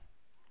go.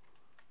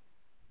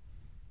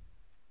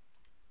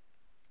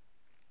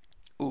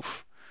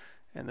 Oof.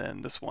 And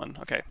then this one.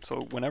 Okay,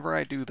 so whenever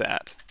I do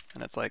that,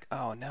 and it's like,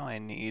 oh, now I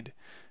need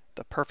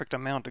the perfect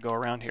amount to go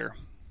around here,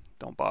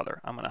 don't bother.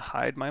 I'm going to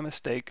hide my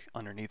mistake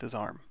underneath his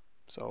arm.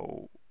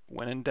 So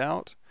when in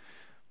doubt,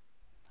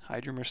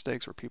 hide your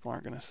mistakes where people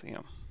aren't going to see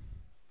them.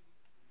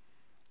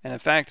 And in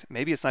fact,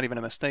 maybe it's not even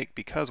a mistake,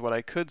 because what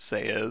I could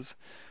say is,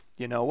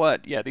 you know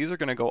what, yeah, these are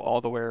going to go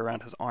all the way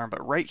around his arm,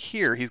 but right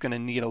here he's going to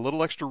need a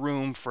little extra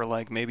room for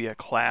like maybe a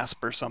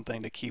clasp or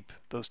something to keep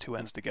those two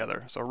ends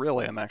together. So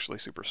really I'm actually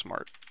super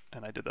smart,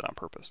 and I did that on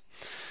purpose.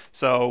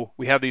 So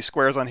we have these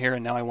squares on here,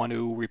 and now I want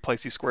to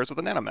replace these squares with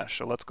a NanoMesh.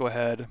 So let's go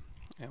ahead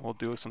and we'll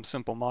do some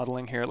simple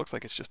modeling here. It looks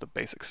like it's just a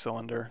basic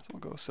cylinder. So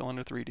we'll go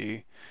cylinder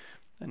 3D,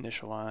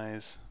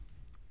 initialize.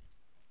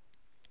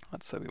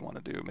 Let's say we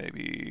want to do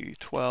maybe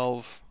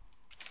 12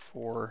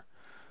 for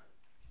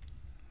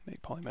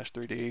make polymesh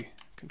 3D,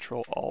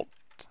 Control Alt,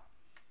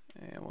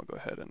 and we'll go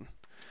ahead and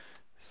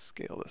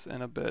scale this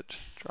in a bit,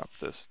 drop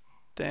this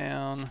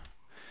down.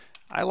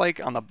 I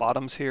like on the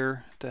bottoms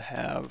here to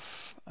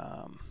have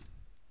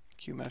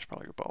QMesh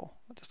polymer ball,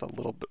 just a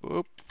little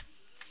bit,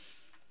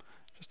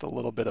 just a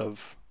little bit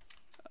of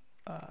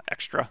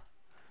extra.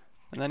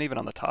 And then even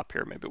on the top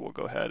here, maybe we'll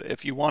go ahead.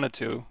 If you wanted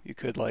to, you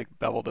could like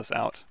bevel this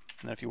out.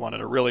 And then if you wanted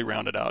to really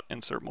round it out,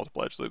 insert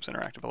multiple edge loops,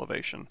 interactive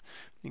elevation.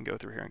 You can go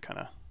through here and kind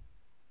of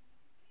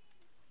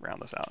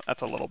round this out.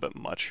 That's a little bit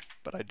much,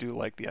 but I do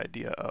like the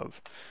idea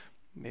of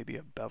maybe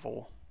a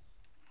bevel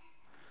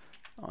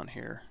on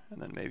here,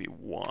 and then maybe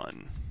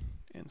one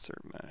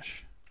insert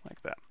mesh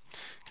like that.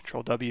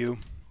 Control W,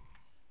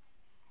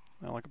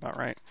 that look about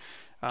right.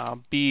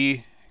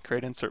 B,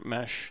 create insert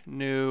mesh,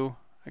 new.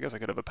 I guess I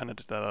could have appended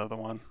to that other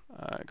one.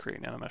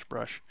 Create NanoMesh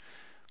brush.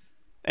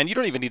 And you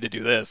don't even need to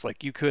do this.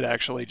 Like you could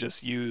actually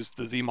just use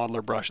the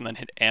ZModeler brush and then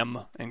hit M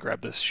and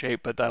grab this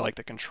shape, but I like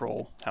to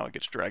control how it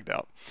gets dragged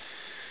out.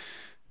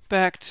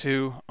 Back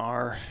to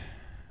our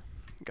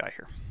guy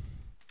here.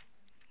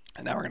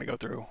 And now we're going to go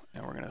through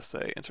and we're going to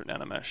say insert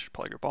NanoMesh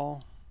polygroup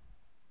ball,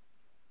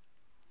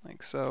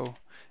 like so.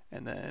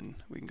 And then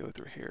we can go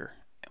through here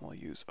and we'll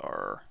use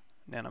our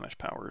NanoMesh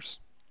powers.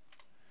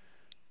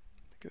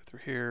 Go through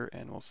here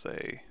and we'll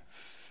say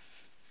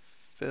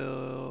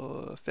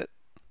fit.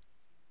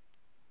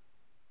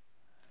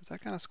 Does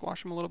that kind of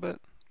squash them a little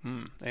bit?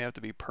 They have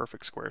to be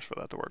perfect squares for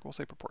that to work. We'll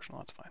say proportional,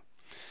 that's fine.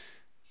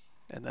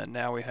 And then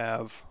now we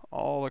have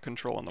all the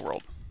control in the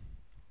world.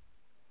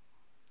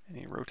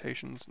 Any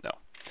rotations? No.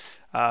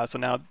 So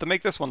now to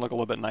make this one look a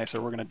little bit nicer,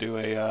 we're going to do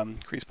a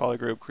crease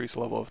polygroup, crease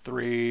level of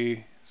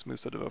 3, smooth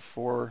set of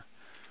 4.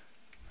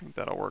 I think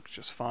that'll work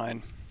just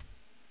fine.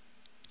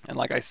 And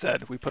like I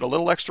said, we put a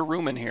little extra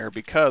room in here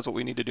because what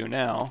we need to do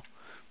now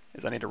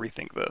is I need to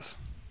rethink this.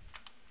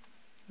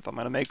 If I'm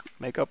going to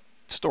make up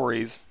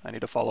stories, I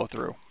need to follow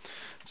through.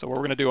 So what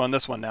we're going to do on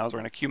this one now is we're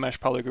going to QMesh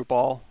polygroup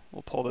all.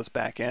 We'll pull this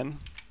back in,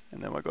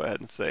 and then we'll go ahead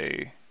and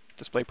say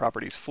display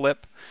properties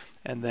flip,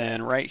 and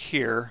then right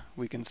here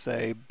we can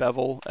say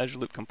bevel edge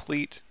loop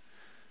complete,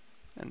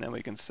 and then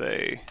we can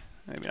say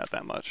maybe not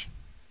that much.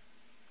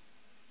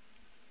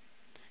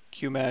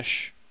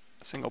 QMesh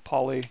single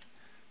poly,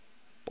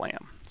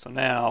 blam. So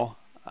now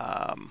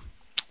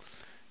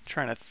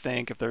trying to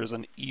think if there's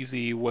an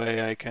easy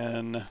way I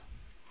can.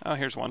 Oh,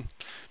 here's one.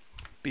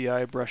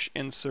 BI brush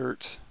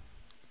insert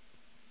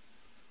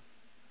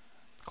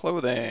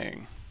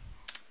clothing.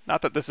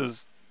 Not that this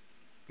is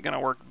gonna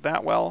work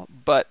that well,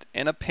 but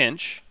in a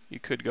pinch you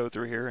could go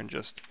through here and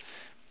just,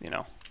 you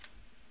know,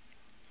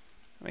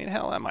 I mean,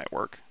 hell, that might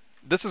work.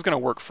 This is gonna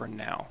work for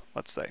now,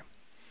 let's say.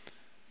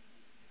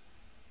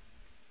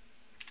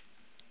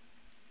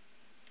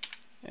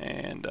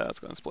 And let's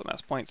go and split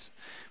mask points,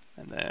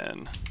 and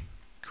then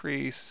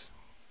crease.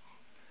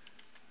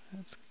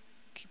 Let's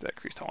keep that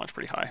crease tolerance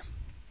pretty high.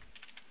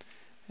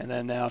 And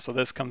then now, so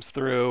this comes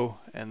through,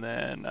 and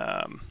then,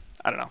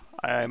 I don't know,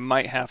 I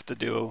might have to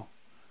do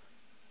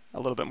a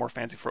little bit more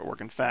fancy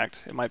footwork. In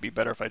fact, it might be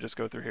better if I just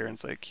go through here and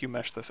say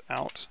QMesh this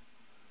out.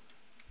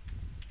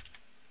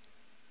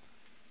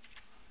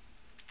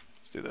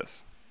 Let's do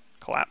this.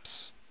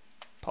 Collapse,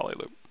 poly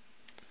loop.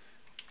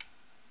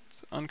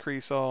 Let's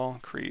uncrease all,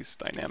 crease,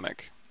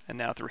 dynamic. And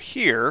now through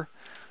here,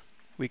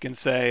 we can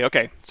say,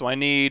 okay, so I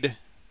need,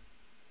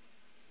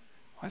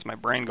 why is my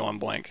brain going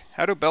blank?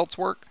 How do belts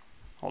work?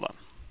 Hold on.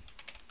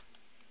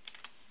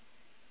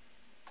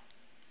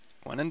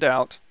 When in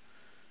doubt,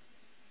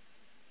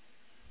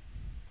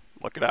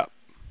 look it up.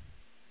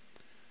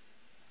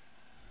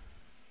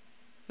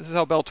 This is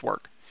how belts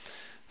work.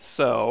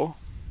 So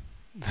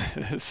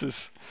this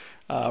is,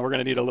 we're going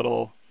to need a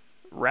little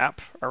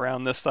wrap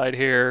around this side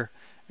here,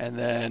 and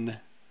then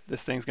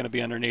this thing's going to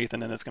be underneath,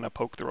 and then it's going to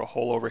poke through a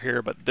hole over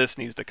here, but this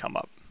needs to come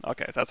up.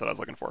 Okay, so that's what I was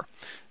looking for.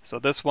 So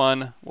this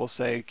one, we'll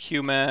say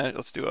QMesh,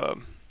 let's do a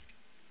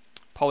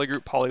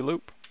polygroup,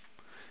 polyloop,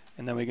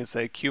 and then we can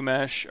say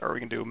QMesh, or we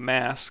can do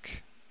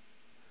mask,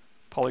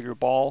 polygroup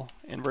all,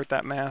 invert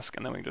that mask,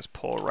 and then we can just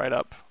pull right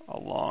up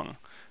along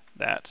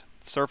that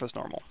surface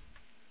normal.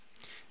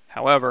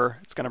 However,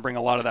 it's going to bring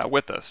a lot of that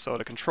with us, so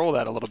to control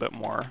that a little bit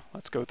more,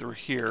 let's go through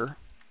here,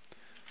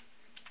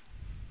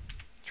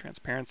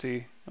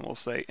 transparency, and we'll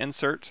say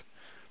insert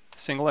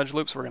single edge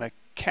loops. We're going to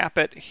cap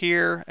it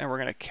here, and we're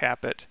going to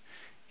cap it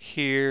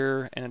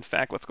here, and in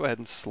fact, let's go ahead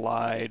and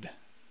slide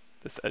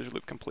this edge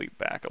loop complete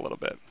back a little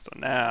bit. So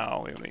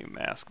now, when we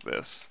mask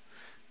this,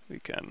 we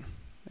can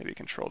maybe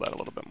control that a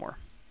little bit more.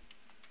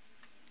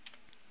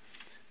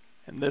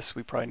 And this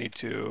we probably need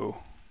to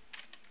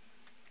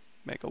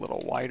make a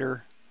little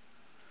wider,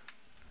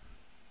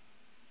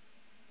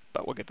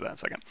 but we'll get to that in a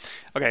second.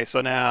 Okay,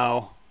 so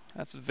now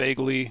that's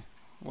vaguely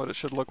what it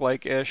should look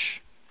like-ish.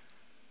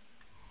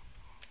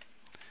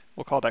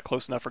 We'll call that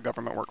close enough for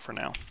government work for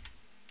now.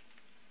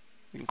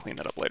 We can clean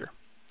that up later.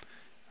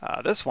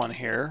 This one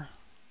here,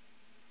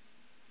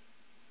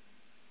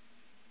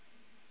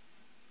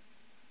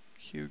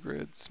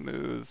 Q-grid,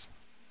 smooth.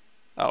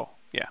 Oh,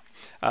 yeah.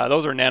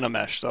 Those are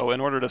NanoMesh, so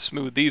in order to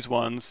smooth these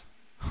ones,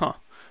 I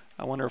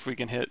wonder if we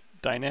can hit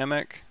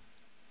dynamic.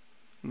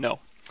 No.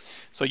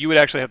 So you would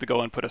actually have to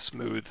go and put a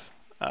smooth,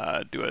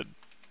 do a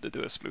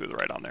smooth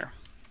right on there.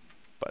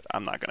 But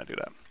I'm not going to do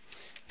that.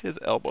 His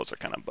elbows are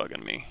kind of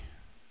bugging me.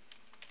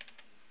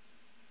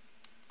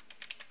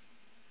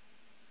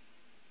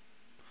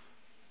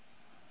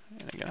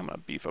 And again, I'm going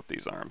to beef up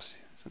these arms,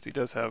 since he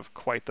does have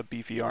quite the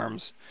beefy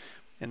arms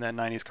in that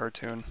 90s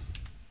cartoon.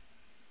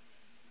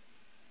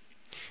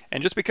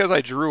 And just because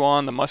I drew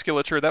on the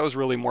musculature, that was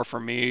really more for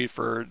me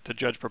to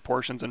judge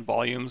proportions and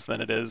volumes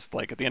than it is,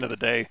 like, at the end of the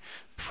day,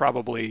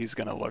 probably he's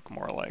going to look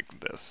more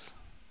like this.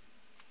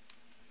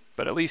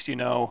 But at least you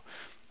know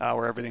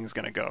where everything's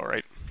going to go,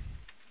 right?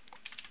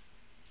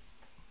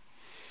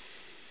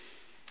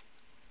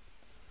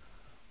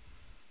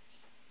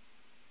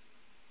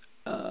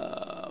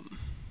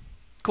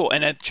 Cool,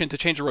 and to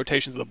change the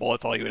rotations of the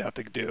bullets, all you would have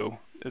to do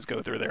is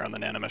go through there on the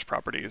NanoMesh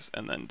properties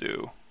and then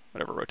do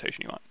whatever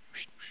rotation you want.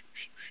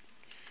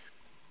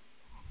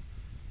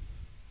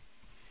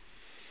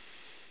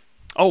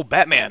 Oh,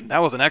 Batman,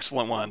 that was an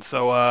excellent one.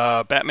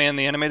 So Batman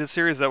the animated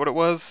series, is that what it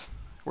was?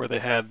 Where they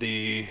had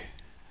the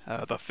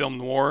film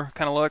noir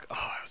kind of look?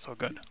 Oh, so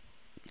good.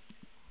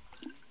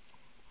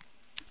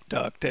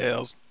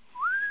 DuckTales.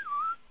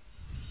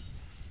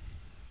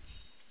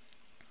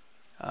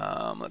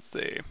 Let's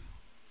see.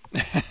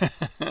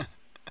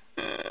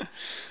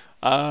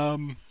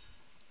 The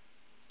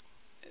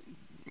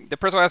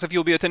person asked if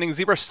you'll be attending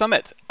ZBrush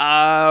Summit.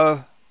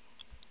 No.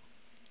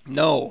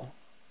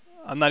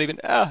 I'm not even,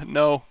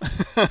 no.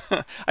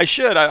 I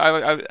should.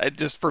 I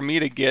just, for me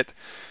to get,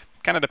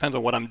 kind of depends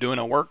on what I'm doing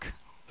at work.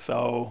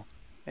 So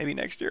maybe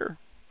next year.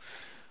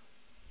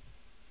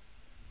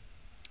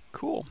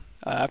 Cool.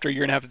 After a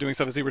year and a half of doing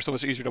stuff at ZBrush, so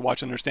much easier to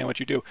watch and understand what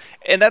you do.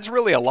 And that's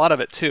really a lot of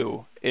it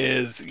too,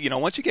 is, you know,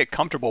 once you get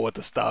comfortable with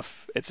the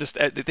stuff, it's just,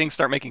 things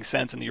start making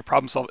sense and your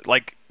problem solving,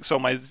 like, so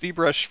my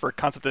ZBrush for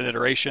concept and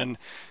iteration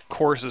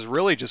course is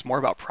really just more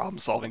about problem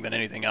solving than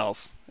anything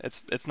else.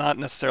 It's not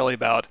necessarily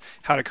about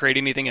how to create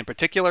anything in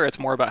particular, it's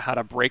more about how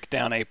to break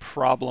down a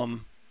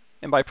problem.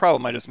 And by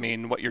problem, I just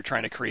mean what you're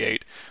trying to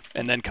create,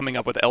 and then coming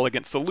up with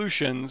elegant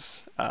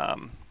solutions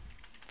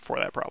for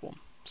that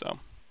problem. So,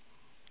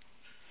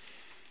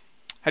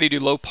 how do you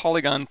do low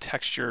polygon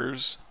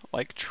textures,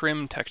 like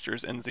trim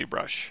textures in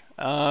ZBrush?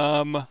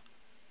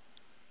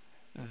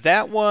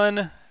 That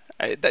one,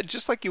 that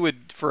just like you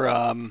would for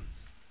kind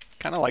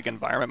of like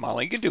environment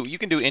modeling, you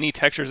can do any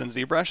textures in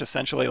ZBrush.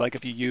 Essentially, like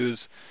if you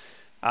use,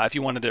 if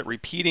you wanted it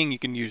repeating, you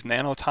can use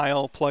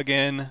NanoTile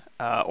plugin,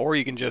 or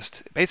you can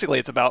just, basically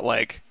it's about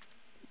like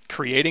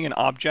creating an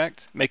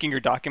object, making your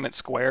document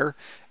square,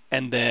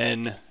 and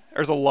then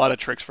there's a lot of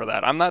tricks for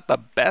that. I'm not the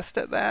best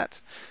at that,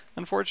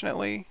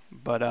 unfortunately,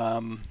 but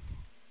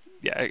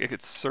yeah,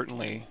 it's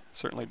certainly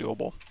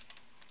doable.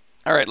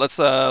 All right,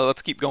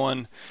 let's keep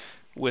going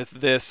with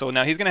this. So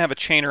now he's going to have a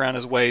chain around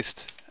his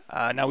waist.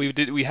 Now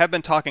we have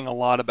been talking a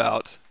lot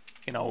about,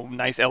 you know,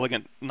 nice,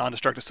 elegant,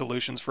 non-destructive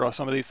solutions for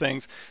some of these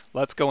things.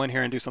 Let's go in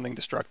here and do something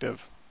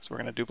destructive. So we're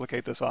going to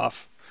duplicate this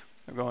off.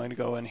 We're going to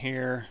go in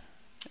here,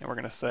 and we're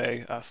going to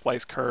say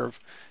slice curve,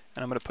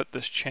 and I'm going to put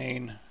this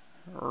chain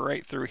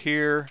right through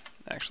here.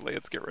 Actually,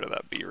 let's get rid of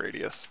that B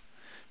radius.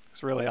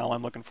 Because really all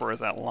I'm looking for is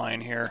that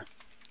line here.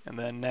 And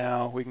then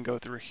now we can go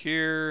through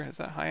here. Is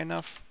that high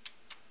enough?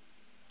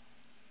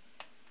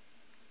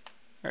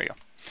 There you go.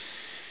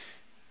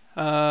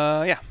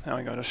 Yeah, now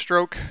we go to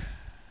stroke,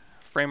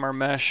 frame our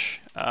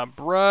mesh,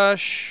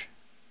 brush,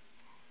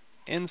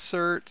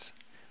 insert.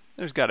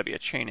 There's got to be a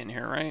chain in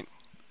here, right?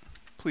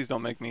 Please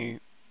don't make me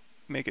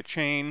make a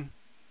chain.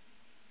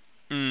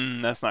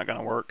 That's not going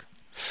to work.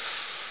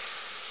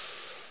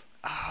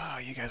 Ah,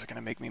 you guys are going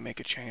to make me make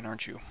a chain,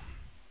 aren't you?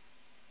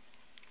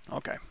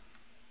 Okay.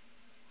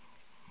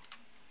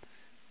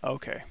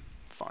 Okay,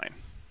 fine.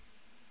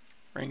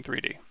 Ring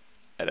 3D.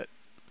 Edit.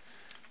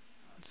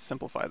 Let's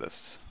simplify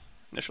this.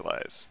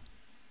 Initialize.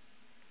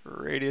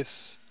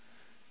 Radius,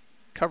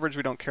 coverage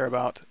we don't care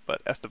about,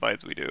 but S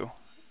divides we do,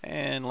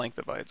 and length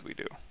divides we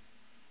do.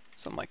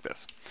 Something like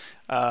this.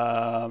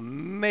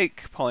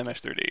 Make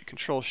PolyMesh 3D.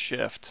 Control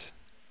Shift.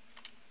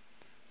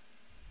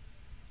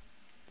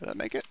 Did that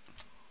make it?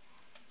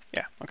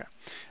 Yeah, okay.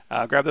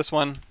 Grab this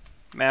one,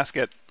 mask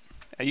it.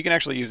 You can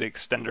actually use the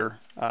extender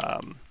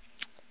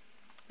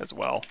as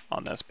well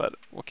on this, but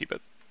we'll keep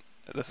it.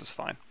 This is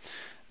fine.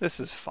 This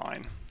is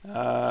fine.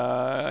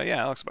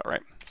 Yeah, it looks about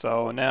right.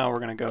 So now we're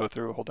going to go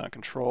through, hold down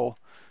Control,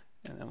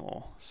 and then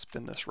we'll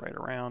spin this right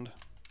around.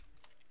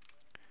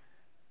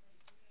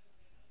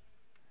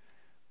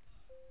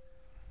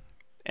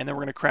 And then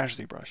we're going to crash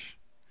ZBrush.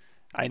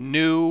 I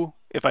knew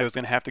if I was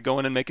going to have to go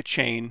in and make a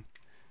chain,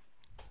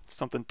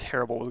 something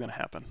terrible was going to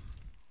happen.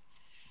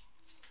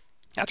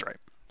 That's right.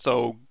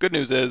 So good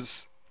news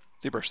is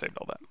ZBrush saved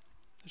all that.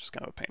 It's just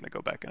kind of a pain to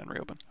go back in and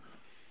reopen.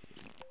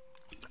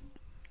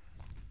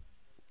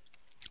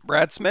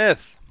 Brad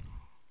Smith.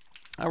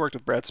 I worked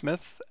with Brad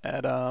Smith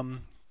at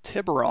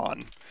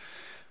Tiburon.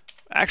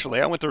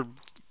 Actually, I went to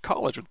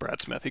college with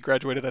Brad Smith. He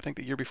graduated, I think,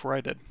 the year before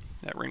I did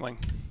at Ringling.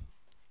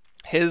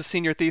 His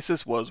senior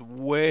thesis was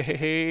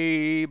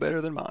way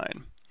better than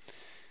mine.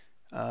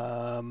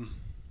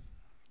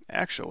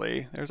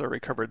 Actually, there's our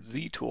recovered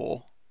Z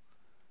tool,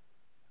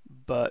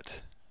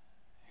 but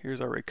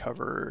here's our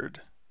recovered.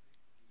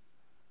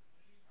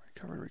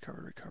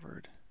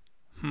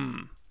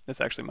 This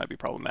actually might be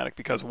problematic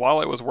because while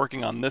I was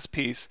working on this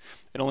piece,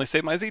 it only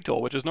saved my Z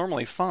tool, which is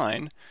normally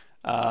fine.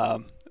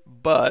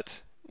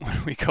 But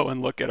when we go and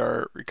look at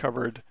our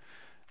recovered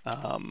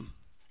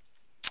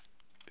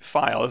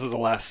file, this is the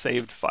last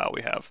saved file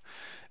we have,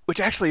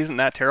 which actually isn't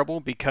that terrible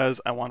because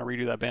I want to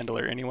redo that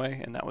bandolier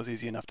anyway, and that was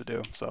easy enough to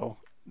do. So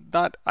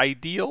not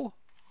ideal,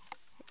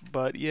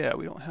 but yeah,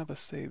 we don't have a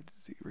saved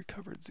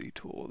recovered Z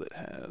tool that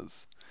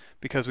has,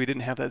 because we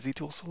didn't have that Z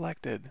tool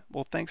selected.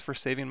 Well, thanks for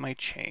saving my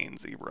chain,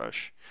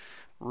 ZBrush.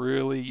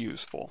 Really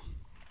useful.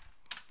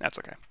 That's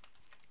okay.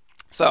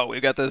 So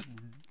we've got this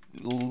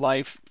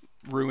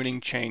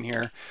life-ruining chain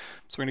here.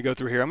 So we're going to go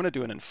through here. I'm going to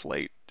do an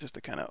inflate just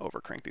to kind of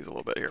over-crank these a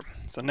little bit here.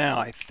 So now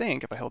I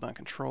think if I hold down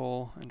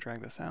Control and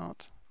drag this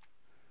out,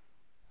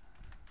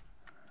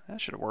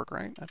 that should work,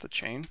 right? That's a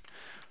chain.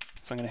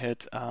 So I'm going to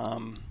hit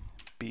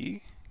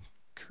B,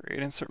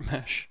 create insert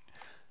mesh,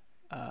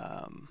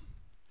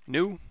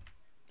 new,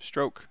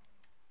 stroke,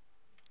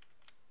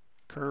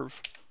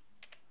 curve,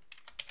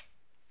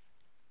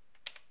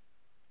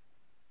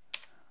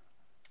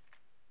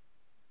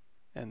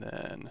 and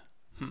then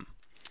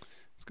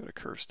let's go to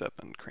curve step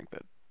and crank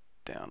that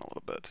down a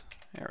little bit.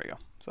 There we go.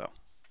 So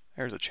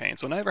there's a chain.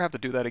 So now I never have to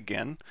do that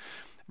again.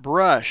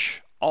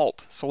 Brush,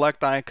 Alt,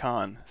 select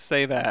icon,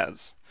 save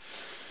as.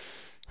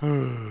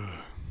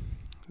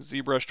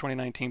 ZBrush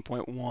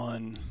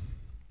 2019.1.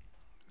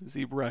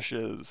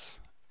 ZBrushes.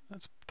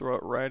 Let's throw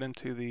it right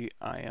into the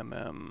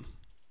IMM.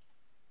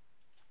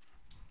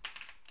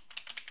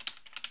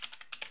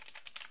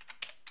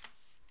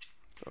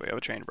 So we have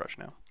a chain brush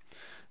now.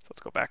 So let's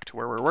go back to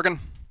where we're working.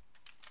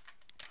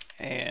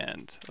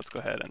 And let's go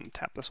ahead and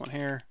tap this one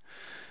here.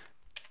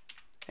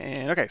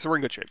 And okay, so we're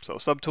in good shape. So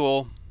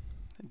subtool,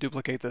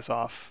 duplicate this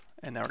off,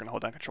 and now we're going to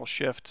hold down Control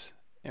Shift,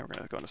 and we're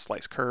going to go into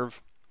Slice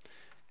Curve.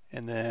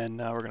 And then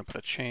we're going to put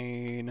a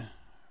chain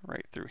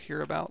right through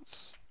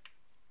hereabouts.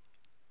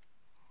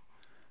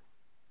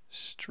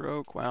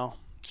 Stroke, well,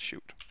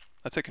 shoot.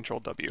 Let's hit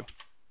Control W,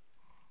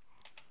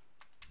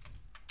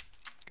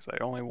 because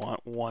I only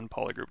want one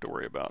polygroup to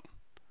worry about.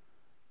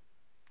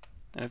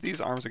 And if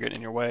these arms are getting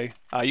in your way,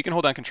 you can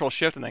hold down Control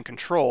Shift and then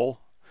Control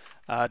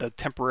to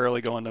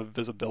temporarily go into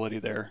visibility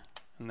there.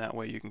 And that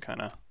way you can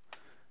kind of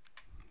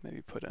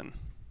maybe put in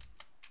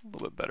a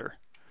little bit better.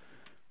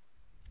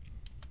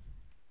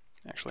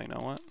 Actually, you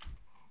know what?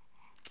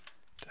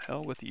 To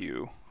hell with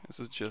you. This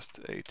is just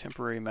a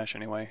temporary mesh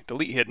anyway.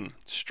 Delete hidden,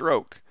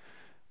 stroke,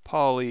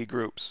 poly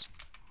groups,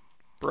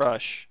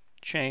 brush,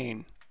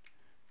 chain,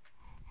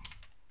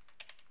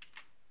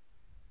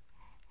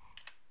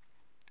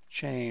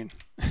 chain,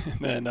 and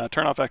then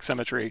turn off X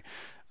symmetry.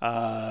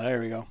 There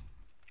we go.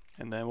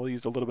 And then we'll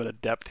use a little bit of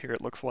depth here,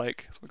 it looks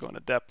like. So we'll go into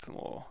depth and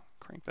we'll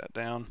crank that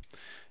down.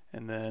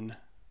 And then,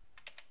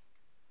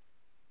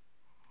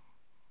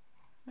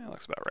 that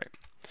looks about right.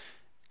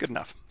 Good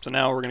enough. So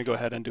now we're going to go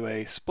ahead and do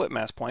a split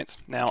mask points.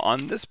 Now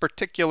on this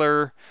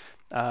particular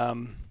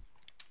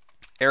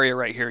area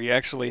right here, he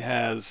actually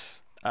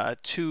has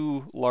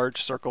two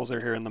large circles that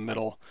are here in the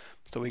middle.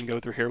 So we can go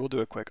through here. We'll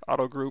do a quick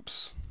auto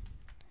groups.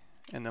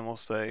 And then we'll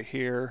say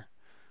here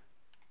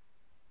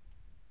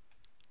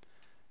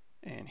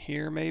and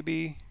here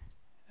maybe.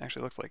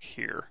 Actually, it looks like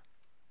here.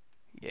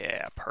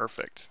 Yeah,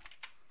 perfect.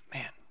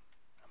 Man,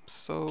 I'm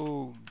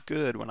so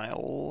good when I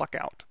luck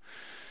out.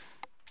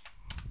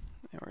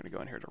 And we're going to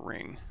go in here to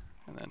ring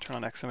and then turn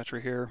on X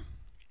symmetry here.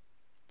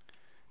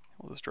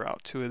 We'll just draw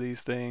out two of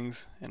these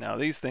things. And now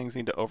these things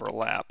need to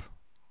overlap,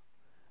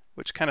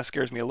 which kind of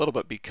scares me a little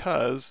bit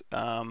because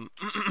turn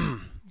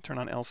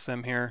on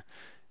LSim here.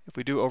 if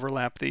we do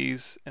overlap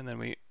these, and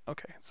then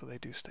okay, so they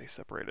do stay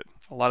separated.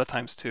 A lot of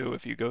times too,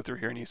 if you go through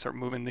here and you start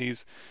moving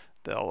these,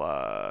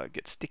 they'll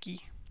get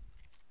sticky.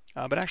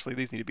 But actually,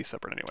 these need to be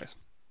separate anyways.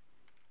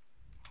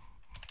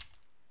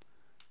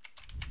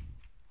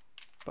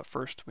 But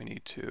first, we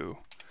need to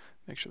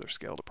make sure they're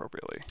scaled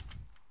appropriately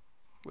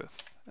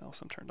with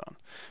LSM turned on.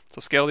 So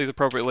scale these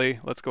appropriately.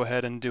 Let's go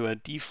ahead and do a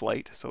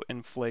deflate. So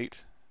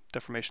inflate,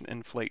 deformation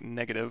inflate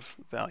negative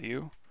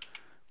value.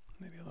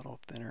 Maybe a little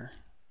thinner.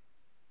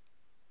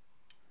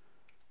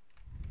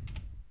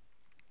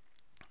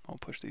 I'll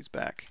push these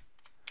back.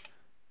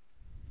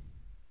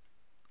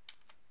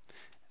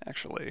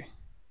 Actually,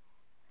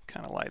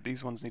 kind of lied.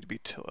 These ones need to be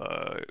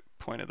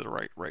pointed the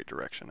right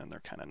direction, and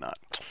they're kind of not.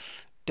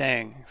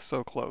 Dang,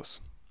 so close.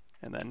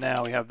 And then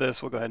now we have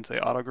this. We'll go ahead and say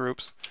auto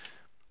groups,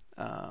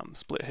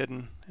 split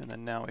hidden, and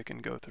then now we can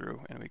go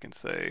through and we can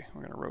say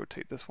we're going to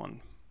rotate this one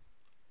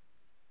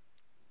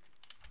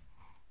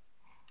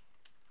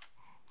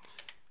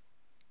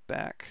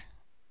back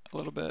a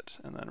little bit,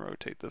 and then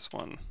rotate this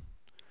one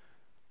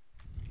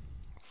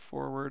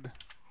forward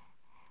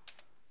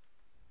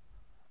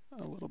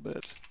a little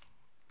bit.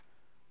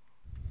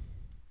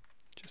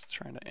 Just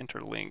trying to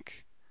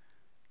interlink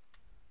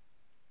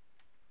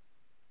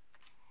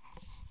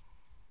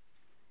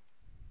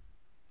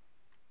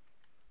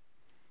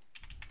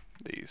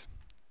these.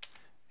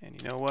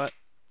 And you know what?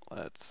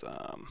 Let's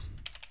I'm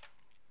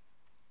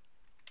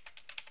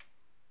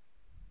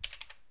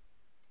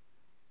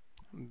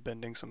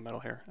bending some metal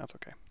here. That's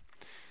okay.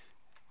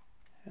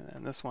 And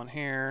then this one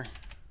here.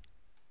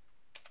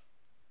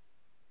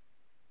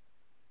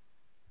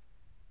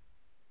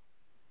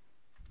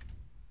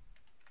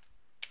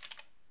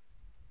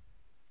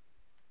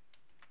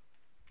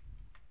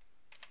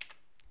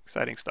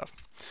 Exciting stuff.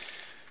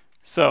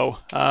 So,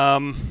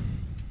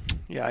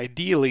 yeah,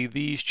 ideally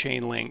these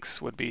chain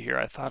links would be here.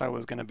 I thought I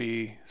was going to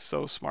be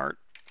so smart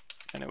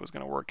and it was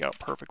going to work out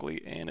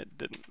perfectly, and it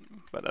didn't.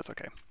 But that's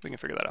okay. We can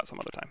figure that out some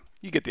other time.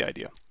 You get the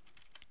idea.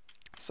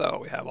 So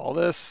we have all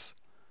this.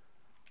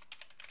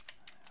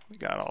 We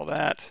got all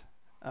that.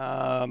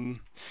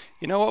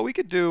 You know what? We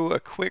could do a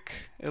quick,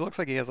 it looks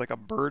like he has like a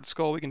bird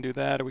skull. We can do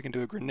that, or we can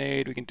do a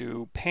grenade. We can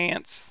do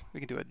pants. We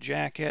can do a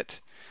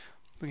jacket.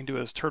 We can do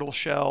his turtle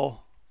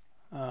shell.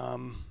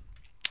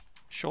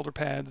 Shoulder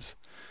pads.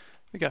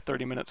 We got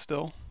 30 minutes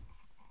still.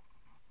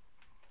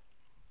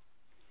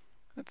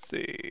 Let's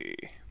see.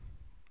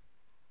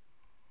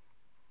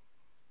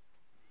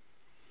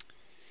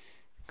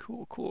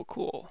 Cool, cool,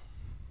 cool.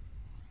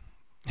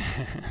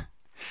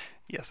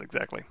 Yes,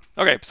 exactly.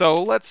 Okay,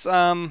 so let's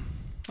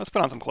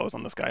put on some clothes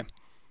on this guy.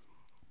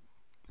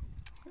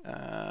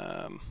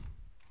 All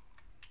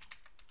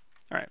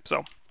right,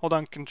 so hold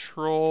on,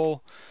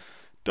 Control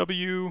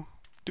W,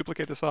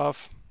 duplicate this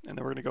off, and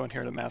then we're going to go in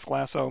here to mask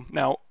lasso.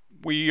 Now,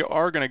 we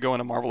are going to go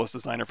into Marvelous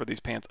Designer for these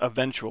pants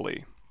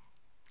eventually,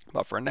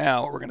 but for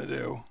now, what we're going to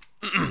do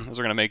is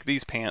we're going to make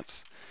these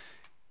pants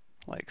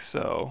like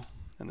so,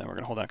 and then we're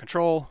going to hold down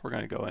Control. We're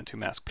going to go into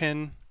mask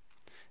pin,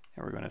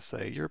 and we're going to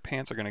say your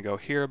pants are going to go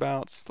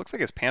hereabouts. Looks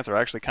like his pants are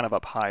actually kind of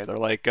up high. They're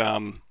like, I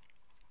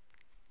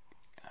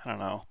don't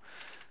know.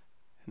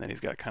 And then he's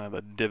got kind of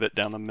a divot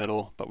down the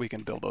middle, but we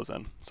can build those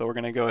in. So we're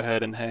going to go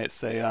ahead and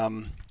say,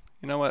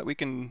 you know what, we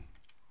can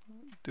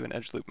do an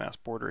edge loop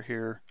mask border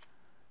here.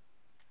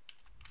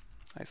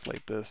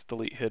 Isolate this,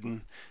 delete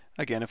hidden.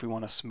 Again, if we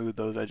want to smooth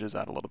those edges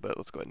out a little bit,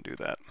 let's go ahead and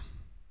do that.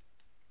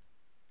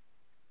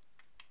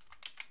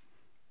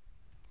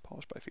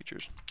 Polish by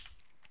features.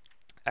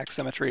 X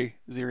symmetry,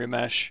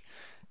 ZBrush,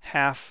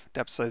 half,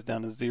 depth size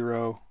down to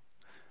 0.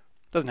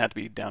 Doesn't have to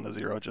be down to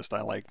 0, just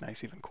I like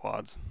nice even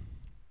quads.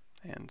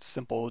 And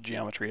simple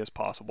geometry as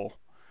possible.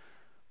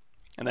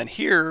 And then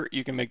here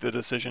you can make the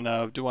decision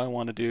of, do I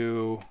want to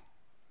do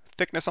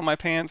thickness on my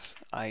pants?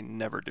 I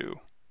never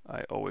do.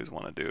 I always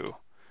want to do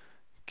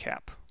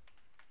cap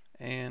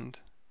and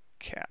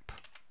cap.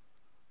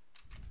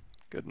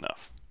 Good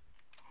enough.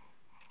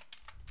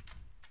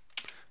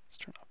 Let's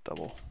turn off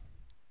double.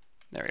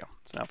 There we go.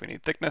 So now if we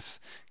need thickness,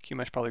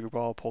 QMesh poly group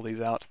all, pull these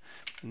out.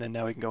 And then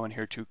now we can go in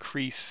here to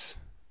crease,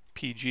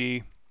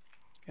 PG.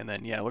 And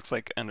then, yeah, it looks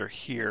like under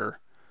here,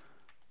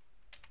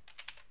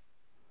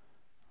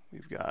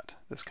 we've got,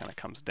 this kind of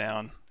comes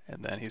down,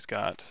 and then he's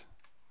got,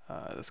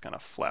 this kind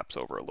of flaps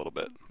over a little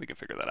bit. We can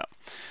figure that out.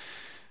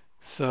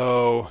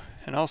 So,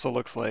 and also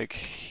looks like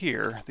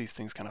here, these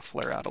things kind of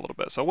flare out a little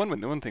bit. So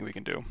one thing we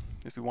can do,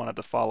 if we wanted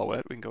to follow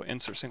it, we can go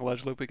insert single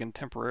edge loop. We can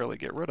temporarily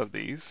get rid of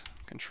these.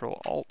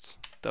 Control Alt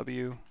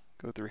W,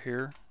 go through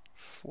here,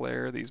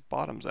 flare these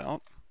bottoms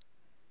out.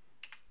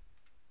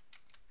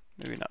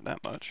 Maybe not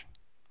that much.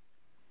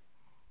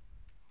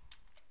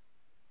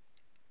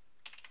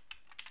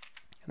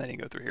 And then you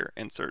go through here,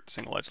 insert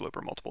single edge loop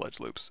or multiple edge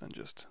loops, and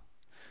just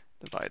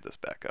divide this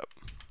back up.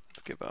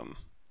 Let's give them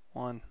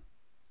 1,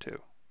 2,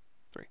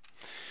 3.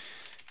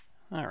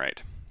 All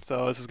right,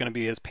 so this is going to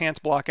be his pants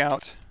block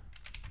out.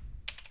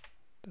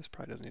 This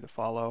probably doesn't need to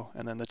follow.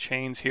 And then the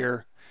chains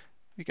here,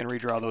 we can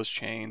redraw those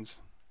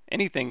chains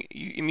anything,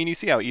 I mean, you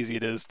see how easy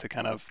it is to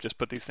kind of just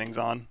put these things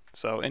on.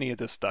 So any of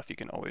this stuff you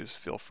can always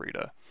feel free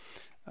to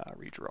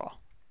redraw.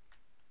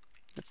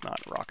 It's not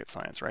rocket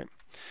science, right?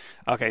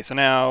 Okay, so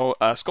now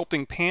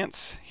sculpting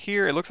pants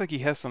here. It looks like he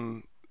has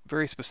some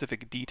very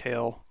specific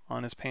detail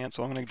on his pants.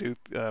 So I'm going to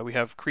do, we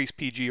have crease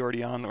PG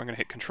already on. We're going to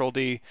hit Control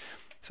D.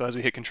 So as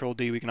we hit Control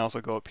D, we can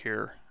also go up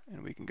here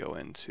and we can go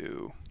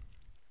into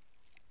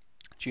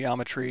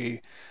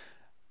geometry.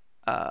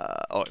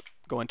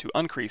 Go into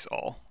uncrease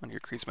all on your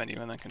crease menu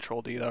and then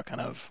Control D. That'll kind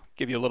of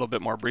give you a little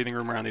bit more breathing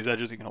room around these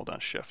edges. You can hold down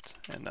Shift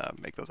and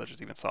make those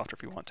edges even softer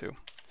if you want to.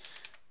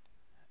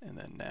 And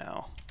then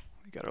now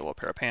we got our little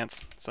pair of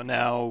pants. So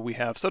now we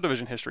have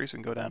subdivision history, so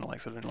we can go down to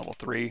like subdivision level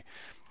 3.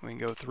 We can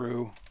go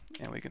through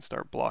and we can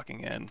start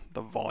blocking in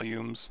the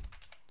volumes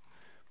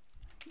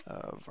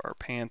of our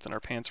pants and our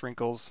pants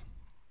wrinkles.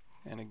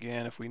 And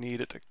again, if we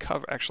need it to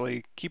cover,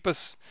 actually keep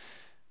us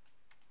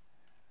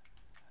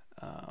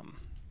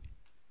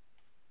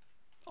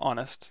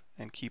honest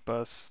and keep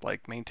us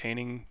like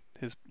maintaining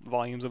his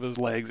volumes of his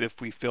legs if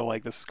we feel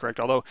like this is correct.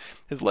 Although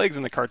his legs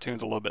in the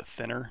cartoon's a little bit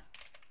thinner.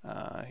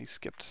 He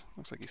skipped,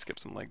 looks like he skipped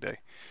some leg day.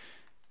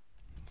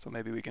 So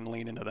maybe we can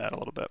lean into that a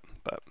little bit,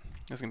 but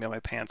this is gonna be my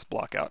pants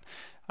block out.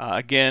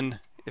 Again,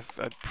 if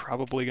I'm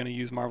probably gonna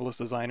use Marvelous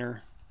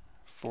Designer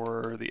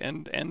for the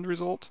end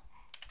result.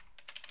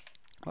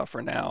 But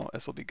for now,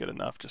 this will be good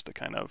enough just to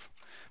kind of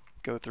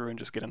go through and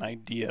just get an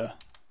idea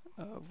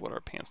of what our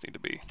pants need to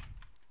be.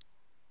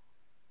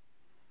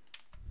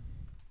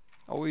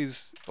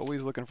 Always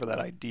looking for that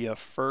idea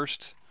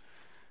first,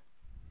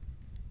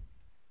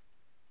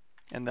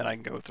 and then I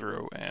can go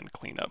through and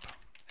clean up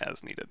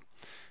as needed.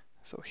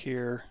 So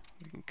here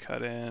we can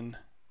cut in,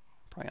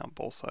 probably on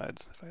both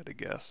sides if I had to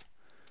guess.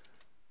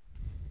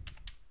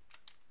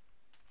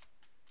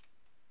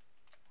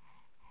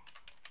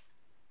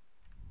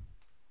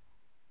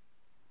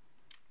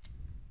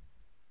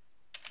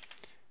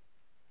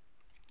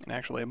 And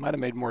actually it might have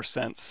made more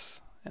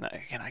sense, and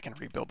again I can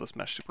rebuild this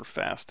mesh super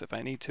fast if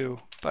I need to,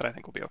 but I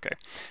think we'll be okay.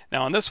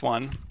 Now on this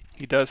one,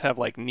 he does have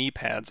like knee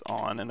pads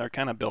on and they're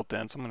kind of built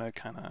in, so I'm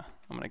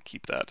gonna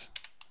keep that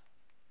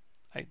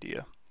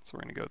idea. So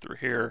we're gonna go through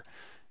here,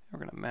 and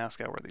we're gonna mask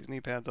out where these knee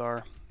pads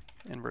are,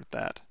 invert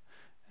that,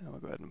 and then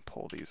we'll go ahead and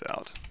pull these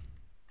out.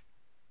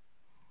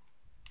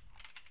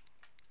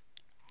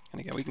 And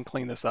again, we can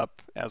clean this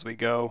up as we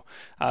go.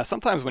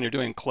 Sometimes when you're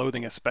doing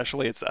clothing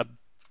especially, it's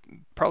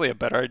probably a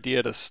better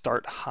idea to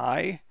start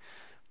high.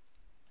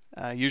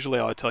 Usually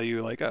I'll tell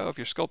you like, oh, if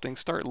you're sculpting,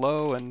 start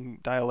low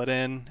and dial it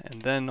in,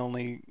 and then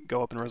only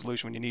go up in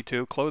resolution when you need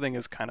to. Clothing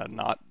is kind of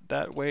not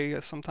that way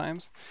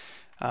sometimes.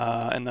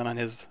 And then on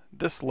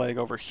this leg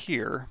over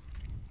here,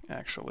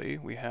 actually,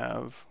 we're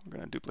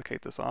going to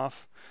duplicate this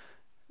off,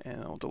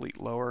 and I'll delete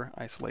lower,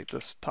 isolate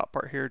this top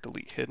part here,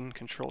 delete hidden,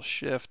 Control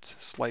Shift,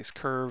 slice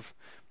curve,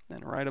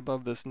 and right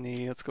above this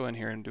knee, let's go in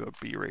here and do a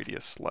B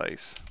radius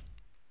slice.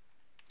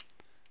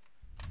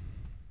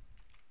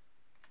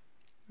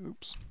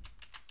 Oops.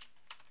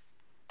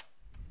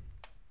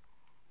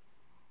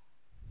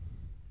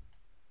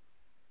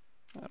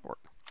 That'll work.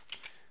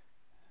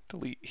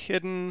 Delete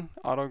hidden,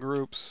 auto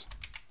groups,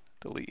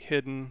 delete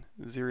hidden,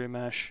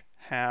 ZBrush,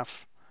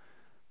 half.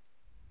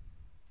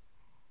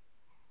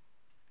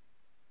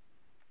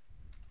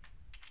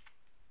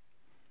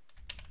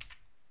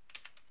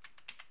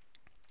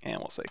 And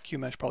we'll say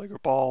QMesh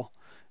polygroup all.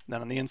 And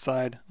then on the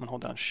inside, I'm gonna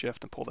hold down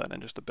Shift and pull that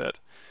in just a bit.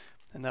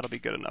 And that'll be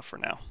good enough for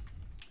now.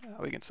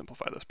 We can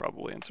simplify this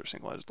probably, insert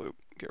single edge loop,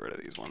 get rid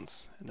of these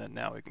ones. And then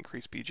now we can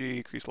crease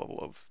PG, crease level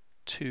of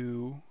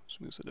 2,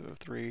 smooth div of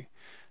 3,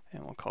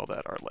 and we'll call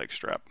that our leg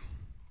strap.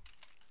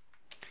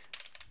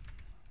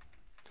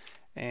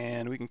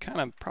 And we can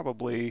kind of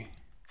probably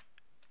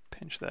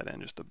pinch that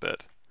in just a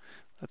bit.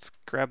 Let's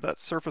grab that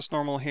surface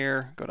normal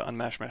here, go to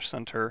Unmatch Mesh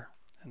Center,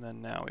 and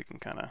then now we can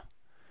kind of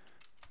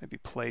maybe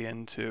play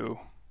into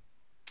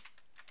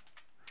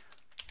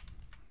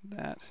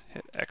that,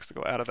 hit X to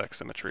go out of X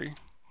symmetry.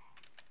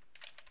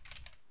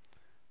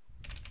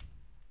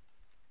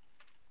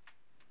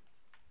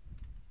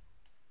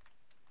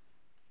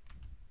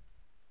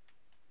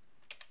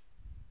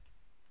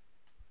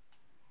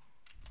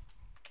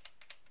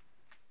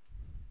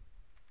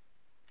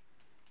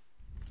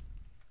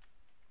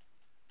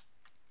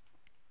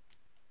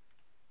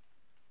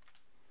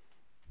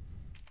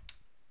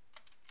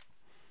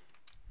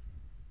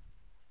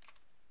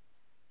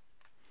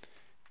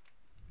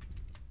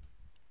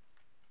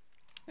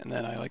 And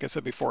then, like I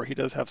said before, he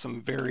does have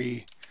some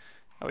very,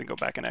 we can go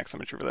back in X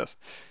symmetry for this.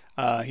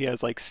 He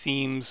has like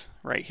seams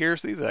right here,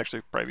 so these are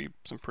actually probably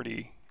some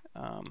pretty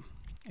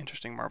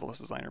interesting Marvelous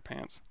Designer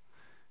pants.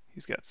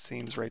 He's got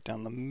seams right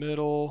down the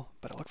middle,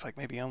 but it looks like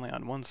maybe only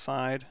on one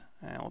side,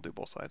 and we'll do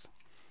both sides.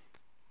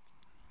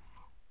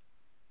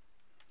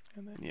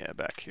 And then yeah,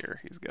 back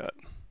here he's got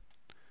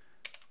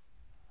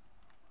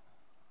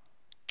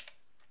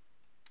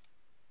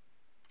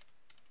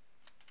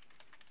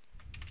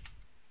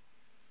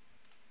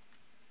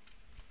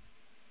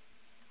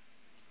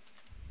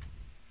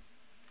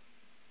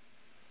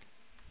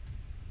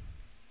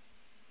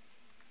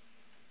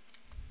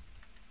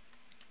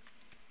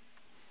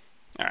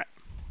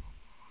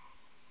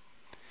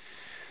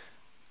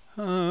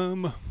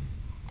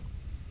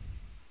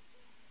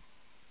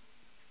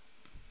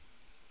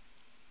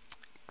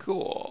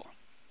Cool.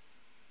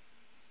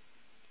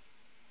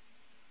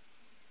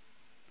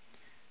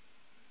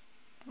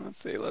 Let's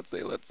see.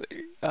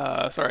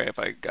 Sorry if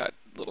I got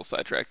a little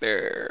sidetracked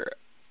there.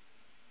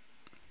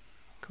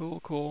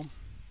 Cool.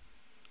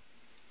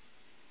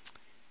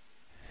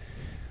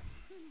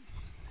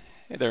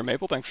 Hey there,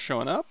 Maple. Thanks for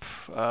showing up.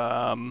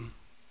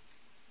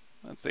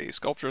 Let's see.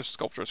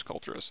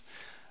 Sculptress.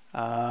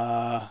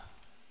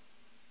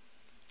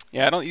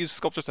 Yeah, I don't use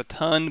Sculptress a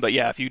ton, but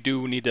yeah, if you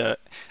do need to,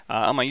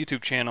 on my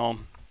YouTube channel,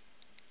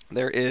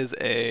 there is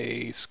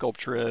a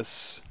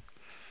Sculptress.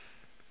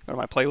 Go to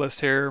my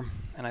playlist here,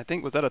 and I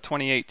think, was that a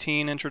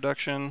 2018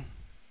 introduction?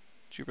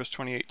 ZBrush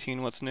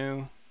 2018, what's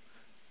new?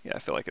 Yeah, I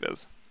feel like it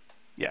is.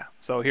 Yeah,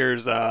 so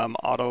here's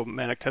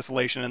automatic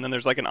tessellation, and then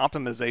there's like an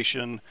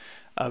optimization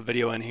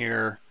video in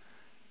here.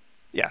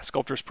 Yeah,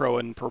 Sculptress Pro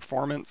and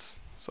Performance.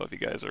 So if you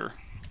guys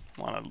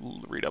want to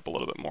read up a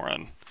little bit more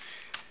on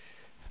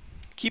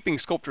keeping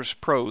Sculptress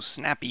Pro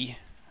snappy,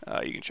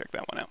 you can check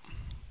that one out.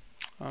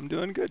 I'm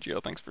doing good, Joe.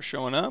 Thanks for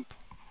showing up.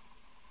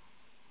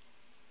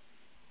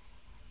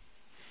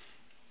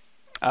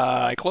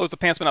 I closed the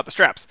pants but not the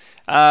straps.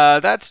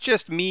 That's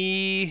just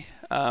me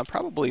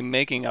probably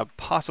making a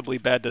possibly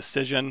bad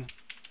decision.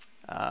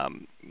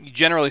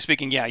 Generally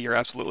speaking, yeah, you're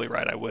absolutely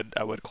right.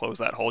 I would close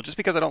that hole just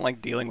because I don't like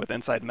dealing with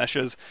inside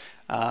meshes.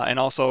 And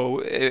also,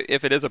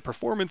 if it is a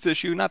performance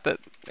issue, not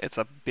that it's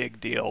a big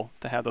deal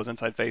to have those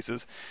inside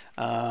faces,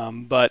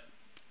 but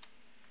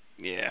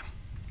yeah,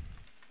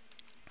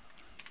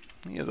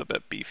 he is a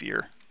bit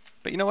beefier.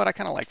 But you know what? I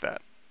kind of like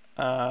that.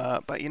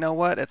 But you know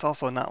what? It's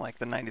also not like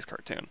the 90s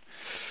cartoon.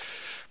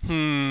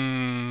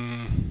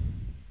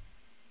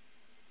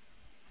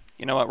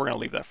 You know what? We're going to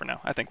leave that for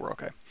now. I think we're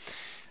okay.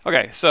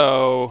 Okay,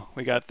 so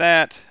we got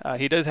that.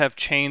 He does have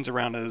chains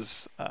around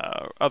his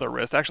other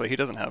wrist. Actually, he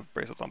doesn't have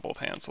bracelets on both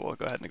hands, so we'll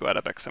go ahead and go out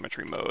of X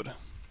symmetry mode.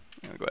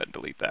 And go ahead and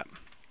delete that.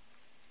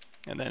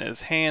 And then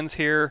his hands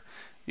here,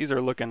 these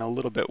are looking a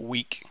little bit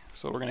weak,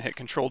 so we're going to hit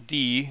Control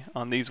D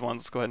on these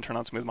ones. Let's go ahead and turn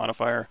on Smooth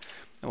Modifier,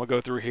 and we'll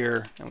go through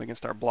here, and we can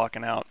start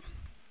blocking out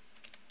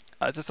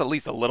just at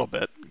least a little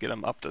bit, get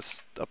them up to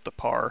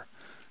par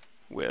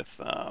with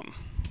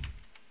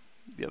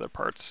the other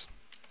parts.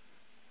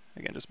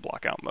 Again, just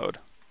block out mode.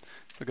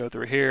 So go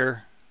through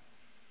here,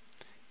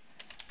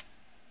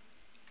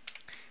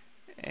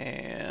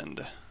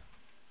 and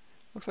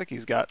looks like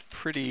he's got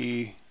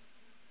pretty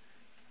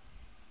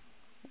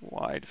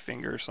wide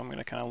fingers, so I'm going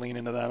to kind of lean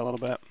into that a little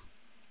bit.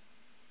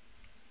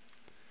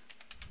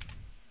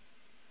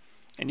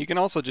 And you can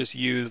also just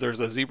use,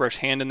 there's a ZBrush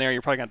hand in there,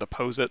 you're probably going to have to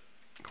pose it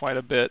quite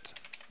a bit.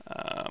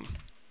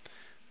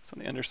 So on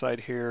the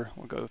underside here,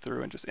 we'll go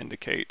through and just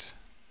indicate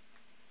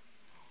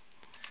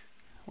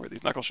where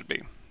these knuckles should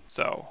be.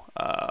 So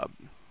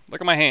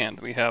look at my hand.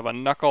 We have a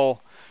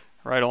knuckle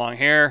right along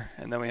here,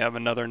 and then we have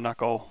another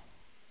knuckle,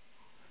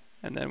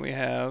 and then we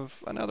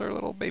have another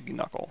little baby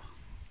knuckle.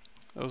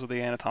 Those are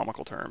the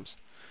anatomical terms.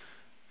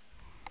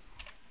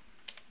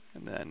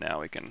 And then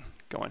now we can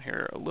go in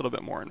here a little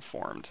bit more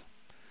informed.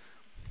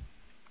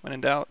 When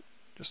in doubt,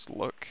 just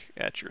look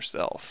at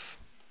yourself.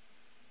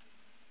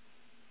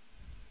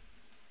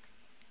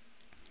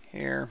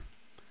 Here,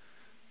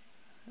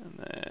 and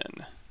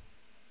then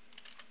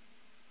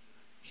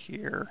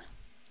here,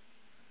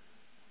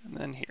 and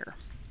then here.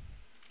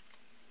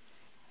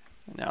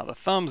 And now the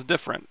thumb's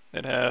different.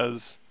 It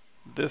has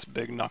this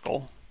big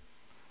knuckle,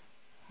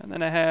 and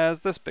then it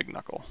has this big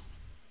knuckle,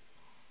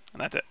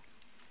 and that's it.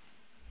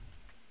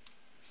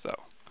 So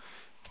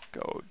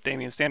go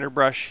Damien standard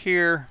brush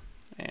here,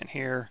 and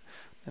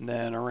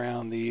then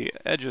around the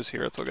edges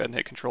here, let's go ahead and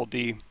hit Control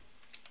D,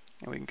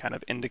 and we can kind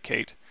of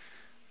indicate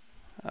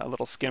a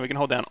little skin. We can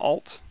hold down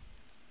Alt,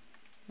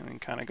 and we can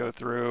kind of go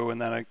through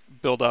and then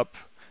build up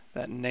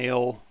that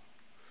nail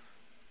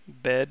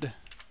bed.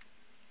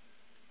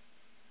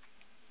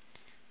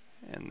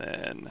 And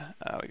then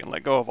we can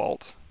let go of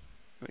Alt.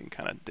 We can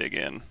kind of dig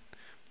in.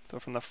 So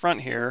from the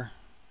front here,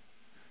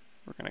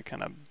 we're going to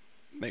kind of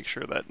make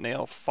sure that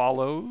nail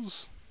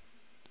follows,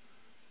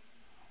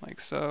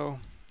 like so.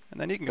 And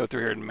then you can go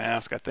through here and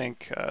mask, I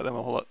think. Then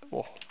we'll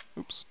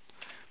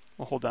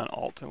hold down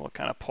Alt, and we'll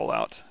kind of pull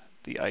out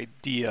the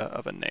idea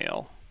of a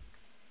nail.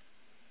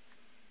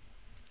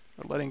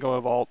 We're letting go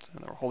of Alt,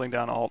 and then we're holding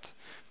down Alt,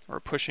 we're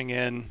pushing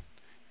in,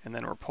 and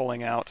then we're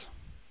pulling out,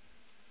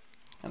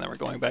 and then we're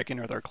going back in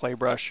with our clay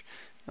brush,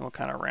 and we'll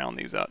kind of round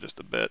these out just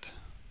a bit.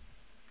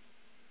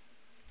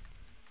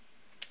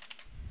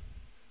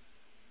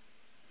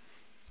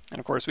 And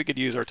of course, we could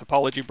use our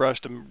topology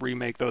brush to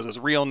remake those as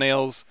real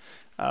nails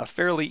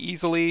fairly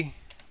easily,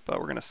 but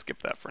we're going to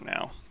skip that for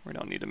now. We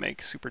don't need to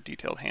make super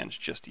detailed hands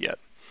just yet.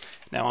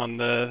 Now on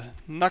the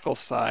knuckle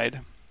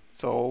side,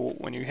 so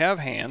when you have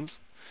hands,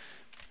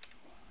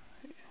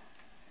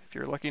 if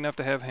you're lucky enough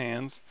to have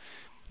hands,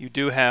 you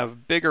do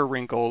have bigger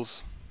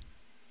wrinkles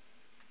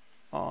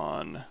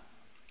on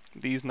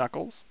these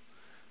knuckles.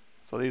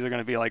 So these are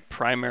going to be like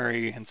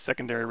primary and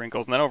secondary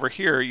wrinkles. And then over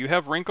here you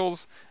have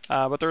wrinkles,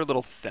 but they're a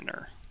little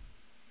thinner.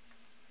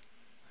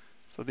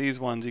 So these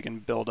ones you can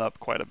build up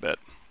quite a bit.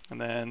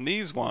 And then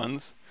these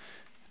ones,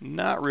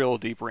 not real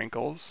deep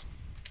wrinkles.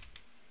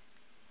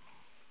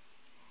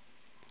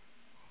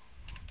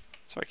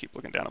 Sorry, I keep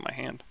looking down at my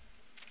hand.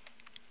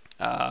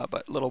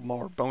 But a little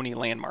more bony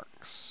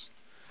landmarks.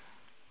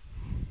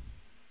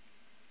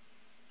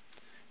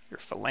 Your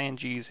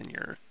phalanges and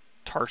your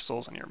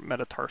tarsals and your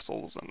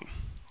metatarsals and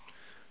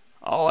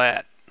all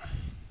that.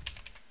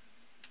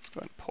 Let's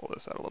go ahead and pull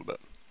this out a little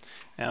bit.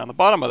 And on the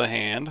bottom of the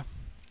hand,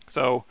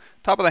 so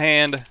top of the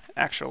hand,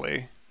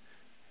 actually,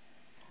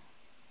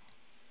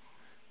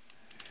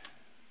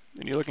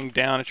 when you're looking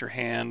down at your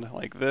hand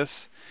like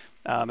this,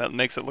 it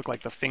makes it look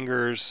like the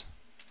fingers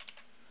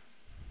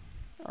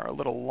are a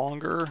little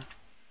longer.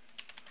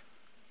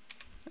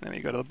 And then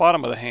you go to the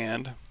bottom of the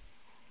hand,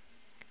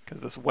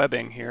 because this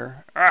webbing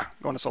here,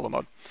 going to solo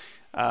mode.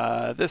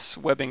 This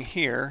webbing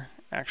here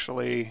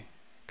actually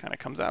kind of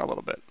comes out a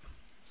little bit.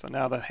 So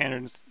now the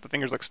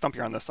fingers look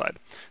stumpier on this side.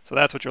 So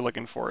that's what you're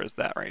looking for, is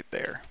that right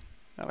there.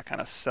 That'll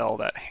kind of sell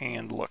that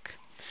hand look.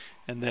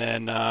 And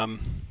then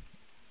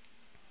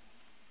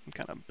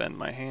kind of bend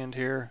my hand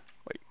here.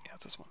 Wait, yeah,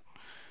 it's this one.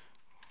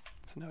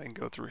 So now we can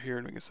go through here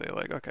and we can say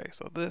like, okay,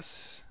 so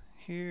this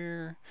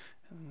here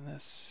and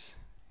this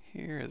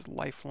here is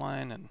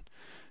lifeline and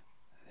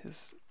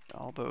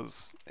all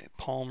those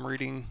palm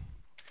reading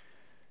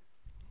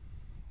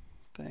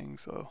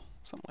things. So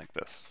something like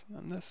this. And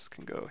then this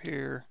can go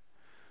here.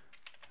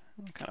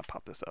 I'll kind of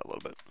pop this out a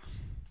little bit.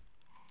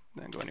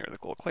 Then go in here with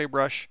a little clay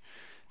brush.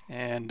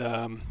 And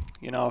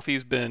you know, if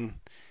he's been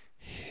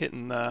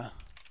hitting that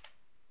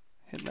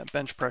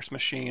bench press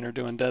machine or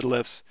doing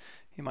deadlifts,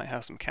 he might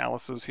have some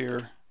calluses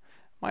here.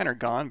 Mine are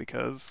gone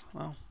because,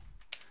 well,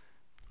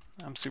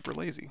 I'm super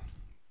lazy.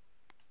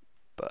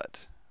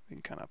 But we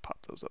can kind of pop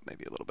those up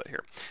maybe a little bit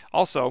here.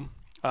 Also,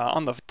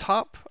 on the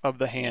top of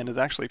the hand is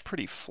actually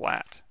pretty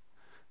flat.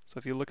 So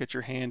if you look at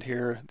your hand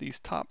here, these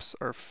tops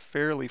are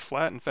fairly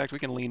flat. In fact, we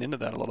can lean into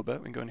that a little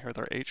bit. We can go in here with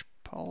our H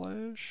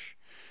polish.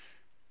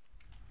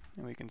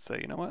 And we can say,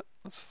 you know what?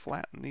 Let's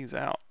flatten these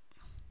out.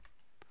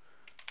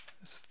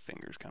 This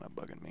finger's kind of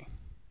bugging me.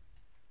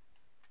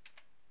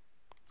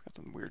 It's got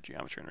some weird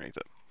geometry underneath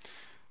it.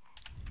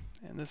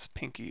 And this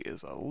pinky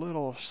is a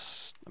little,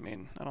 I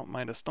mean, I don't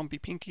mind a stumpy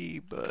pinky,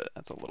 but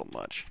that's a little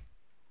much.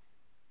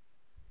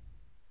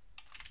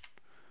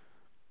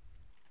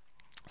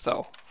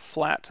 So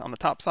flat on the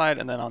top side,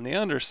 and then on the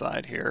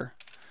underside here,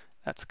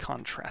 that's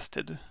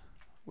contrasted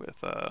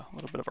with a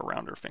little bit of a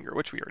rounder finger,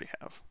 which we already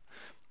have.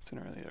 So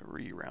we don't really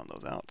re-round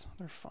those out.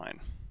 They're fine.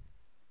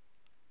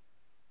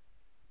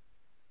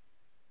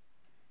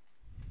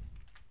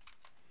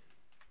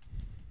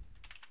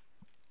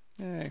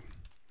 Yay.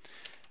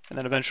 And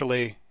then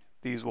eventually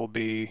these will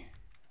be,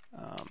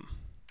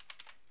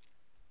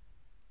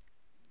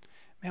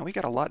 man, we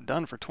got a lot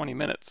done for 20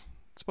 minutes.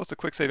 It's supposed to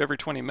quick save every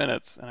 20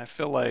 minutes, and I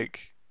feel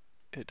like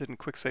it didn't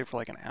quick save for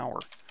like an hour.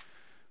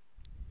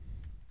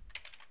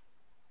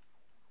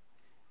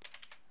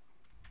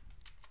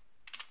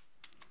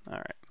 All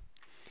right,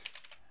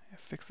 I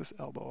fixed this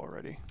elbow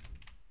already.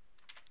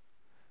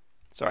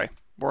 Sorry,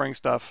 boring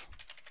stuff.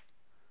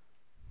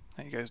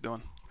 How you guys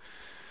doing?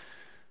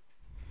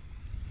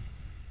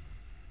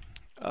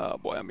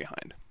 Boy, I'm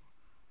behind.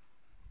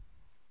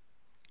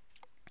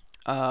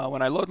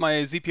 When I load my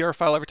ZPR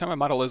file, every time my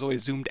model is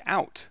always zoomed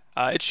out.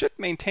 It should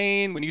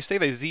maintain, when you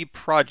save a Z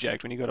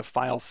project, when you go to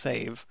File,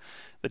 Save,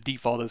 the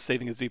default is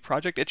saving a Z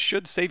project, it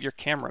should save your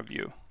camera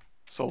view.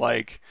 So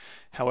like,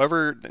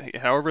 however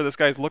this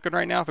guy's looking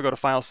right now, if I go to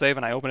File, Save,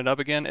 and I open it up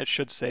again, it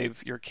should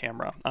save your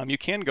camera. You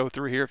can go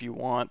through here if you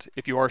want,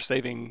 if you are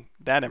saving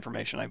that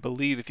information. I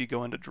believe if you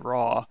go into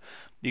Draw,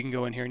 you can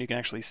go in here and you can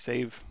actually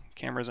save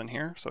cameras in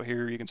here. So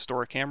here you can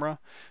store a camera,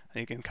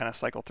 and you can kind of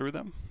cycle through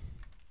them.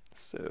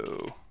 So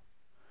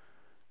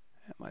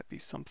that might be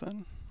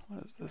something.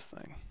 What is this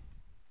thing?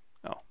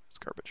 Oh, it's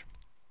garbage.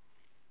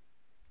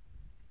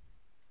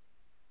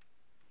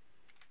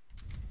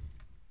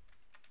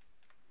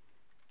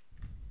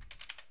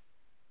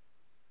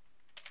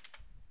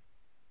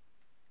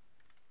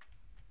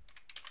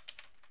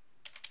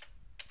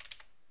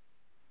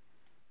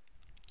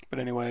 But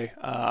anyway,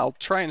 I'll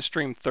try and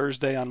stream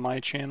Thursday on my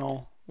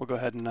channel. We'll go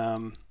ahead and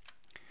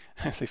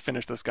I say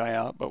finish this guy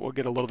out, but we'll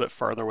get a little bit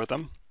farther with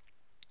him.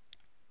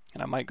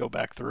 And I might go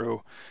back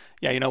through.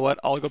 Yeah, you know what?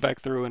 I'll go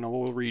back through and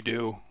we'll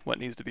redo what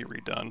needs to be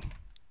redone.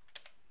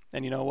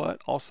 And you know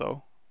what?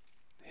 Also,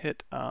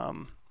 hit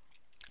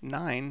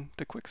 9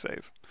 to quick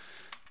save.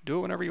 Do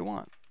it whenever you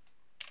want.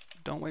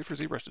 Don't wait for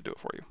ZBrush to do it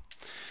for you.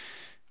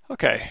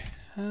 Okay.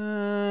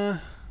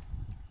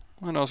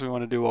 What else we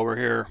want to do while we're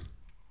here?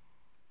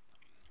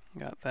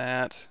 Got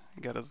that.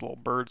 Got his little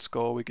bird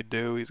skull we could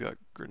do. He's got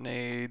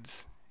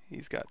grenades.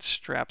 He's got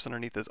straps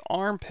underneath his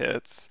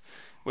armpits,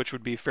 which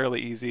would be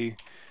fairly easy.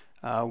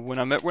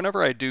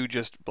 Whenever I do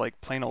just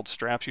like plain old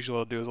straps, usually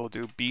what I'll do is I'll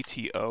do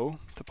BTO,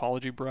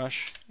 topology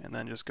brush, and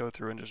then just go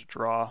through and just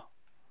draw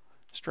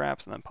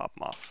straps and then pop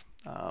them off.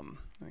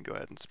 And go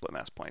ahead and split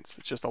mask points.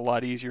 It's just a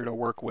lot easier to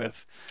work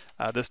with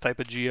this type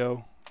of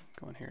geo.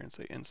 Go in here and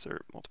say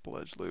insert multiple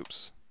edge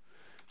loops.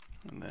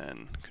 and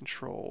then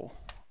Control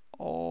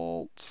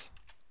Alt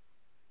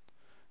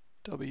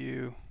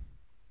W.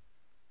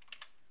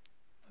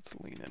 Let's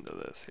lean into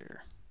this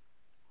here.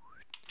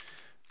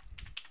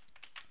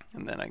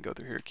 And then I go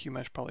through here,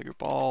 QMesh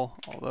polygroup all,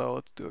 although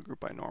let's do a group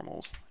by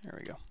normals. There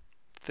we go.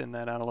 Thin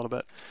that out a little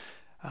bit.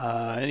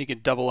 And you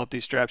can double up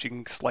these straps. You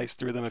can slice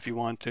through them if you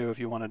want to. If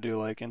you want to do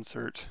like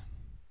insert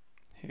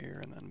here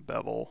and then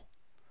bevel.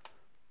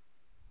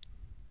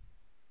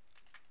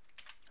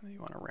 And then you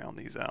want to round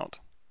these out.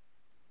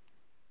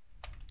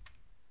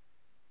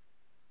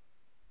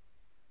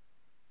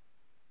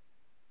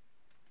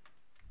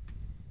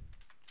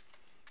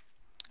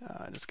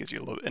 It just gives you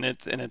a little, and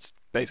it's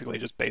basically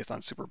just based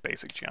on super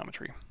basic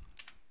geometry.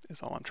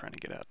 Is all I'm trying to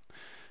get at,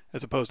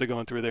 as opposed to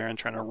going through there and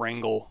trying to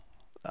wrangle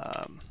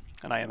an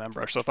IMM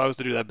brush. So if I was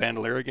to do that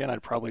bandolier again,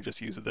 I'd probably just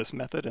use this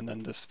method and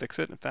then just fix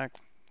it. In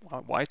fact,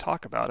 why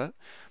talk about it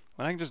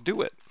when I can just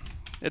do it?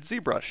 It's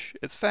ZBrush.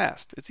 It's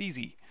fast. It's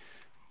easy.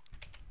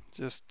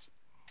 Just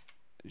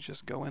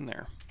go in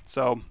there.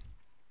 So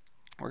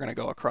we're going to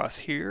go across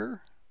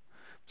here.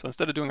 So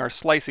instead of doing our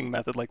slicing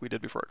method like we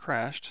did before it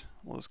crashed,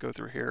 we'll just go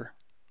through here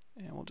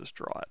and we'll just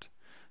draw it.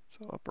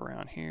 So up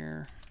around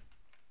here,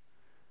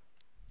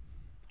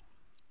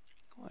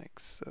 like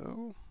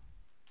so.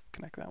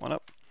 Connect that one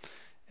up.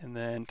 And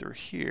then through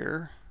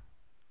here,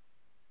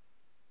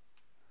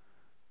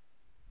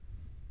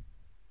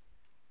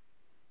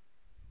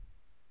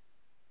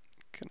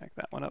 connect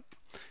that one up.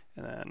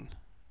 And then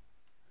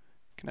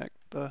connect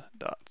the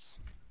dots.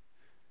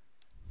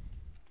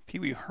 Pee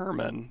Wee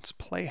Herman's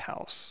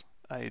Playhouse.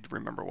 I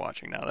remember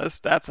watching. Now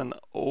that's an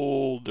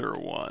older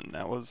one.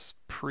 That was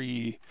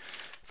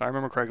if I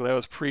remember correctly, that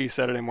was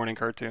pre-Saturday morning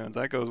cartoons.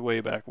 That goes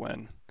way back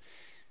when.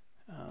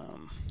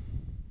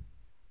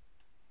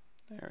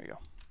 There we go.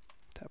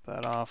 Tap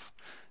that off.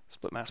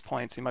 Split mask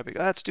points. You might be,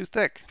 that's too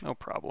thick. No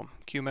problem.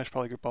 QMesh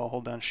polygroup all,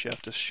 hold down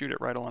shift, just shoot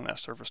it right along that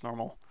surface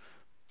normal.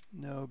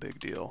 No big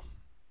deal.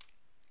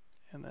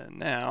 And then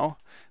now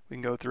we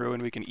can go through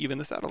and we can even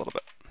this out a little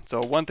bit.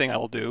 So one thing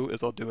I'll do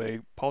is I'll do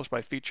a polish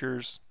by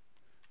features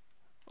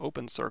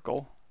open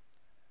circle.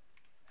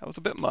 That was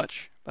a bit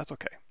much. That's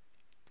okay,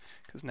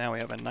 because now we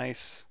have a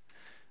nice,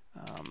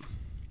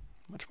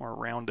 much more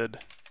rounded,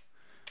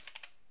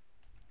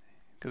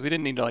 because we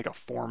didn't need like a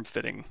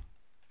form-fitting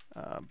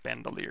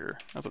bandolier.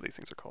 That's what these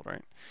things are called,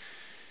 right?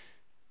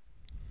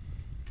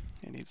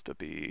 It needs to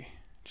be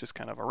just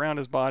kind of around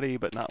his body,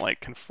 but not like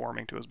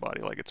conforming to his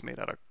body like it's made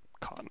out of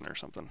cotton or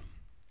something.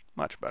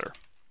 Much better.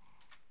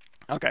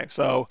 Okay,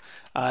 so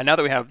now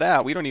that we have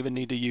that, we don't even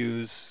need to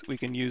use, we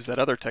can use that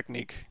other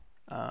technique,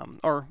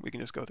 or we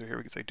can just go through here,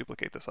 we can say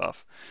duplicate this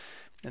off,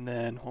 and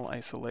then we'll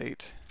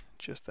isolate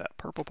just that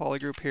purple poly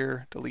group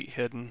here, delete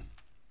hidden,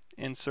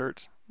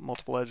 insert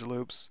multiple edge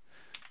loops,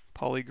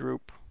 poly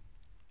group,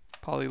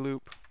 poly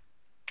loop,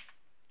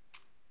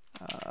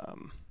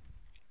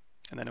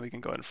 and then we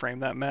can go ahead and frame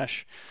that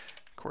mesh.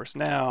 Of course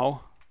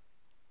now,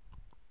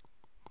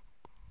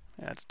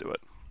 let's do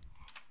it.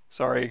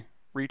 Sorry,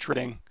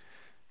 retreading.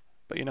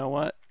 But you know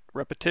what?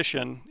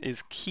 Repetition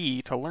is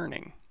key to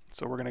learning.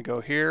 So we're going to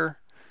go here,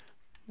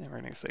 and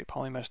we're going to say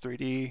Polymesh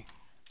 3D,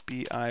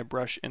 BI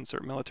brush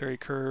insert military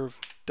curve,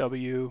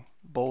 W,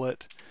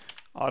 bullet,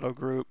 auto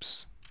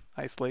groups,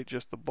 isolate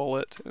just the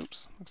bullet.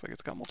 Oops, looks like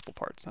it's got multiple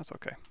parts. That's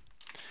okay.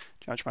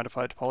 Geometry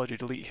modified topology,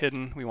 delete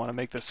hidden. We want to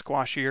make this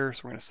squashier,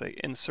 so we're going to say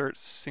insert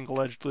single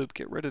edged loop,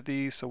 get rid of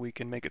these so we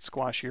can make it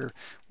squashier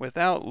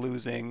without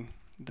losing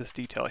this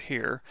detail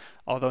here.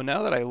 Although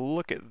now that I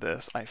look at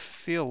this, I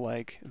feel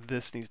like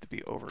this needs to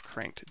be over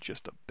cranked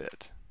just a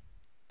bit.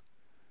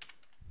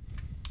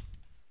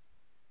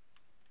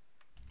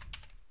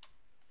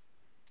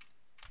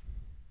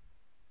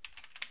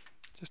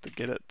 Just to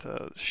get it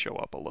to show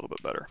up a little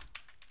bit better.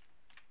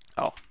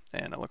 Oh,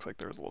 and it looks like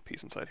there's a little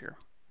piece inside here.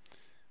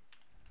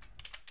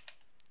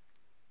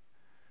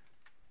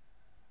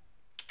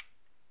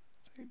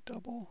 Say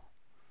double.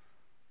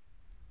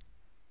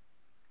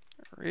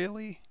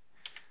 Really?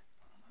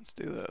 Let's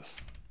do this.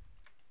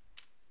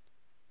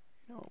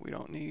 You know what we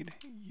don't need?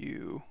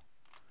 You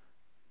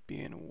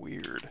being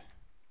weird.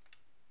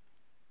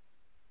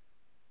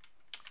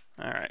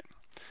 Alright.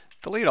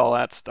 Delete all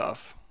that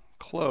stuff.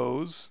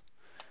 Close.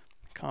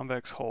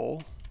 Convex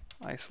hole.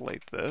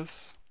 Isolate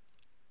this.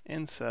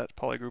 Inset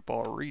polygroup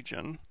all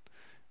region.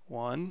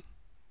 1,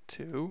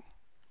 2,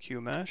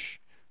 QMesh.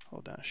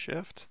 Hold down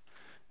shift.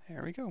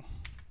 There we go.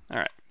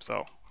 Alright,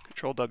 so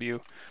Control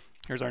W.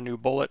 Here's our new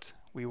bullet.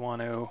 We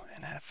want to,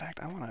 and in fact,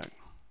 I want to,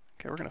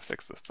 okay, we're going to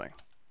fix this thing.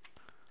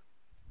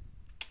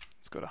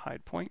 Let's go to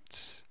hide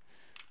point,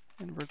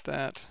 invert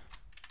that.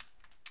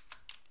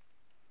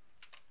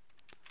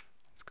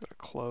 Let's go to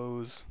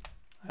close.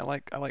 I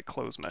like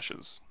close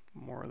meshes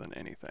more than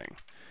anything.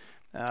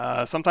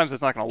 Sometimes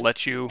it's not going to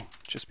let you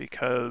just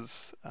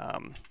because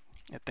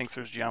it thinks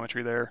there's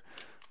geometry there.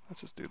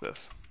 Let's just do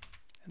this.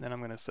 And then I'm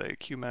going to say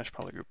QMesh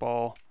polygroup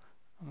all.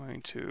 I'm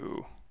going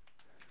to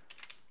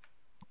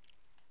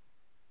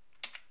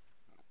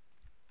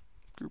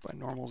group by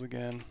normals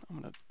again. I'm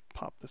going to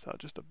pop this out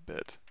just a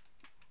bit.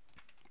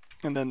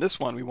 And then this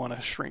one we want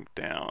to shrink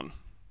down,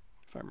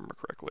 if I remember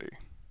correctly.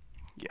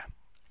 Yeah.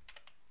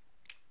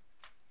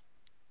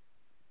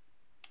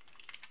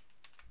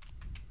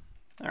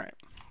 All right,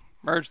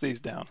 merge these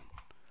down.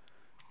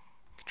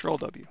 Control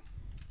W.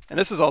 And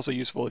this is also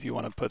useful if you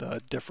want to put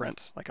a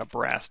different, like a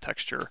brass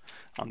texture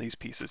on these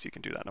pieces. You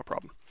can do that, no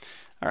problem.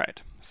 All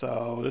right,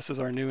 so this is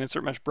our new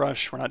insert mesh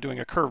brush. We're not doing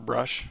a curve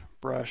brush.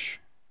 Brush,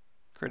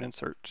 create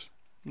insert,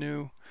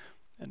 new,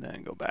 and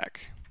then go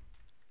back.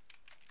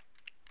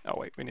 Oh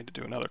wait, we need to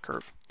do another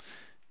curve.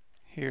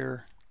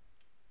 Here,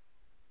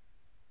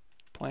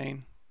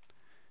 plane,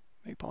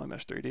 make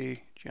polymesh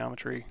 3D,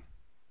 geometry,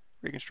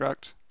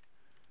 reconstruct.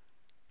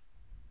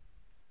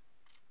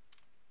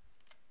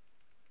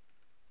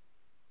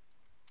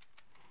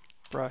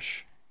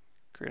 Brush,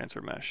 create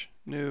insert mesh,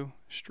 new,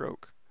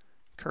 stroke,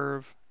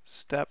 curve,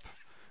 step,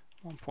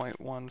 1.15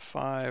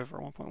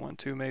 or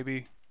 1.12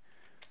 maybe.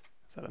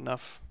 Is that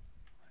enough?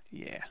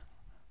 Yeah.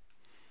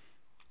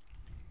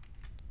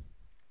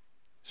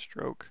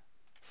 Stroke,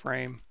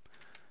 frame,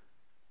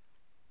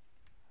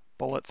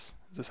 bullets.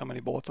 Is this how many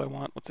bullets I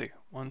want? Let's see.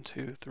 1,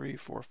 2, 3,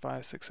 4,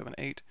 5, 6, 7,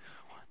 8.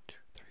 1, 2,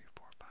 3,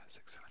 4, 5,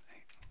 6, 7,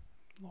 8.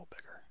 A little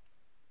bigger.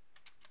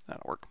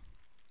 That'll work.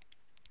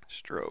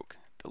 Stroke,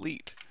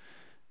 delete.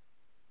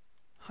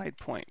 Hide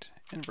point,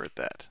 invert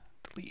that,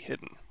 delete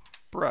hidden,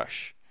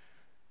 brush,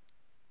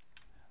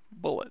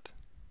 bullet,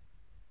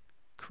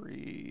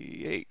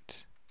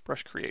 create,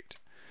 brush create,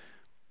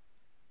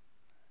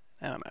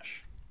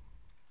 NanoMesh,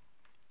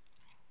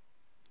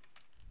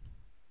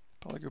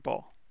 polygroup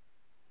all.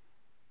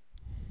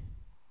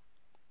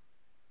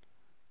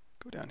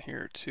 Go down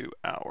here to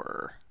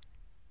our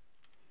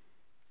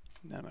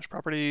NanoMesh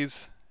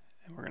properties,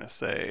 and we're going to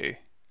say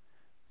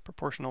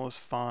proportional is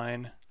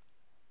fine.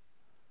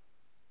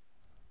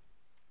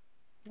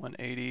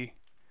 180.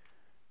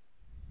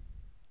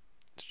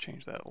 Let's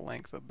change that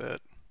length a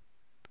bit.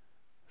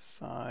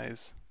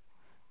 Size.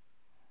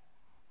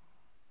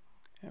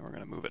 And we're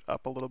going to move it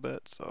up a little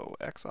bit, so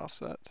X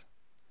offset.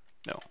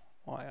 No,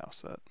 Y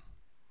offset.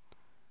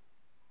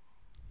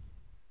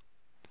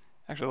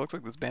 Actually, it looks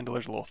like this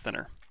bandolier is a little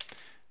thinner.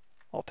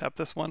 I'll tap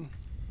this one.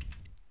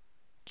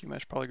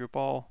 QMesh polygroup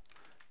all.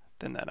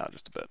 Thin that out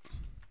just a bit.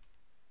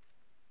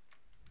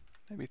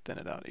 Maybe thin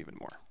it out even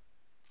more.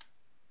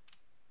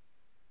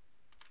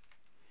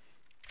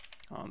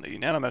 On the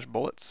NanoMesh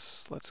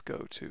bullets, let's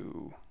go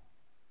to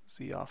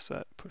Z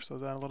offset, push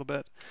those out a little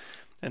bit,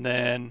 and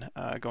then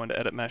go into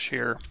edit mesh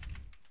here,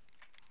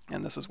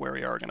 and this is where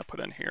we are going to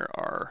put in here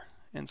our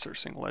insert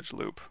single edge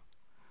loop.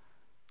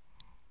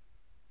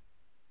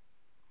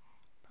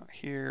 About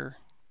here,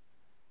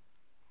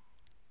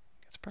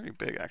 it's pretty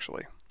big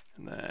actually,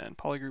 and then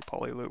polygroup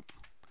poly loop,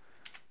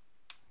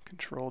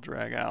 control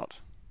drag out.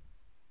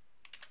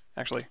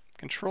 Actually,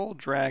 control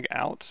drag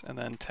out and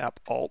then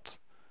tap Alt.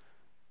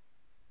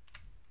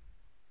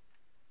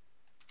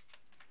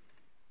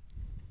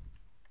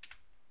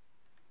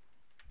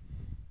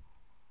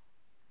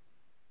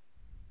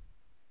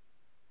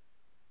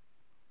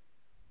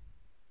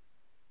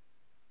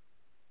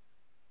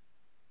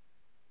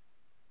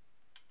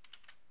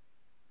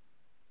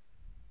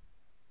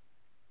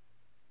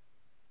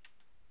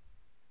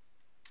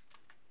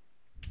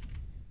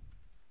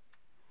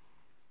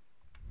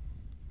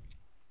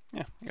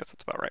 Yeah, I guess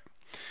that's about right.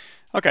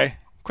 Okay,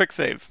 quick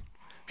save.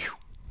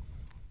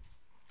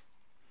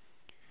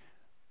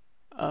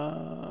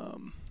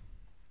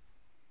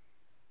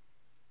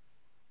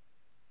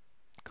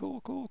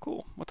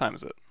 Cool. What time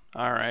is it?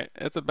 All right,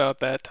 it's about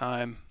that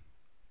time.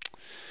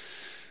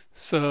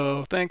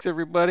 So thanks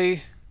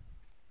everybody.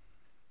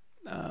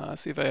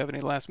 See if I have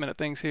any last minute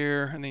things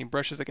here. And the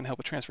brushes that can help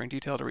with transferring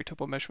detail to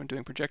retopo mesh when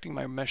doing projecting.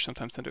 My mesh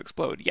sometimes tend to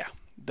explode. Yeah,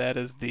 that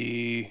is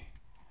the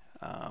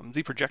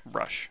ZProject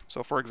brush.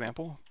 So for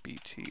example,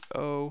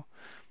 BTO,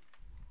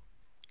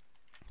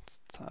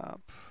 let's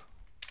top.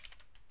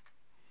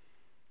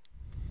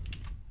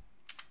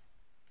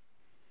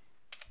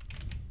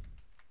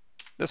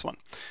 This one.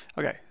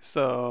 Okay,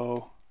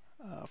 so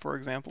for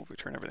example, if we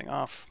turn everything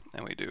off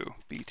and we do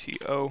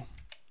BTO,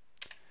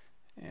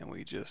 and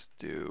we just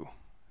do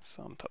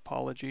some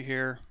topology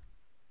here.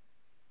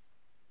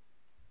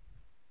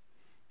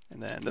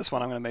 And then this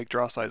one I'm going to make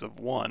draw size of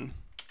 1,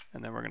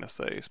 and then we're going to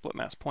say split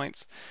mask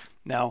points.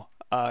 Now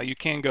you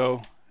can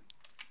go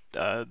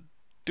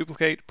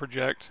duplicate,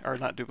 project, or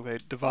not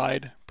duplicate,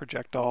 divide,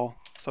 project all,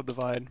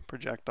 subdivide,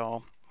 project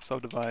all,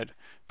 subdivide,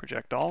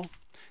 project all.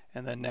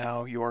 And then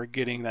now you are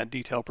getting that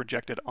detail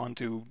projected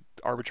onto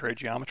arbitrary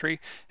geometry.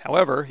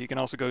 However, you can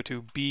also go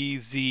to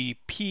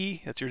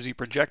BZP, that's your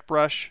ZProject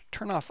brush,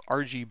 turn off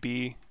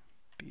RGB,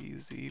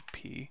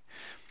 BZP,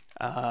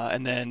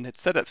 and then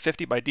it's set at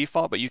 50 by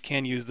default, but you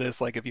can use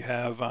this like if you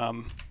have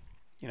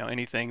you know,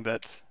 anything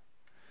that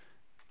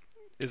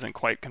isn't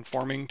quite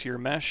conforming to your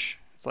mesh.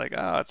 It's like,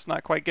 it's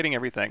not quite getting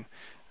everything.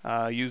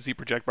 Use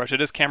ZProject brush.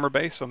 It is camera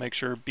based, so make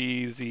sure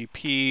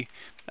BZP,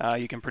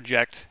 you can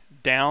project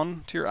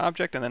down to your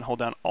object and then hold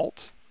down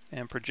Alt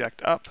and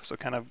project up. So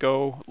kind of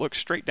go look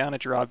straight down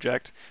at your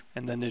object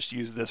and then just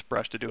use this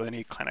brush to do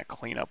any kind of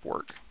cleanup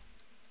work.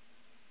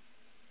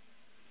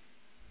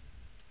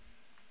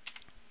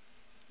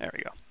 There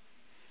we go.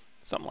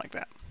 Something like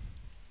that.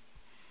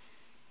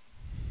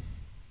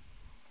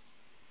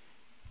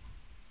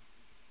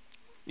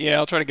 Yeah,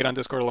 I'll try to get on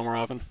Discord a little more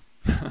often.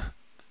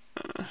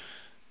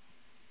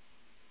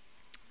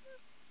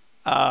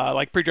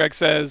 Like Predrag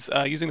says,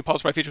 using the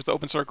polish by features with the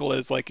open circle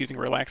is like using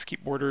relaxed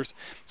keep borders.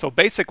 So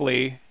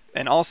basically,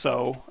 and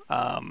also,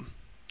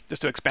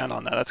 just to expound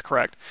on that, that's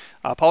correct.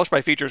 Polish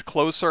by features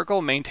closed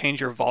circle maintains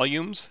your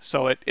volumes.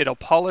 So it'll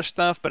polish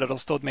stuff, but it'll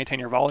still maintain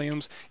your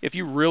volumes. If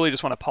you really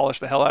just want to polish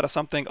the hell out of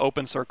something,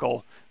 open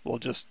circle will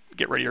just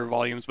get rid of your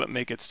volumes, but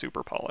make it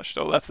super polished.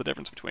 So that's the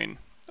difference between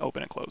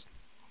open and closed.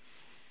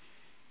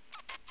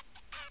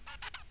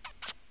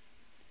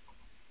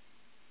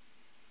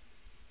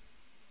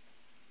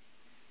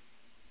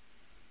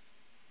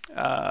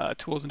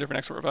 Tools and different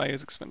export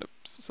values, expand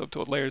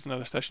subtool layers,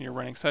 another session, your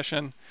running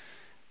session.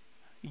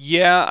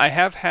 Yeah, I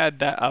have had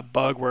that a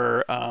bug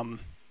where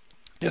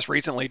just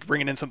recently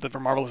bringing in something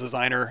from Marvelous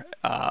Designer,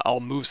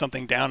 I'll move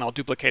something down, I'll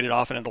duplicate it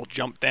off, and it'll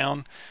jump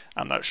down.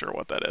 I'm not sure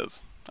what that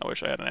is. I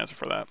wish I had an answer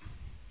for that.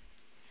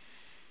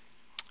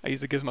 I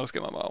use the gizmo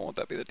skip model. Won't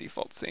that be the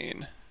default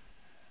scene?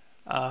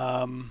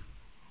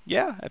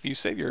 Yeah, if you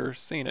save your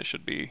scene, it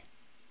should be.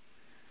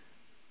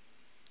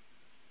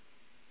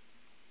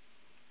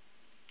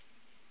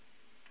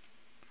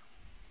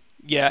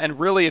 Yeah, and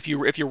really, if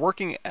you're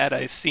working at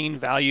a scene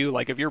value,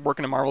 like if you're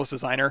working in Marvelous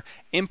Designer,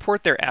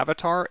 import their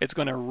avatar. It's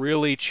going to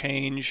really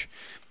change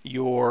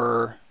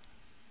your.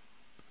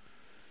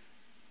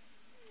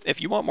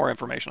 If you want more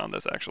information on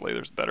this, actually,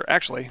 there's better.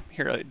 Actually,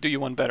 here, I do you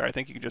one better. I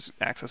think you can just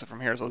access it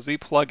from here. So Z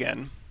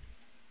plugin.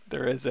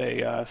 There is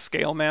a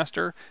scale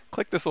master.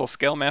 Click this little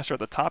scale master at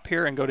the top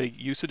here and go to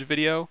usage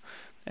video,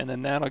 and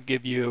then that'll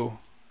give you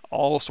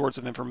all sorts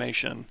of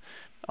information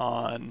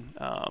on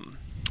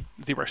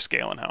ZBrush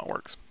scale and how it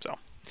works. So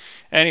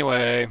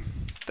anyway,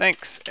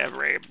 thanks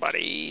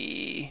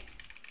everybody.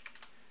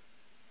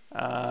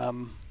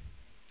 I'm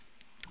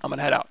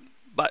gonna head out,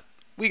 but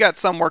we got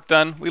some work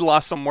done. We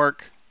lost some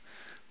work.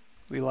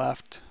 We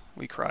laughed,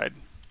 we cried,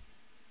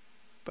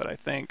 but I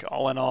think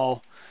all in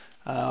all,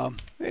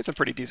 it's a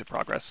pretty decent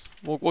progress.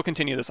 We'll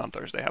continue this on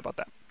Thursday. How about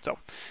that?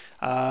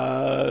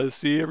 So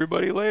see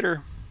everybody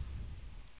later.